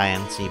didn't die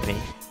in CP.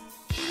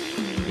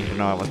 Even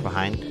though I was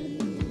behind.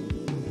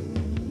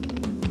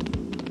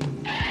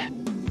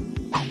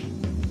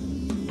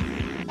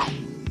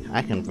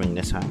 I can bring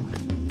this home.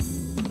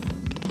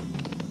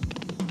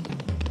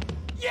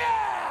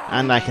 Yeah!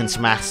 And I can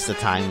smash the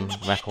time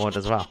record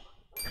as well.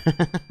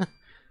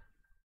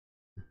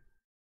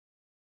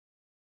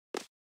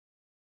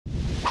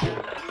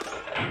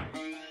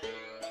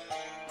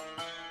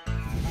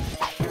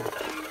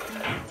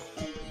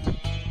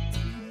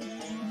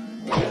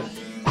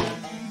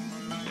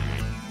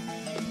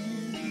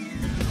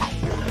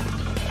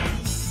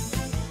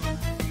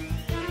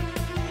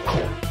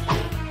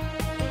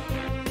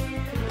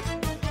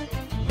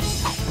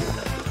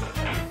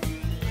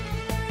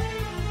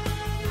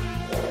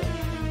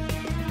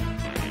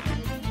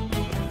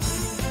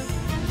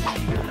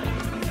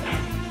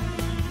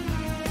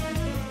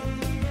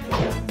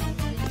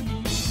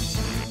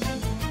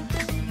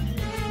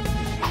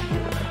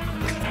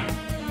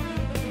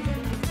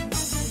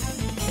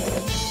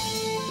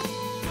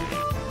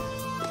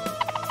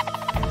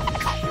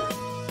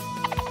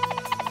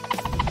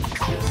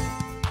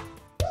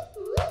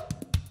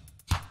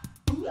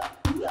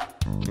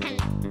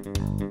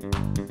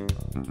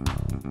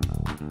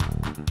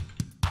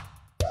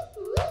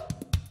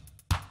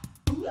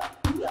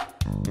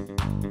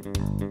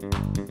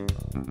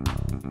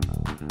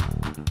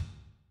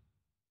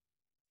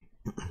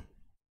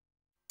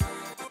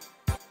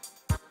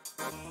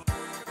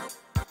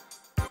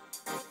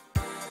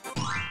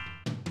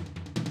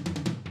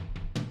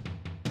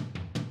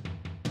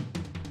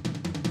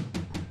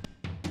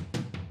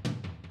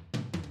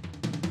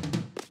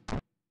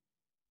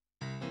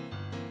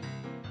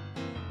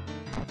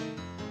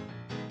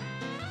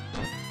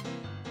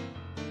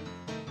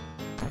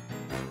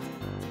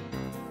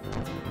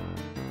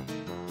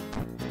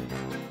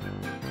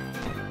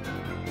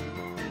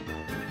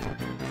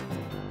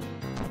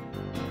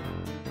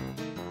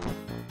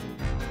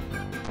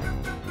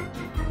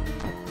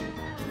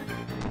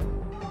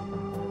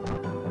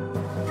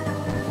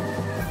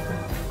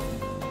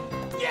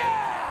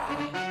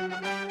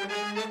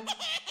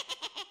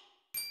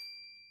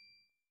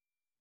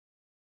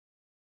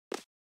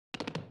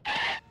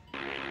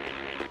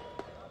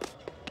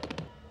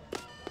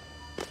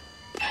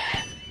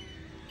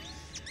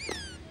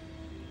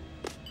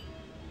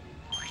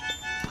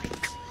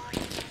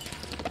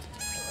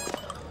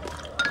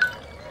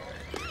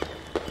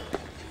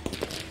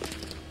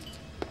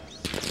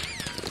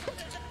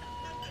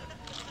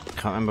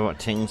 Can't remember what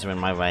Tings are in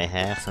my way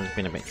here, so I'm just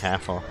being a bit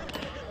careful.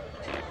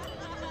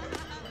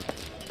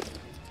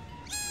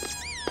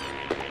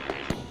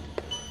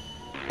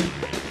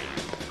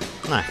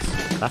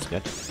 Nice, that's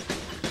good.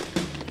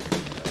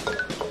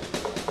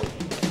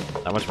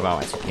 That was well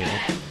executed.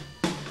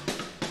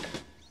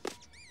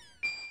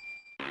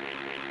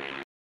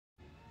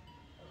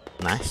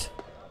 Nice.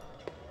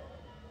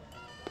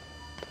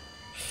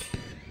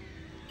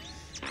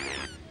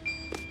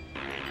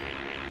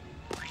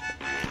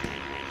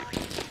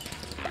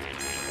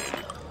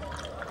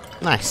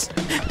 Nice.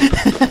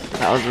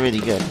 That was really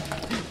good.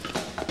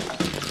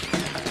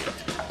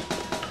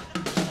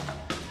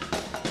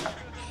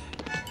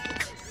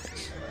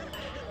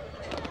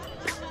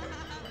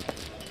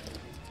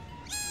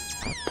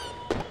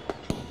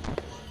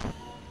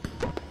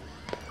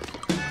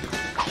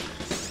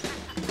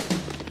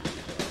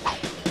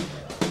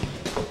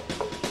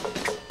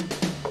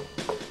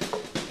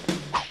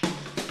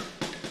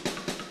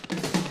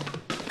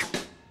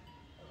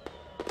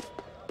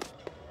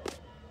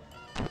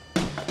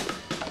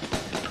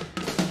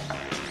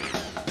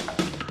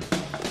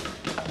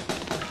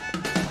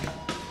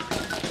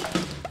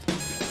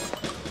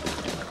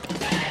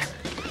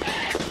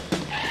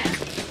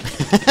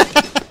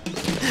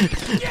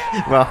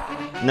 Well,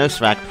 no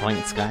swag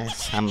points,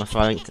 guys. I'm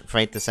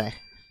afraid to say.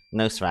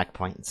 No swag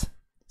points.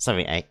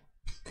 Sorry, 8.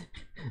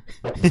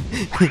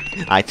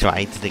 I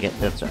tried to get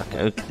the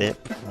Choco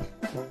Dip.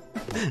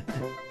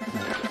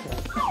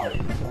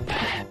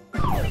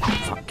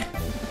 Fuck.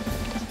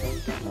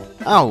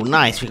 Oh,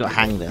 nice, we got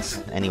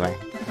hangers. Anyway.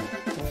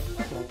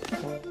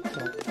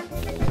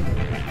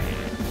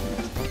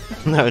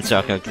 No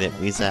Choco Dip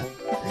reset.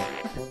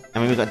 I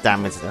mean, we got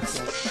damaged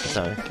us.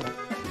 Sorry.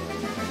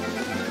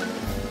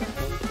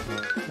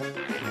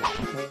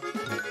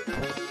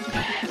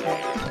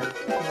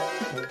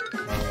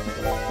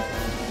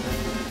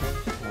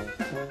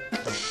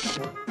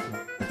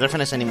 I don't think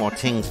there's any more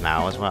Tings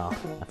now as well.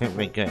 I think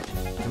we're good. I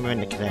think we're in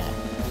the clear.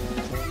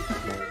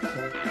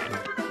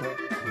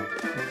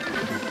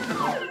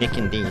 Kick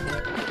indeed.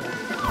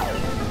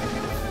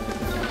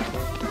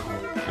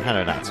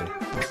 Hello, that too.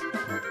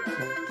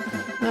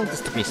 No,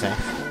 just to be safe.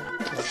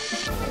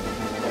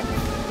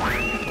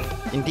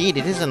 Indeed,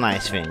 it is a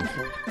nice thing.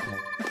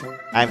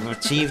 I've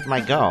achieved my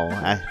goal.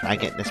 I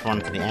get this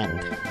one to the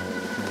end.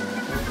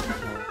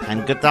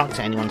 And good luck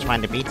to anyone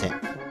trying to beat it.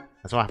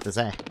 That's all I have to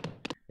say.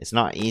 It's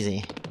not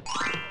easy.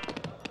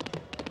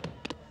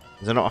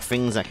 There's a lot of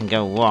things that can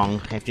go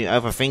wrong. If you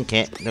overthink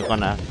it, they're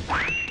gonna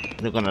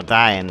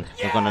die and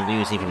they're gonna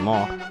lose even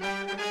more.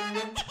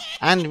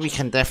 And we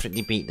can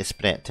definitely beat the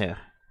split too.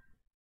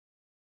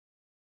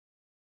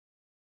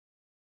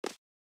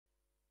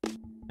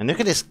 And look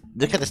at this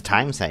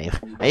time save.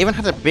 I even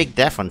had a big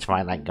death on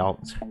Twilight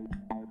Gold.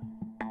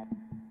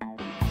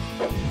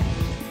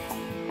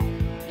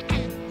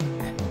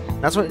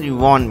 That's what you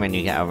want when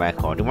you get a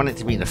record. You want it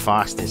to be the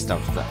fastest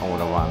of all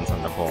the ones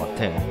on the board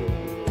too.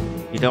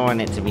 You don't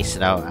want it to be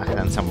slower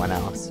than someone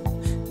else.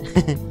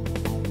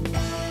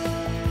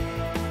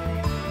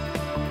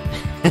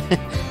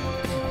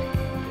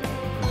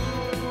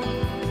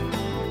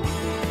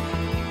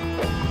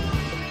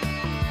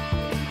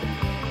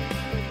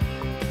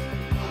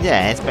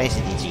 Yeah, it's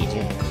basically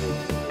GG.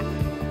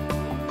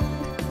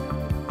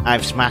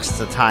 I've smashed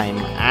the time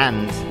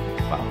and...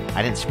 well,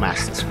 I didn't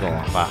smash the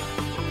score, but...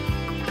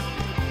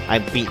 I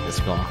beat the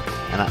score,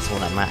 and that's all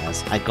that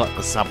matters. I got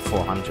the sub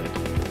 400.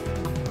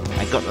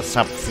 I got the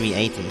sub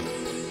 380.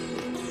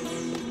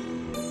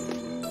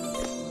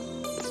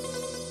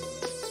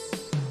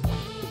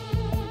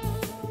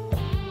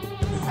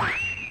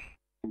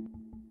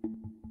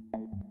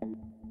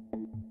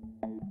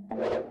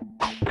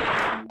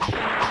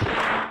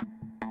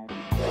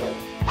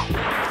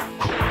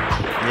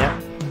 Yeah.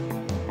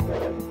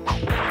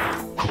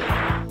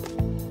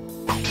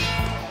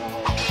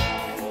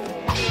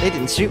 They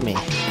didn't shoot me.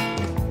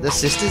 The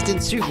sisters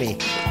didn't shoot me.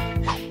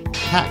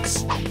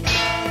 Hacks.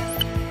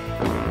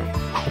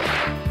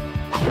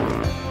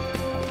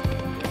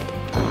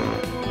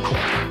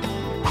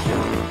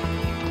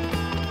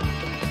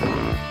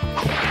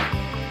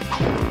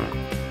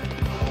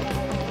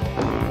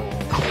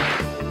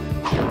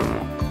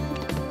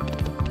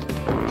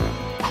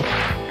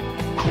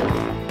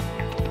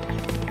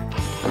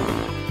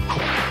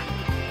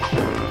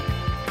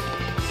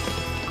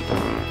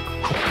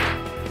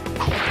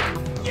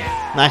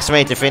 Nice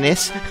way to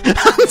finish.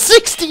 I'm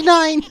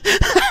 69!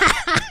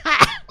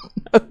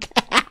 Okay.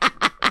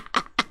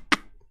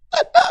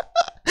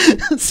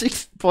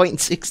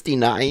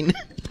 6.69.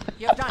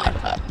 You've done it.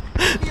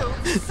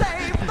 You've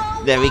saved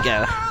the There we go.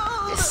 world.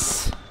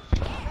 Yes.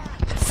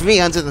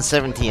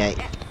 378.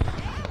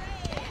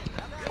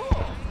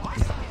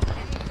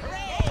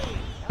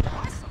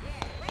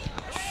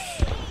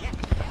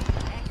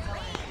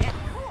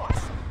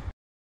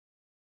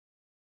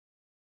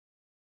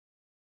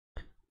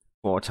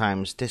 Four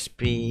times this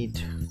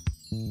speed.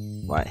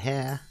 Right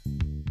here.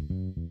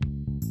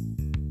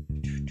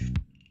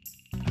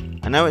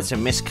 I know it's a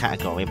missed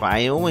category, but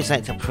I always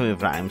like to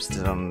prove that I'm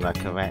still on the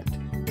correct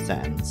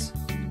settings.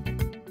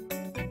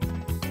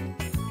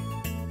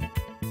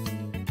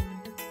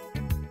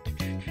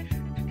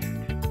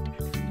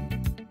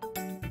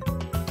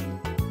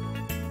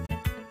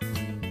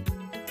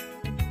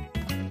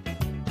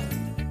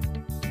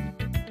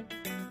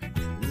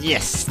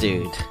 Yes,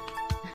 dude.